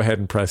 Go ahead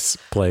and press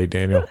play,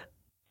 Daniel.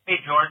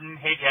 Hey, Jordan.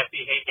 Hey,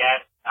 Jesse. Hey,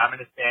 guest. I'm going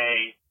to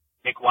say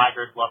Nick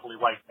Weiger's lovely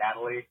wife,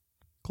 Natalie.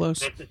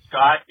 Close. This is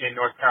Scott in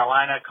North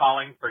Carolina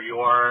calling for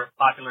your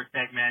popular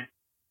segment,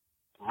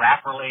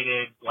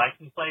 rap-related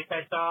license plates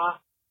I saw.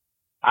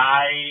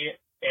 I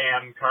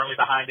am currently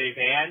behind a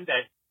van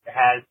that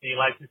has the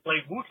license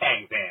plate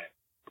Wu-Tang van.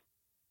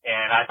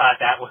 And I thought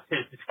that was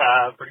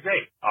pretty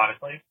great,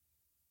 honestly.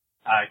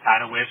 I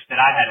kind of wish that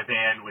I had a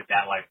van with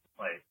that license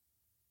plate.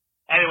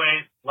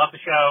 Anyways, love the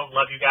show.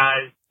 Love you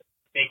guys.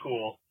 Stay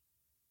cool.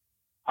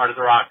 Heart of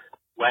the Rock,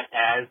 wet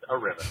as a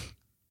river.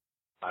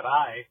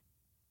 Bye-bye.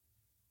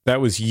 That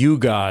was You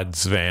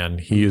God's van.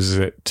 He uses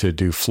it to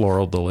do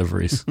floral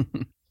deliveries.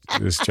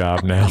 His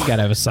job now. You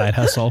gotta have a side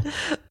hustle.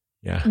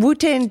 Yeah.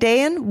 Wu-Tang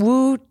Dan?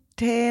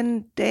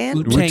 Wu-Tang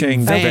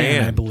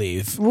van, I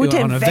believe.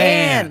 Wu-Tang On a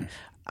van.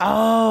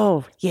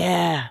 Oh,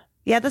 yeah.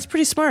 Yeah, that's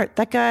pretty smart.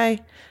 That guy,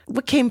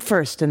 what came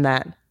first in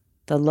that?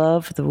 The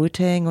love, the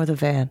Wu-Tang, or the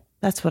van?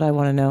 That's what I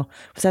want to know.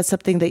 Was that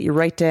something that you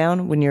write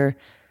down when you're,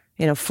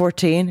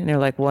 14 and you're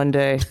like, one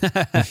day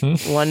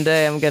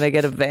I'm going to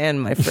get a van,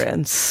 my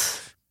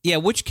friends. Yeah,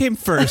 which came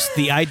first,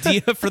 the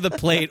idea for the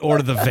plate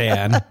or the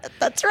van?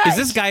 That's right. Is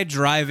this guy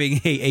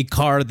driving a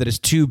car that is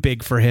too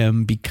big for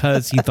him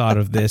because he thought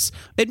of this?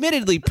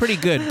 Admittedly, pretty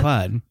good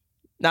pun.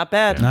 Not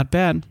bad. Not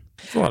bad.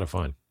 It's a lot of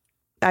fun.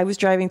 I was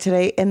driving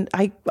today and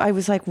I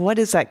was like, what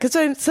is that? Because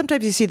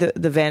sometimes you see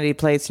the vanity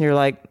plates and you're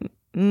like,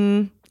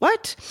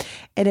 what?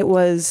 And it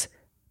was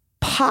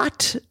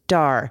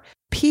Potdar.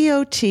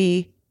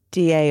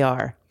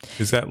 Potdar.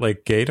 Is that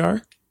like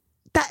gaydar?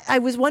 That I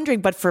was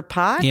wondering, but for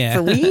pot? Yeah.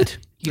 For weed?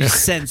 You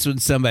sense when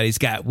somebody's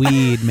got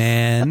weed,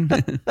 man.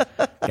 Got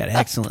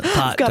excellent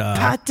pot Got dog.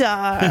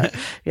 Potdar.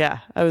 Yeah.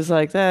 I was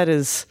like, that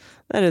is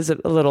a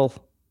little,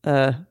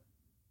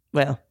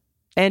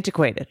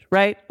 antiquated,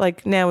 right?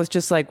 Like now it's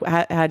just like,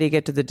 how do you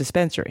get to the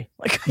dispensary?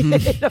 Like,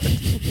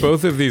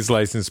 Both of these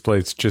license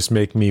plates just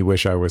make me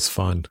wish I was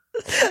fun.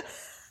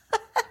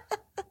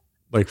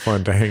 Like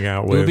fun to hang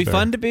out with. Would be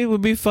fun to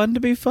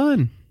be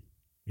fun.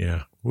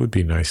 Yeah, would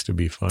be nice to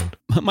be fun.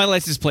 My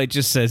license plate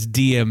just says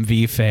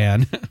DMV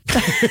fan.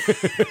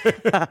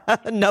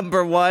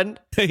 Number one.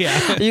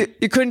 Yeah. You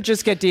couldn't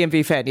just get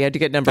DMV fan. You had to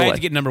get number I one. had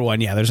to get number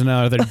one. Yeah, there's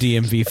no other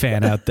DMV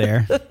fan out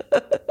there.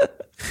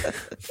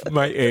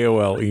 My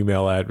AOL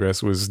email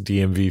address was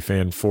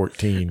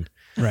DMVFan14.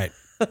 Right.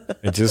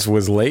 It just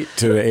was late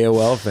to the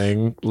AOL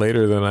thing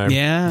later than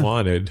I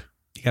wanted.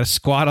 You got to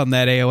squat on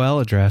that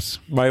AOL address.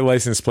 My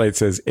license plate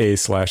says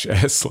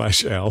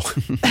A/S/L.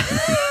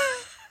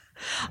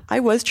 I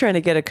was trying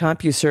to get a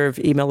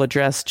CompuServe email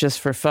address just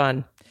for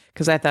fun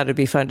because I thought it'd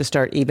be fun to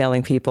start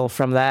emailing people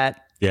from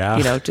that.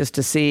 Yeah. Just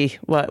to see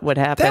what would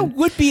happen. That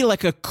would be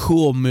like a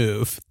cool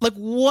move. Like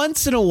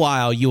once in a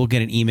while, you will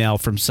get an email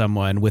from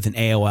someone with an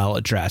AOL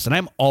address, and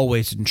I'm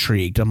always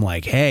intrigued. I'm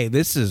like, hey,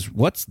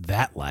 what's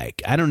that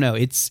like? I don't know.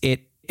 It's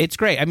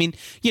great. I mean,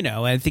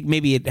 I think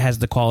maybe it has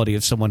the quality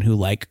of someone who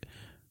like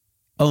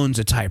owns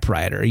a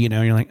typewriter.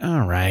 You're like,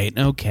 all right,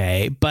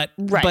 okay, but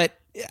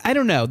I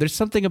don't know. There's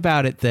something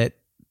about it that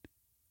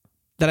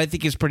I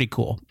think is pretty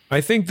cool. I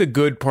think the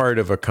good part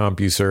of a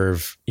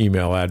CompuServe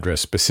email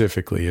address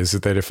specifically is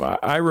that if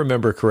I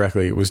remember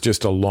correctly, it was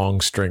just a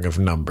long string of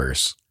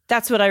numbers.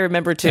 That's what I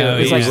remember too. Oh,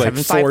 it was like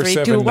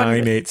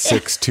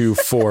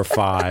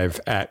 479862245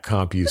 at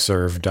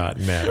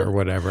CompuServe.net or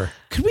whatever.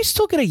 Could we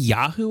still get a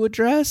Yahoo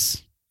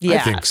address? Yeah, I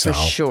think so. For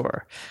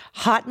sure.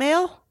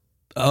 Hotmail?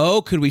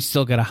 Oh, could we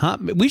still get a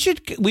We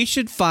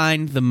should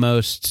find the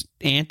most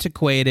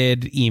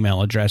antiquated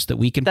email address that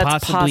we can That's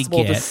possibly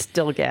possible get to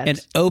still get. and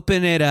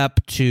open it up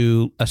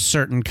to a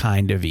certain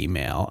kind of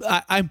email.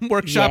 I'm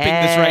workshopping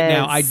this right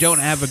now. I don't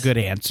have a good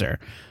answer.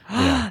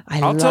 Yeah.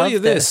 I'll love tell you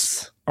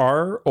this.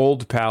 Our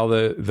old pal,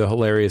 the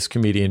hilarious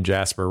comedian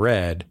Jasper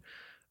Red,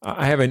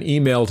 I haven't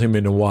emailed him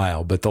in a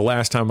while, but the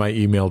last time I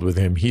emailed with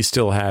him, he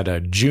still had a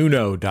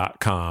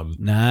Juno.com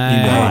email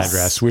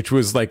address, which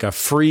was like a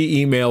free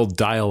email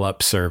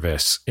dial-up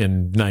service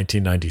in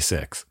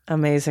 1996.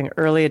 Amazing.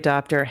 Early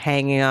adopter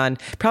hanging on.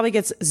 Probably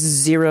gets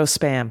zero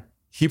spam.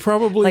 He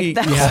probably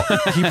Like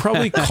he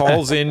probably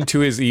calls into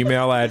his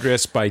email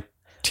address by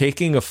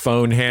taking a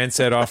phone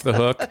handset off the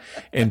hook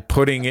and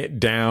putting it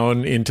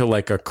down into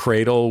like a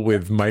cradle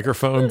with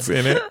microphones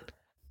in it.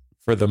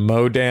 For the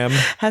modem,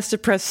 Has to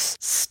press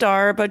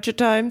star a bunch of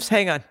times.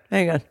 Hang on.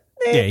 Yeah,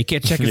 he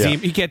can't check his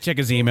he can't check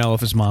his email if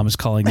his mom is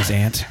calling his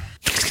aunt.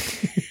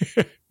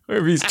 or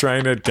if he's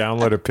trying to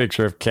download a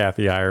picture of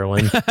Kathy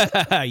Ireland.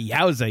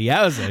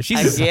 Yowza.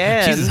 She's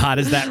as hot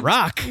as that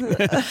rock.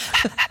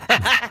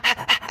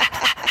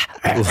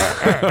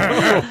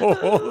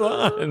 Hold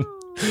on.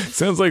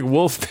 Sounds like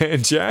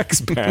Wolfman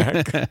Jack's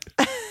back.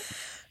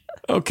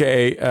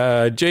 Okay,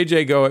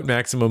 JJGo at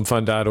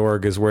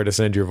MaximumFun.org is where to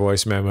send your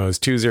voice memos,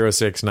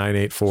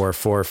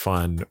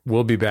 206-984-4FUN.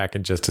 We'll be back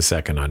in just a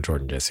second on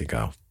Jordan Jesse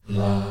Go.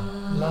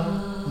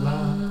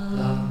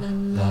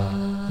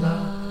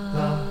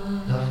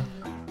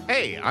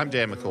 Hey, I'm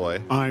Dan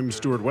McCoy. I'm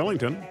Stuart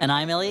Wellington. And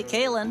I'm Elliot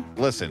Kalin.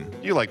 Listen,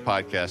 you like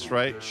podcasts,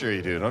 right? Sure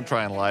you do. Don't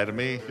try and lie to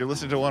me. You're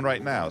listening to one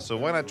right now, so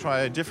why not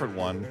try a different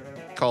one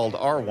called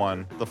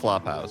R1, The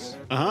Flophouse.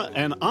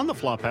 And on the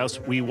Flophouse,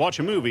 we watch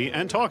a movie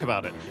and talk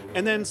about it.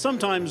 And then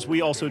sometimes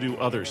we also do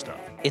other stuff.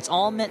 It's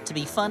all meant to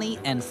be funny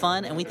and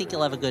fun, and we think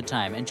you'll have a good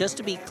time. And just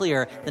to be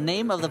clear, the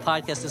name of the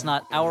podcast is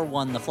not Our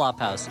One, The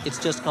Flophouse. It's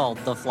just called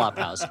The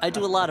Flophouse. I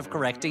do a lot of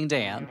correcting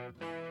Dan.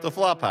 The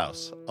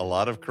Flophouse, a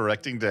lot of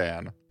correcting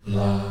Dan.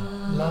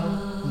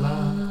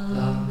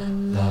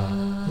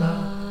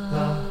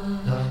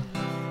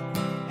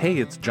 Hey,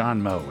 it's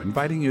John Moe,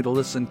 inviting you to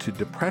listen to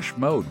Depresh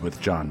Mode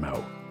with John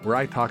Moe, where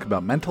I talk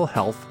about mental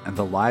health and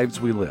the lives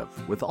we live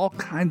with all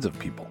kinds of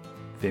people.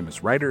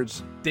 Famous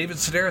writers. David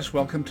Sedaris,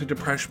 welcome to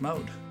Depresh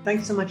Mode.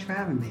 Thanks so much for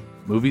having me.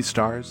 Movie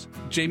stars.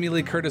 Jamie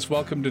Lee Curtis,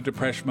 welcome to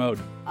Depresh Mode.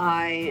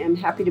 I am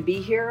happy to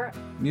be here.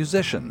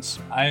 Musicians.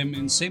 I'm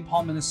in St.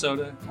 Paul,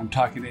 Minnesota. I'm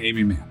talking to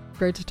Amy Mann.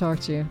 Great to talk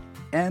to you.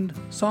 And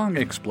song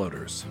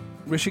exploders.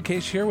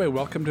 Rishikesh Hirway,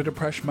 welcome to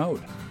Depresh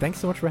Mode. Thanks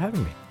so much for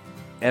having me.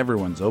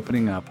 Everyone's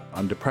opening up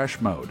on Depresh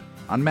Mode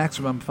on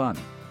Maximum Fun.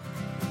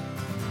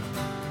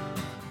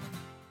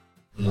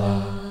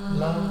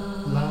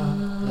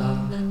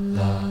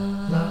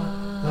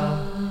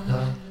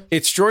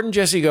 It's Jordan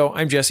Jesse Go.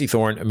 I'm Jesse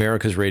Thorne,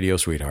 America's radio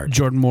sweetheart.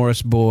 Jordan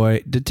Morris,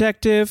 boy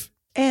detective.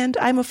 And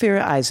I'm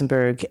Ophira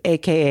Eisenberg,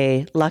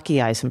 a.k.a. Lucky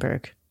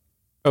Eisenberg.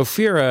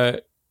 Ophira,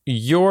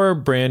 your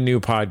brand new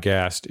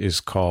podcast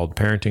is called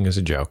Parenting is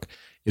a Joke.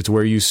 It's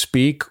where you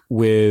speak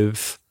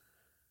with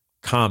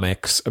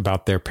comics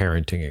about their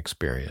parenting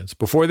experience.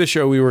 Before the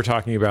show, we were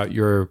talking about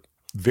your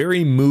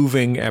very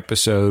moving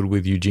episode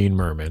with Eugene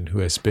Merman, who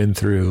has been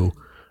through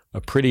a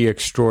pretty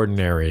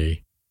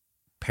extraordinary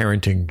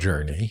parenting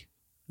journey.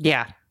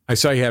 Yeah. I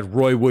saw you had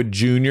Roy Wood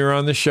Jr.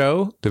 on the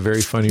show, the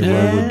very funny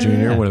Roy Wood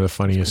Jr., one of the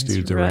funniest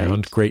dudes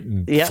around.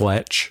 Creighton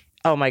Fletch.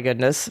 Oh, my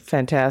goodness.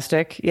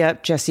 Fantastic.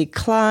 Yep. Jesse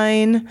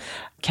Klein,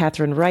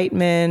 Catherine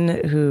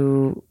Reitman,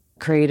 who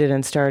created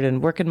and starred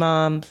in Working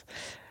Moms.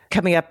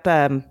 Coming up,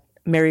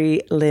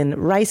 Mary Lynn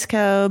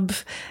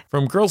Ricecub.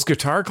 From Girls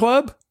Guitar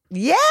Club?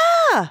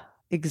 Yeah,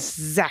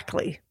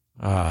 exactly.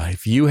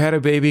 If you had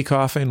a baby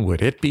coffin,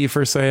 would it be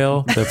for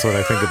sale? That's what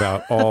I think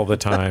about all the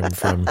time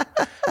from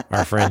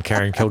our friend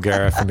Karen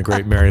Kilgariff and the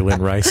great Mary Lynn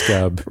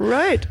Ricecub.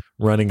 Right.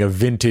 Running a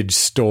vintage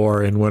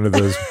store in one of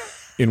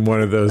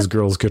those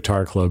Girls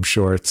Guitar Club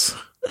shorts.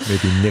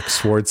 Maybe Nick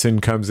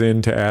Swartzen comes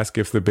in to ask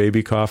if the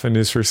baby coffin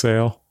is for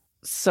sale.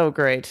 So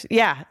great.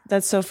 Yeah,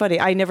 that's so funny.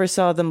 I never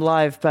saw them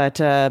live, but,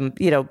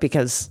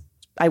 because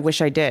I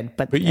wish I did.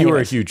 But you were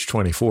a huge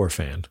 24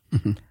 fan.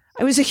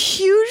 I was a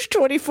huge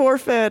 24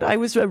 fan. I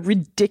was a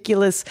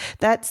ridiculous.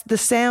 That's the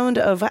sound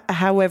of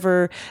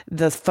however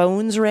the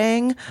phones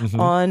rang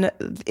on.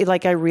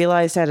 Like I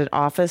realized at an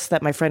office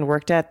that my friend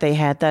worked at, they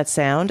had that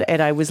sound.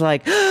 And I was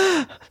like,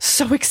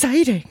 so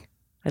exciting.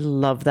 I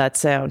love that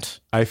sound.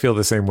 I feel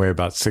the same way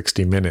about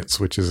 60 Minutes,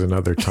 which is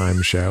another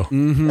time show.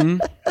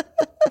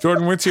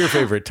 Jordan, what's your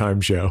favorite time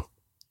show?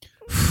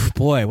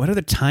 Boy, what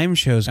other time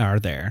shows are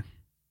there?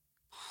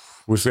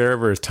 Was there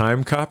ever a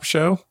Time Cop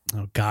show?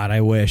 Oh, God,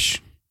 I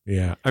wish.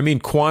 Yeah. I mean,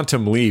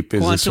 Quantum Leap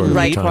is a sort of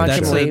right, time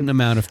Quantum show. Leap. An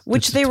amount of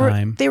which they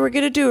time. were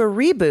going to do a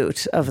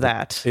reboot of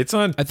that. It's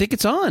on. I think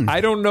it's on.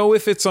 I don't know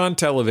if it's on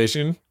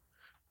television.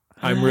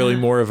 I'm really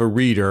more of a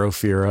reader,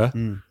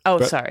 Ophira. Oh,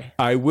 But sorry.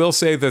 I will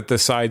say that the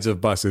Sides of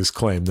Buses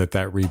claim that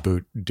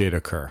reboot did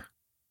occur.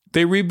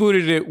 They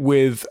rebooted it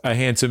with a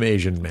handsome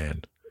Asian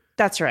man.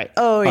 That's right.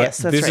 Oh, yes,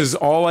 that's this right. is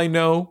all I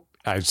know.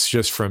 It's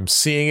just from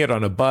seeing it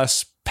on a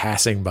bus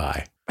passing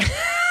by.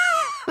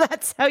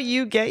 That's how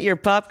you get your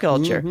pop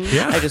culture.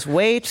 Yeah. I just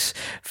wait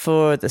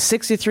for the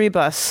 63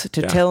 bus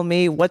to tell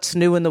me what's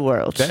new in the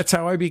world. That's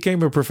how I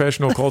became a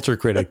professional culture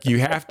critic. You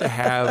have to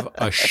have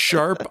a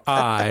sharp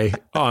eye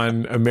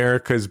on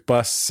America's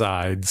bus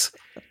sides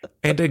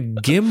and a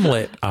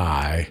gimlet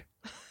eye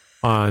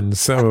on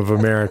some of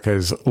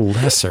America's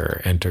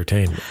lesser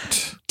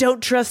entertainment.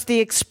 Don't trust the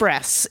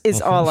Express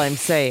is all I'm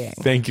saying.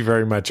 Thank you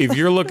very much. If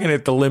you're looking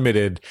at the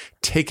Limited,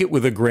 take it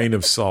with a grain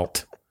of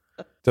salt.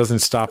 Doesn't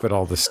stop at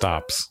all the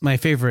stops. My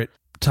favorite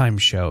time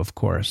show, of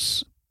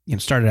course,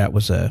 started out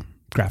was a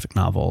graphic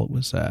novel. It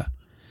was a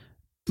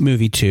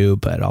movie too,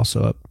 but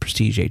also a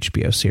prestige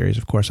HBO series.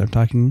 Of course, I'm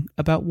talking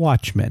about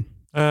Watchmen.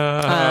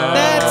 That's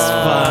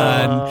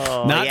fun.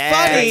 Not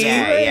funny,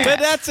 but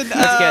that's an.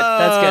 That's good.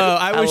 That's good.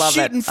 I was love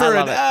shooting it. for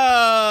an.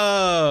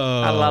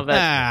 I love it.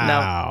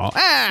 No.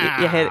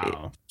 You hit it.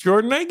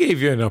 Jordan, I gave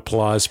you an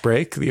applause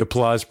break. The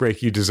applause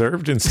break you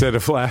deserved instead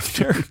of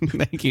laughter.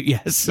 Thank you.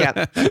 Yes.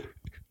 Yeah.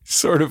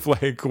 Sort of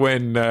like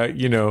when,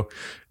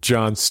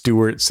 Jon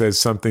Stewart says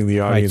something the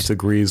audience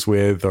agrees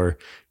with, or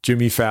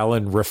Jimmy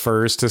Fallon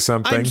refers to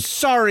something. I'm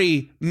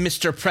sorry,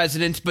 Mr.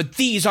 President, but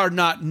these are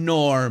not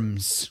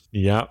norms.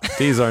 Yep,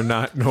 these are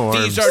not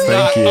norms. These are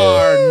not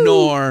our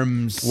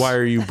norms. Why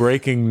are you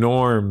breaking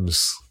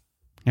norms?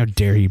 How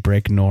dare you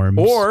break norms?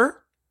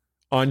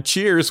 on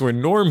Cheers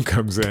when Norm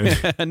comes in.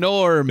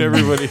 Norm.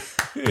 Everybody,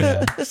 same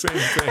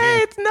thing. Hey,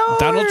 it's Norm.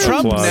 Donald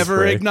Trump Applause never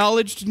break.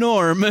 acknowledged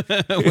Norm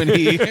when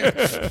he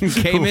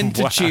came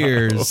into Wow.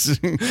 Cheers.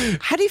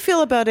 How do you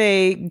feel about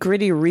a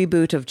gritty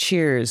reboot of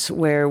Cheers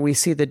where we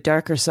see the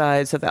darker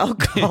sides of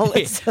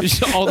alcoholism?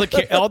 Just all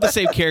the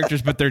same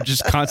characters, but they're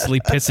just constantly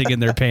pissing in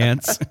their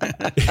pants.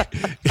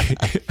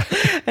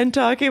 And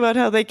talking about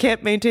how they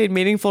can't maintain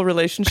meaningful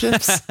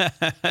relationships.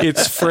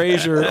 It's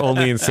Frasier,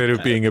 only instead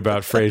of being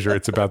about Frasier,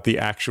 it's about the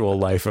actual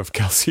life of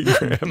Kelsey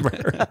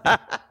Grammer.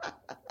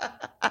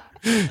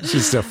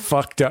 Just a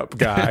fucked up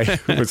guy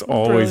who was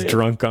always Brilliant.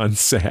 drunk on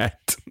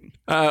set.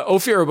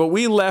 Ophira, but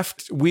we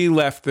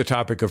left the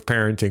topic of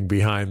parenting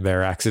behind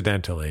there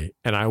accidentally,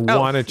 and I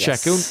want to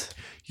check in.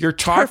 You're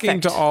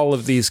talking Perfect. to all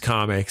of these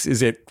comics.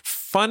 Is it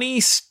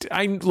funny?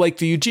 I'm like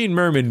the Eugene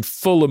Merman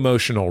full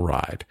emotional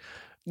ride.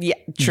 Yeah,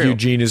 true.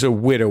 Eugene is a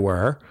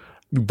widower,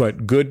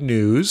 but good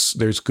news.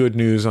 There's good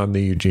news on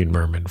the Eugene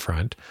Merman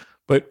front.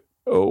 But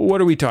what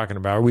are we talking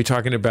about? Are we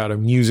talking about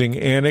amusing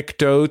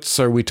anecdotes?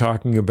 Are we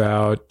talking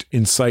about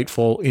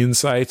insightful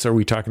insights? Are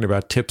we talking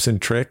about tips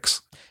and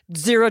tricks?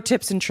 Zero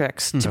tips and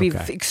tricks, to be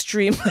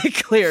extremely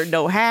clear.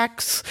 No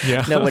hacks,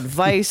 no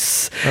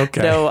advice.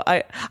 Okay. No,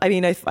 I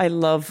mean, I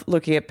love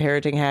looking at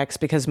parenting hacks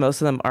because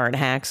most of them aren't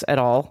hacks at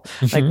all.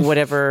 Like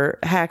whatever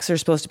hacks are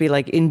supposed to be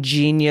like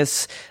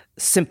ingenious,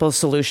 simple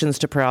solutions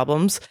to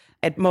problems.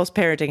 And most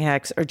parenting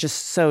hacks are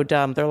just so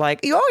dumb. They're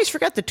like, you always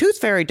forget the tooth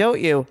fairy,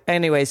 don't you?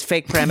 Anyways,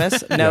 fake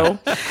premise. No.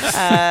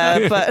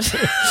 But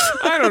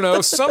I don't know.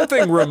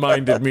 Something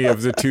reminded me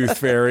of the tooth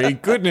fairy.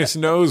 Goodness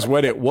knows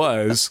what it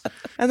was.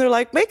 and they're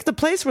like, make the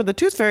place where the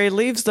tooth fairy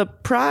leaves the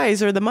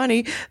prize or the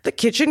money, the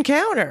kitchen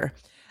counter.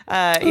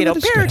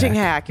 Parenting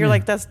hack. You're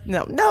like, that's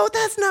no,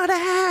 that's not a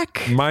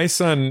hack. My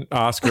son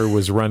Oscar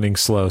was running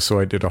slow, so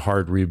I did a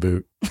hard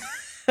reboot.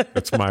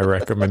 That's my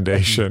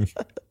recommendation.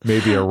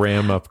 Maybe a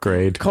RAM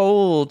upgrade.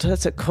 Cold.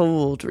 That's a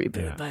cold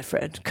reboot, my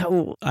friend.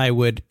 Cold. I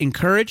would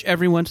encourage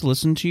everyone to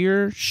listen to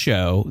your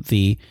show.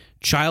 The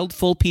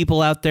childful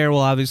people out there will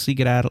obviously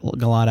get a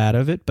lot out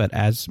of it, but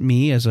as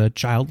a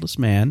childless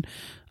man,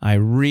 I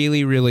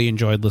really, really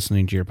enjoyed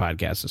listening to your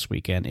podcast this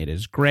weekend. It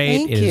is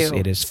great. Thank you.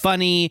 It is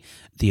funny.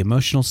 The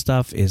emotional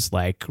stuff is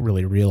like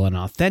really real and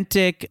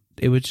authentic.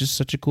 It was just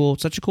such a cool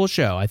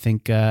show. I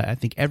think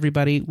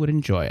everybody would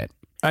enjoy it.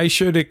 I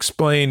should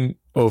explain,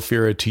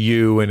 Ophira, to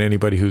you and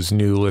anybody who's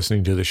new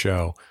listening to the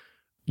show.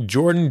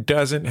 Jordan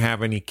doesn't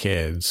have any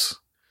kids,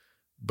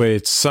 but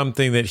it's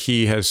something that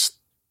he has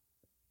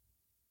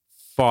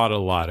thought a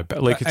lot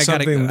about. Like it's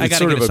something. It's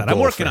sort of a goal I'm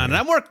working for on him.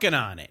 it. I'm working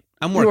on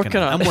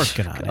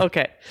it.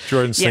 Okay.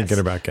 Jordan's thinking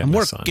about getting I'm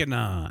a son. working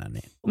on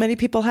it. Many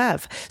people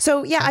have.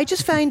 So yeah, I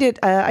just found it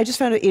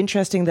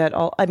interesting that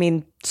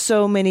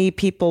so many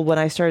people when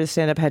I started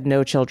stand up had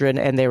no children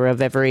and they were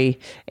of every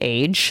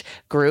age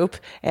group.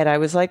 And I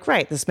was like,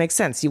 right, this makes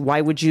sense.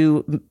 Why would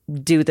you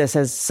do this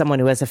as someone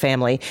who has a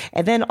family?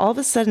 And then all of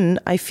a sudden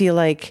I feel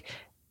like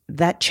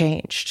that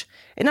changed.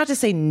 And not to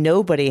say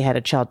nobody had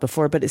a child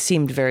before, but it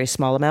seemed a very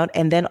small amount.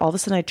 And then all of a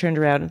sudden I turned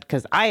around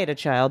because I had a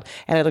child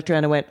and I looked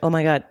around and went, oh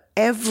my God,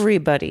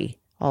 everybody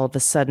all of a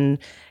sudden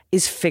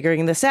is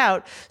figuring this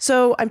out.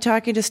 So I'm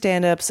talking to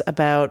stand-ups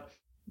about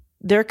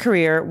their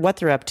career, what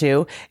they're up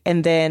to,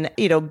 and then,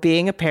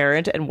 being a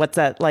parent and what's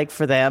that like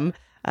for them.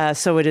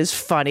 So it is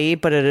funny,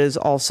 but it is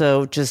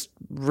also just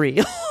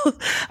real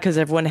because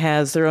everyone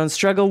has their own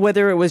struggle,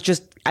 whether it was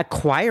just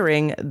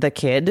acquiring the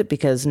kid,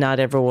 because not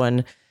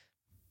everyone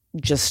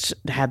just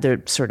had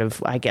their sort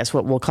of, I guess,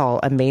 what we'll call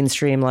a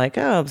mainstream, like,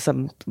 oh,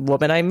 some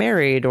woman I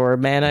married or a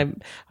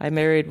man I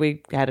married,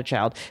 we had a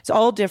child. It's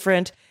all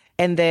different.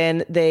 And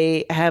then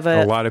they have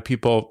a lot of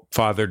people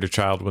fathered a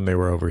child when they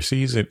were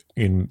overseas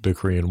in the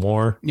Korean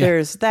War. Yeah.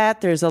 There's that.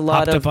 There's a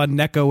lot Hopped up on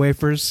Necco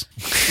wafers.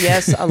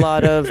 Yes, a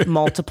lot of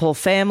multiple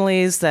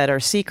families that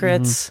are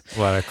secrets. A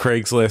lot of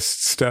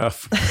Craigslist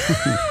stuff.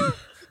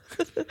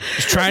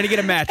 Just trying to get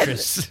a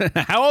mattress.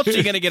 How else are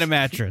you going to get a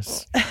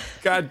mattress?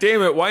 God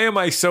damn it. Why am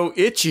I so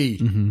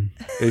itchy?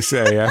 They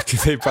say after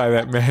they buy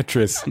that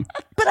mattress.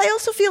 But I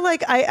also feel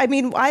like,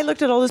 I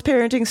looked at all this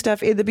parenting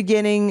stuff in the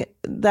beginning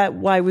that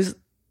I was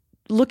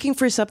looking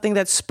for something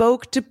that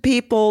spoke to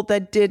people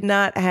that did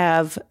not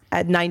have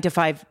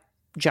 9-to-5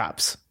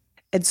 jobs.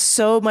 And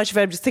so much of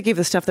it, I'm just thinking of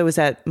the stuff that was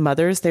at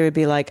Mother's. They would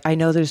be like, I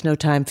know there's no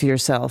time for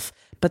yourself,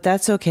 but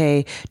that's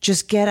okay.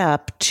 Just get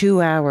up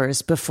 2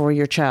 hours before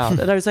your child.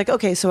 And I was like,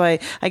 okay, so I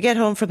get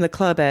home from the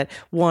club at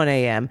 1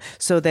 a.m.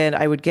 So then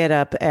I would get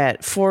up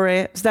at 4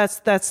 a.m. That's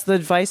the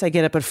advice. I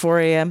get up at 4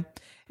 a.m.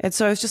 And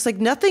so I was just like,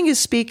 nothing is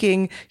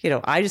speaking,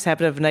 I just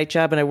happen to have a night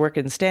job and I work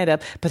in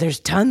stand-up, but there's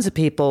tons of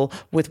people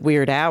with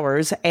weird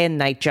hours and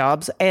night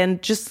jobs and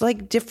just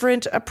like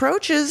different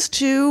approaches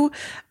to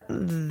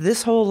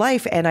this whole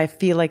life. And I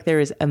feel like there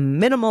is a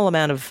minimal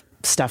amount of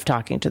stuff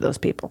talking to those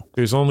people.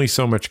 There's only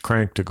so much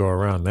crank to go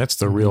around. That's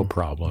the real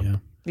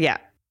problem. Yeah.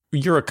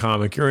 You're a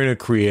comic. You're in a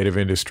creative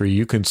industry.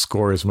 You can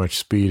score as much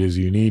speed as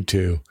you need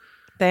to.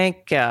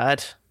 Thank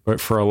God. But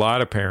for a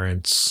lot of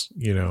parents,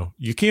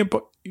 you can't...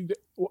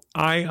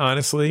 I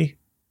honestly,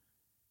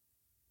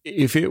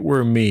 if it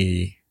were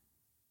me,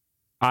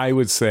 I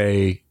would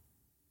say,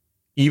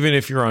 even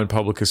if you're on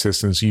public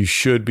assistance, you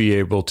should be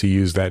able to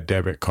use that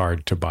debit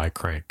card to buy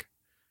Crank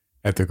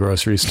at the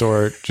grocery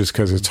store, just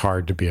because it's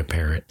hard to be a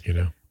parent, you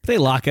know? They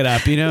lock it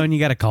up, you know, and you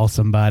got to call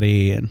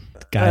somebody and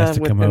guys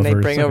to come over. And they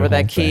bring over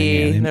that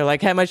key. And they're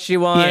like, how much do you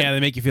want? Yeah, they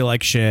make you feel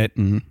like shit.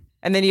 And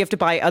then you have to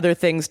buy other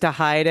things to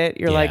hide it.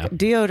 You're like,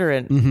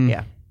 deodorant. Mm-hmm.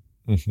 Yeah.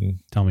 Mm-hmm.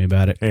 Tell me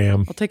about it.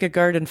 Ham. I'll take a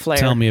garden flare.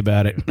 Tell me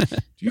about it. Do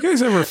you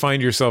guys ever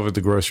find yourself at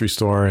the grocery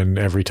store and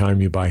every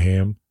time you buy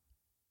ham?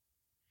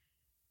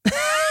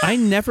 I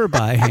never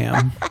buy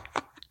ham.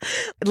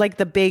 Like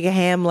the big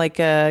ham, like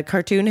a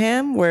cartoon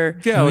ham, where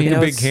like a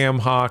big ham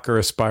hock or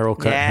a spiral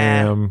cut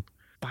ham.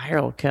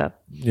 Spiral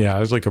cut. Yeah,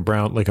 it's like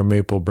a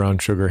maple brown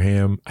sugar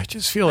ham. I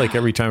just feel like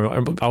every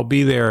time I'll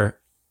be there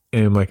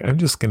and I'm like, I'm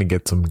just gonna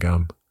get some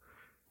gum.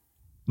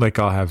 Like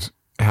I'll have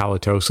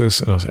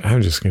halitosis and I'll say,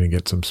 I'm just gonna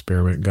get some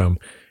spearmint gum.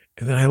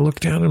 And then I look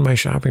down in my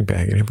shopping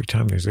bag and every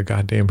time there's a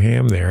goddamn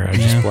ham there, I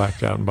just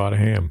blacked out and bought a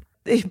ham.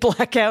 They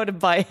black out and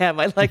buy ham.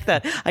 I like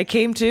that. I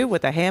came to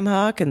with a ham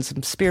hock and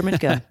some spearmint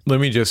gum. Let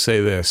me just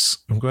say this.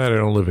 I'm glad I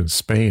don't live in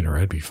Spain or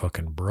I'd be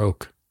fucking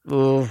broke.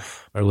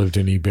 Oof. I lived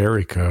in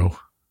Iberico.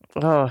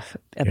 Oh,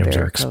 hams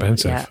are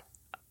expensive.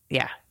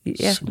 Yeah.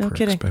 Super no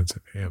kidding.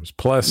 Expensive hams.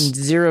 Plus,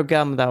 zero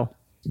gum, though.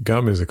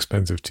 Gum is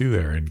expensive too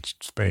there in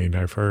Spain,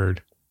 I've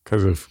heard,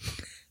 because of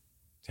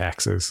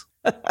taxes.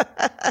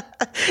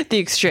 The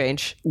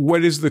exchange.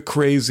 What is the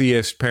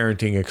craziest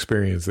parenting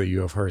experience that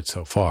you have heard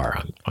so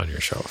far on your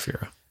show,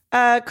 Ophira?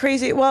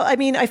 Crazy. Well, I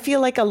mean, I feel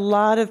like a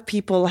lot of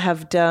people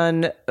have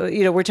done,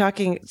 we're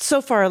talking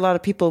so far, a lot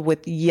of people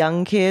with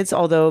young kids,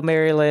 although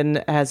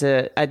Marilyn has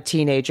a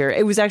teenager.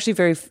 It was actually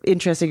very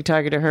interesting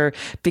talking to her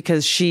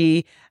because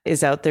she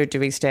is out there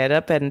doing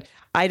stand-up, and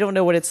I don't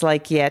know what it's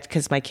like yet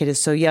because my kid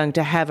is so young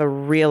to have a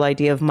real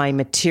idea of my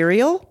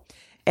material.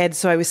 And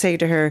so I was saying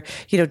to her,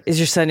 is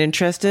your son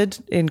interested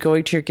in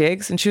going to your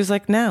gigs? And she was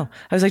like, no.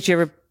 I was like,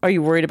 are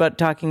you worried about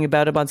talking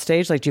about him on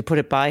stage? Like, do you put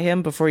it by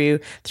him before you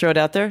throw it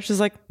out there? She's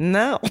like,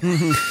 no.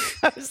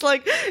 I was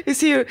like,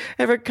 is he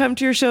ever come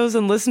to your shows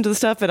and listen to the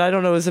stuff and I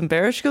don't know, is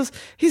embarrassed? She goes,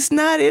 he's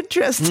not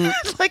interested.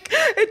 Like,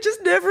 it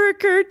just never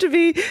occurred to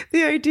me,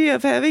 the idea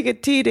of having a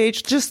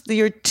teenage, just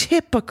your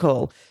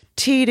typical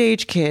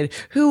teenage kid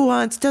who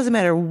doesn't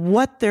matter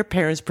what their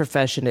parents'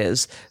 profession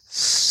is,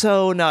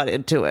 so not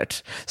into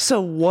it.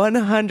 So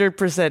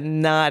 100%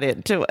 not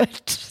into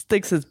it.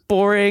 Thinks it's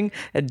boring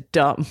and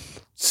dumb.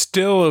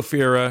 Still,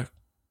 Ophira,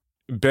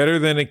 better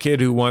than a kid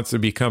who wants to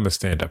become a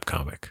stand-up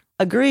comic.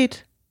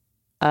 Agreed.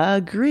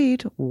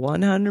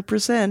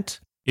 100%.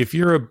 If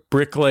you're a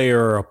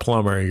bricklayer or a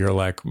plumber, you're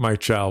like, my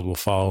child will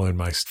follow in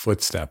my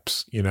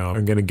footsteps.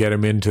 I'm going to get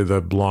him into the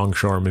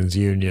longshoremen's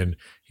union.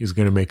 He's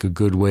going to make a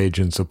good wage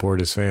and support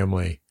his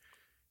family.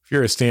 If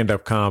you're a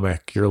stand-up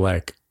comic, you're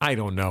like, I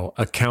don't know,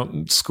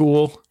 accountant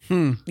school?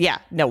 Yeah.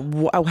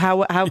 No.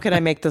 How can I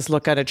make this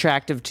look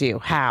unattractive to you?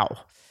 How?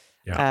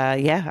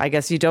 Yeah. I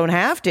guess you don't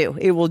have to.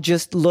 It will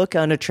just look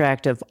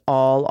unattractive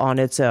all on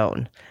its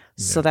own.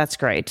 Yeah. So that's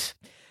great.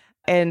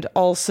 And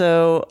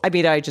also, I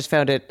mean, I just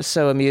found it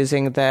so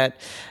amusing that,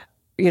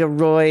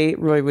 Roy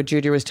Wood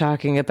Jr. was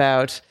talking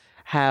about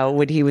how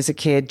when he was a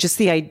kid, just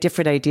the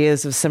different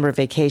ideas of summer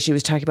vacation. He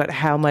was talking about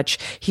how much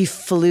he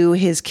flew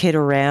his kid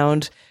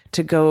around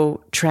to go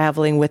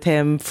traveling with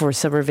him for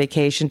summer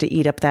vacation to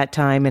eat up that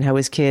time, and how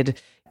his kid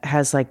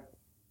has like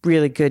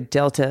really good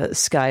Delta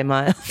Sky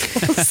miles.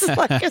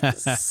 Like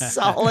it's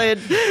solid,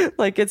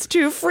 like it's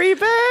 2 free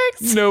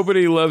bags.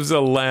 Nobody loves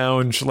a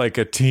lounge like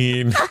a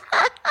teen.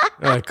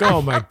 Like,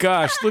 oh my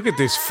gosh, look at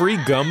this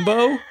free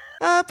gumbo.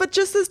 But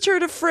just this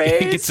turn of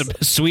phrase. Get some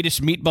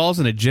Swedish meatballs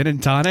and a gin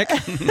and tonic.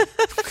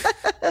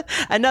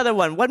 Another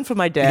one for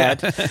my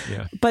dad.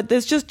 Yeah. But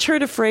there's just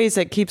turn of phrase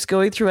that keeps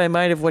going through my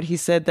mind of what he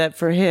said, that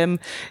for him,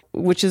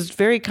 which is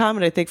very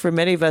common, I think, for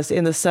many of us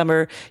in the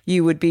summer,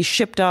 you would be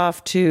shipped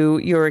off to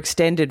your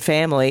extended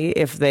family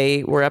if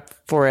they were up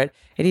for it.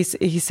 And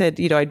he said,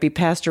 I'd be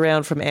passed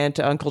around from aunt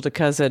to uncle to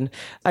cousin.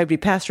 I'd be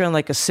passed around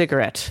like a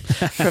cigarette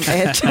from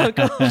aunt to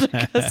uncle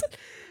to cousin.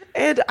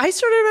 And I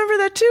sort of remember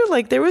that too.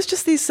 Like there was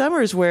just these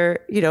summers where,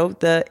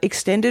 the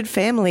extended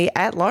family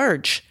at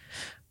large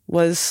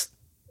was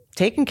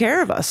taking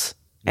care of us.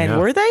 And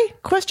were they? ?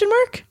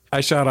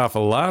 I shot off a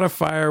lot of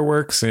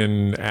fireworks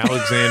in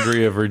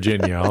Alexandria,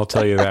 Virginia. I'll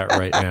tell you that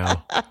right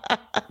now.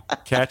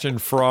 Catching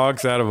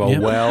frogs out of a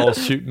well,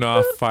 shooting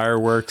off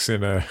fireworks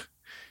in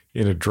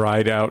a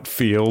dried out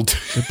field.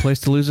 Good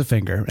place to lose a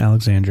finger,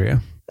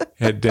 Alexandria.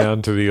 Head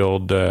down to the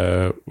old,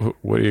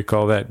 what do you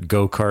call that?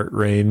 Go-kart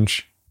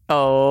range.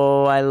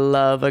 Oh, I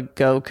love a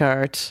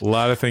go-kart. A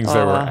lot of things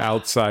that were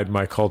outside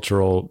my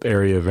cultural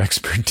area of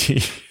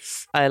expertise.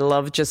 I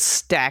love just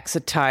stacks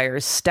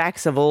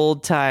of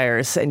old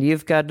tires, and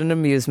you've got an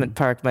amusement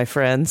park, my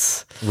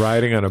friends.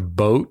 Riding on a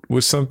boat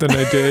was something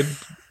I did.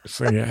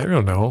 So, I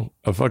don't know.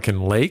 A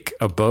fucking lake?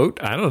 A boat?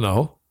 I don't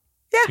know.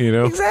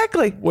 Yeah,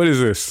 exactly. What is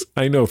this?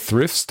 I know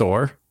thrift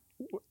store.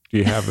 Do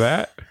you have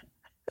that?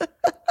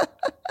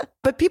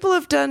 But people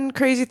have done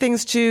crazy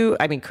things too.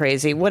 I mean,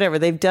 crazy, whatever.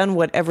 They've done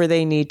whatever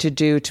they need to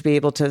do to be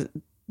able to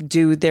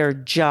do their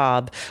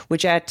job,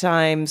 which at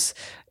times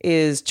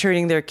is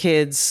turning their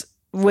kids,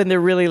 when they're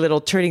really little,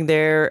 turning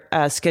their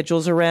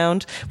schedules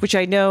around, which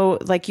I know,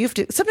 like,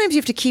 sometimes you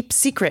have to keep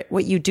secret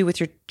what you do with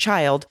your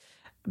child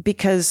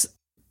because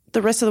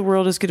the rest of the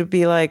world is going to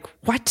be like,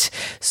 what?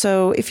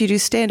 So if you do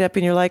stand up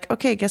and you're like,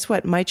 okay, guess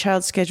what? My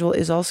child's schedule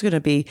is also going to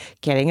be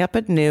getting up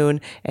at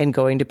noon and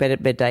going to bed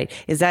at midnight.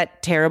 Is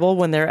that terrible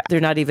when they're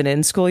not even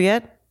in school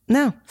yet?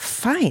 No,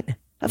 fine.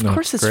 Of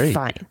course it's great.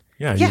 fine.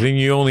 Yeah, then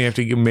you only have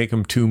to make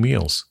them 2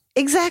 meals.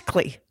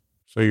 Exactly.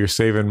 So you're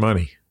saving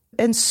money.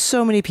 And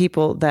so many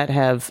people that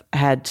have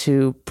had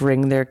to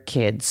bring their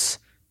kids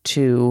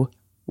to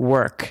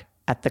work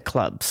at the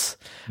clubs,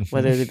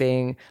 whether they're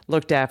being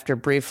looked after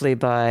briefly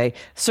by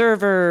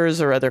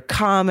servers or other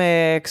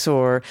comics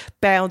or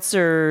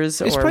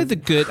bouncers. It's probably the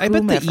good. I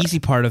bet the easy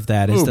part of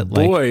that is that,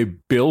 like, boy,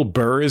 Bill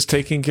Burr is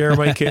taking care of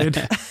my kid.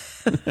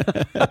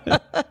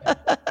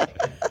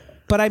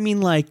 But I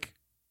mean, like,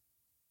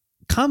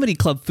 comedy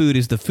club food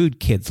is the food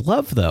kids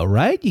love, though,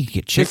 right? You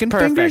get chicken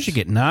fingers, you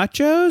get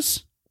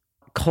nachos.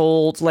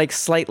 Cold, like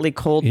slightly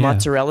cold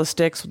mozzarella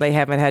sticks. They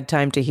haven't had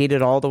time to heat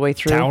it all the way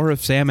through. Tower of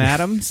Sam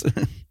Adams.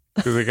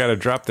 Because they got to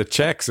drop the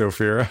checks,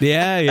 Ophira.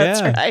 Yeah.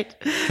 That's right.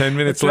 10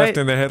 minutes left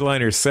in the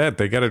headliner set.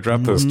 They got to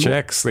drop those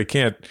checks. They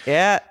can't.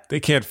 Yeah.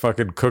 They can't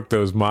fucking cook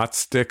those mozz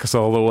sticks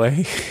all the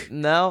way.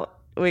 No,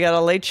 we got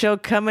a late show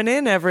coming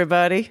in,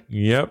 everybody.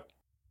 Yep.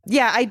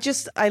 Yeah,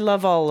 I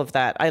love all of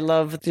that. I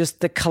love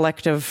just the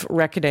collective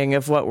reckoning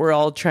of what we're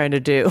all trying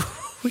to do,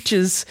 which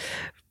is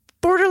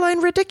borderline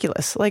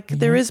ridiculous. Like,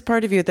 there is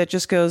part of you that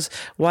just goes,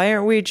 why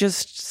aren't we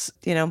just,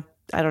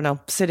 I don't know,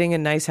 sitting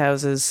in nice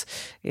houses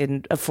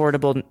in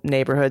affordable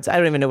neighborhoods? I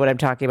don't even know what I'm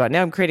talking about.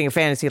 Now I'm creating a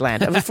fantasy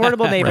land of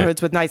affordable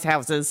neighborhoods with nice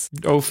houses.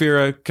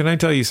 Ophira, can I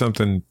tell you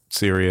something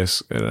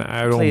serious? And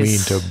I don't mean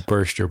to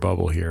burst your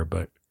bubble here,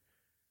 but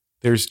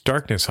there's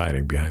darkness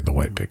hiding behind the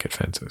white picket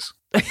fences.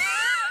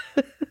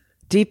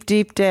 Deep,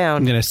 deep down.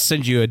 I'm going to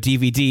send you a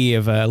DVD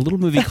of a little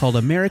movie called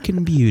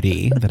American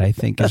Beauty that I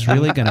think is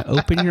really going to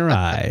open your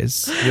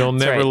eyes. You'll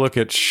never look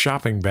at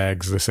shopping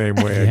bags the same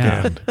way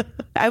again.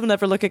 I will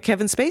never look at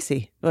Kevin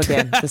Spacey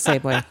again the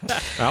same way.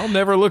 I'll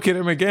never look at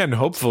him again,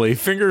 hopefully.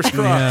 Fingers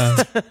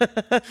crossed.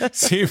 Yeah.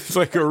 Seems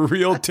like a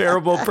real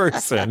terrible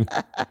person.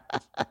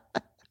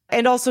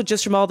 And also,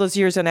 just from all those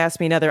years on Ask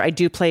Me Another, I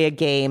do play a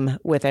game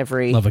with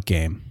every... Love a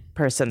game.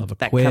 Person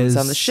that comes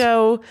on the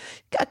show.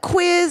 A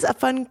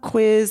fun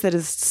quiz that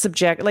is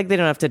subject, like, they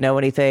don't have to know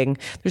anything.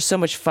 There's so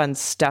much fun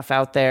stuff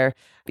out there.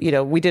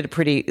 We did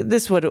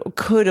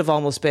could have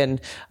almost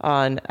been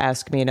on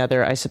Ask Me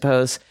Another, I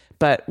suppose.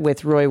 But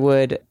with Roy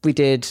Wood, we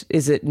did,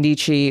 is it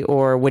Nietzsche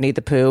or Winnie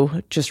the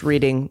Pooh? Just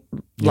reading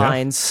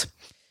lines.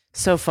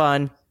 So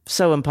fun.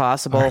 So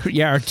impossible.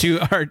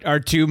 Our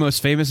two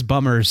most famous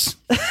bummers.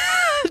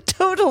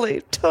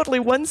 Totally.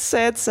 One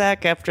sad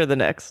sack after the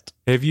next.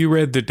 Have you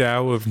read The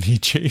Tao of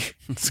Nietzsche?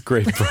 It's a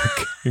great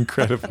book.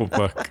 Incredible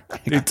book.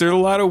 There's a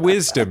lot of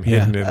wisdom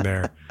hidden in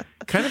there.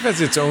 Kind of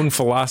has its own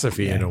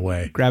philosophy in a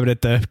way. Grab it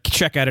at the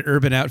checkout at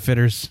Urban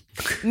Outfitters.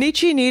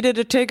 Nietzsche needed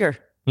a tigger.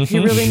 He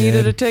really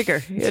needed a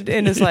tigger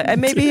in his life.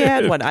 And maybe he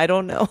had one. I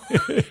don't know.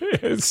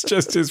 It's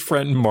just his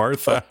friend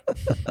Martha.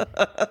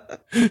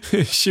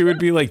 She would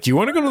be like, do you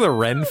want to go to the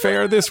Ren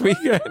Fair this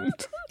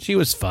weekend? She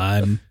was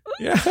fun.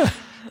 Yeah.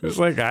 It was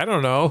like, I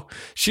don't know.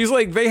 She's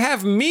like, they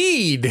have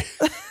mead.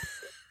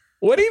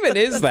 What even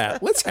is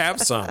that? Let's have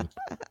some.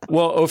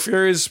 Well,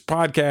 Ophira's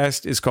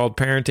podcast is called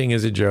Parenting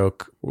is a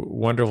Joke.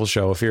 Wonderful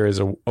show. Ophira is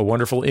a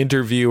wonderful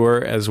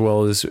interviewer, as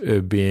well as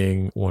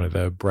being one of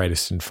the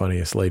brightest and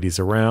funniest ladies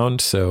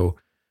around. So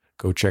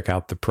go check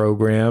out the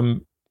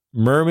program.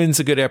 Merman's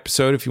a good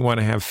episode if you want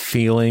to have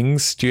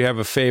feelings. Do you have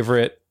a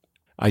favorite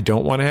I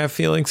don't want to have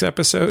feelings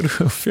episode,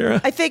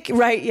 Ophira? I think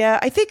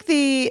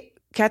the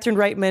Catherine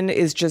Reitman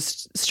is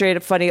just straight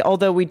up funny,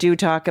 although we do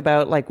talk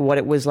about, like, what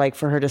it was like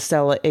for her to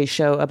sell a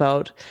show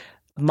about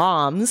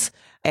moms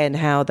and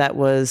how that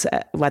was,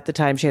 at the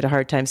time, she had a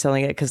hard time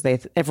selling it because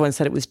everyone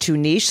said it was too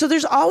niche. So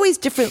there's always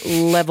different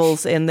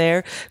levels in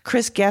there.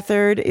 Chris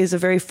Gethard is a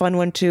very fun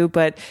one too,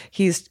 but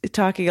he's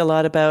talking a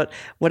lot about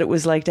what it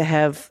was like to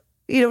have,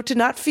 to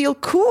not feel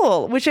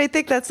cool, which I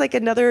think that's like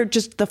another,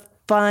 just the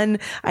fun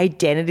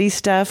identity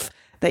stuff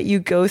that you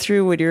go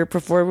through when you're a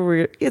performer,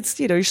 where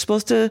you're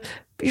supposed to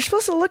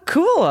look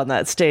cool on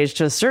that stage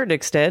to a certain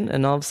extent,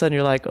 and all of a sudden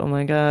you're like, oh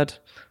my God,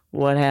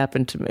 what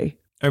happened to me?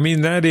 I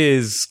mean, that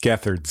is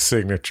Gethard's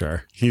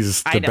signature.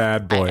 He's the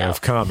bad boy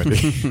of comedy.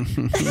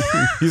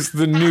 He's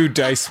the new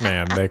Dice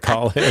Man, they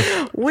call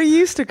him. We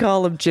used to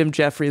call him Jim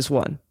Jeffries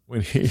 1.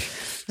 When he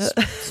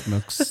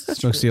smokes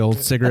the old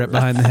cigarette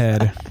behind the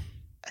head.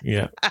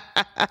 Yeah.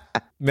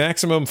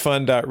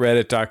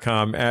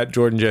 MaximumFun.reddit.com, at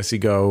Jordan Jesse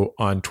Go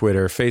on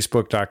Twitter,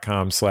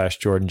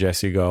 Facebook.com/Jordan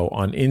Jesse Go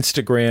on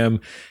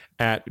Instagram,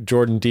 at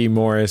Jordan D.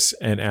 Morris,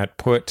 and at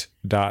put.this.on.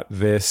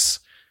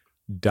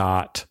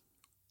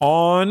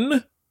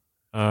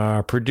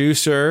 Our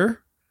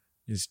producer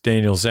is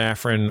Daniel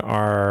Zaffron.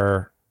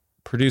 Our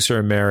producer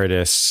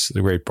emeritus,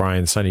 the great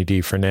Brian Sunny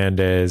D.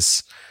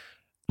 Fernandez.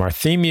 Our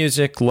theme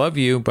music, Love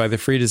You, by The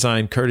Free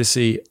Design,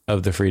 courtesy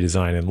of The Free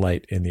Design and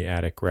Light in the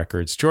Attic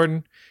Records.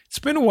 Jordan, it's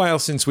been a while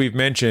since we've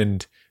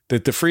mentioned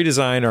that The Free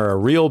Design are a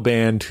real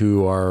band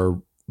who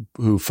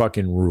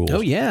fucking rule.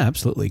 Oh yeah,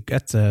 absolutely.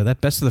 That's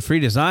that Best of the Free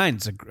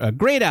Design's a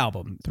great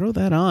album. Throw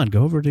that on.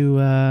 Go over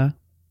to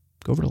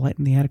Light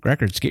in the Attic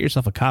Records. Get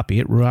yourself a copy.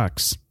 It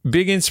rocks.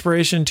 Big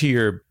inspiration to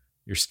your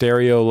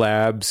Stereo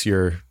Labs,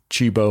 your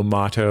Chibo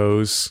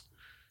Mottos.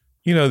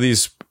 You know,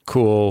 these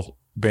cool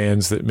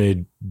bands that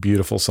made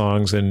beautiful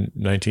songs in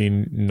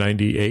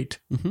 1998.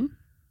 Mm-hmm.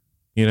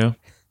 You know,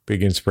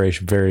 big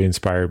inspiration, very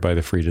inspired by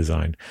The Free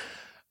Design.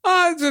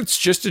 That's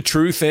just a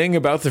true thing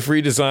about The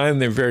Free Design.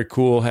 They're very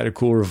cool, had a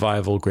cool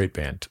revival, great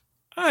band.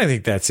 I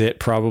think that's it,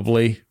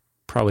 probably.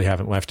 Probably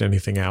haven't left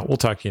anything out. We'll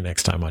talk to you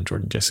next time on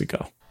Jordan Jesse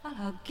Go. I'll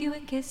hug you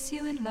and kiss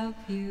you and love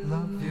you.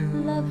 Love you.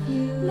 Love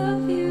you.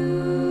 Love you.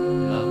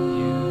 Love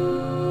you.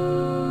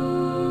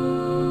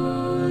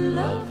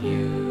 Love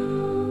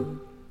you.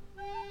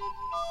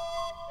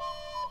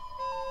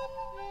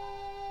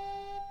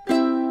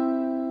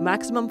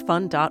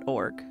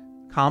 MaximumFun.org.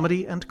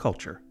 Comedy and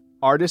culture.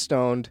 Artist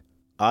owned.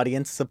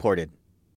 Audience supported.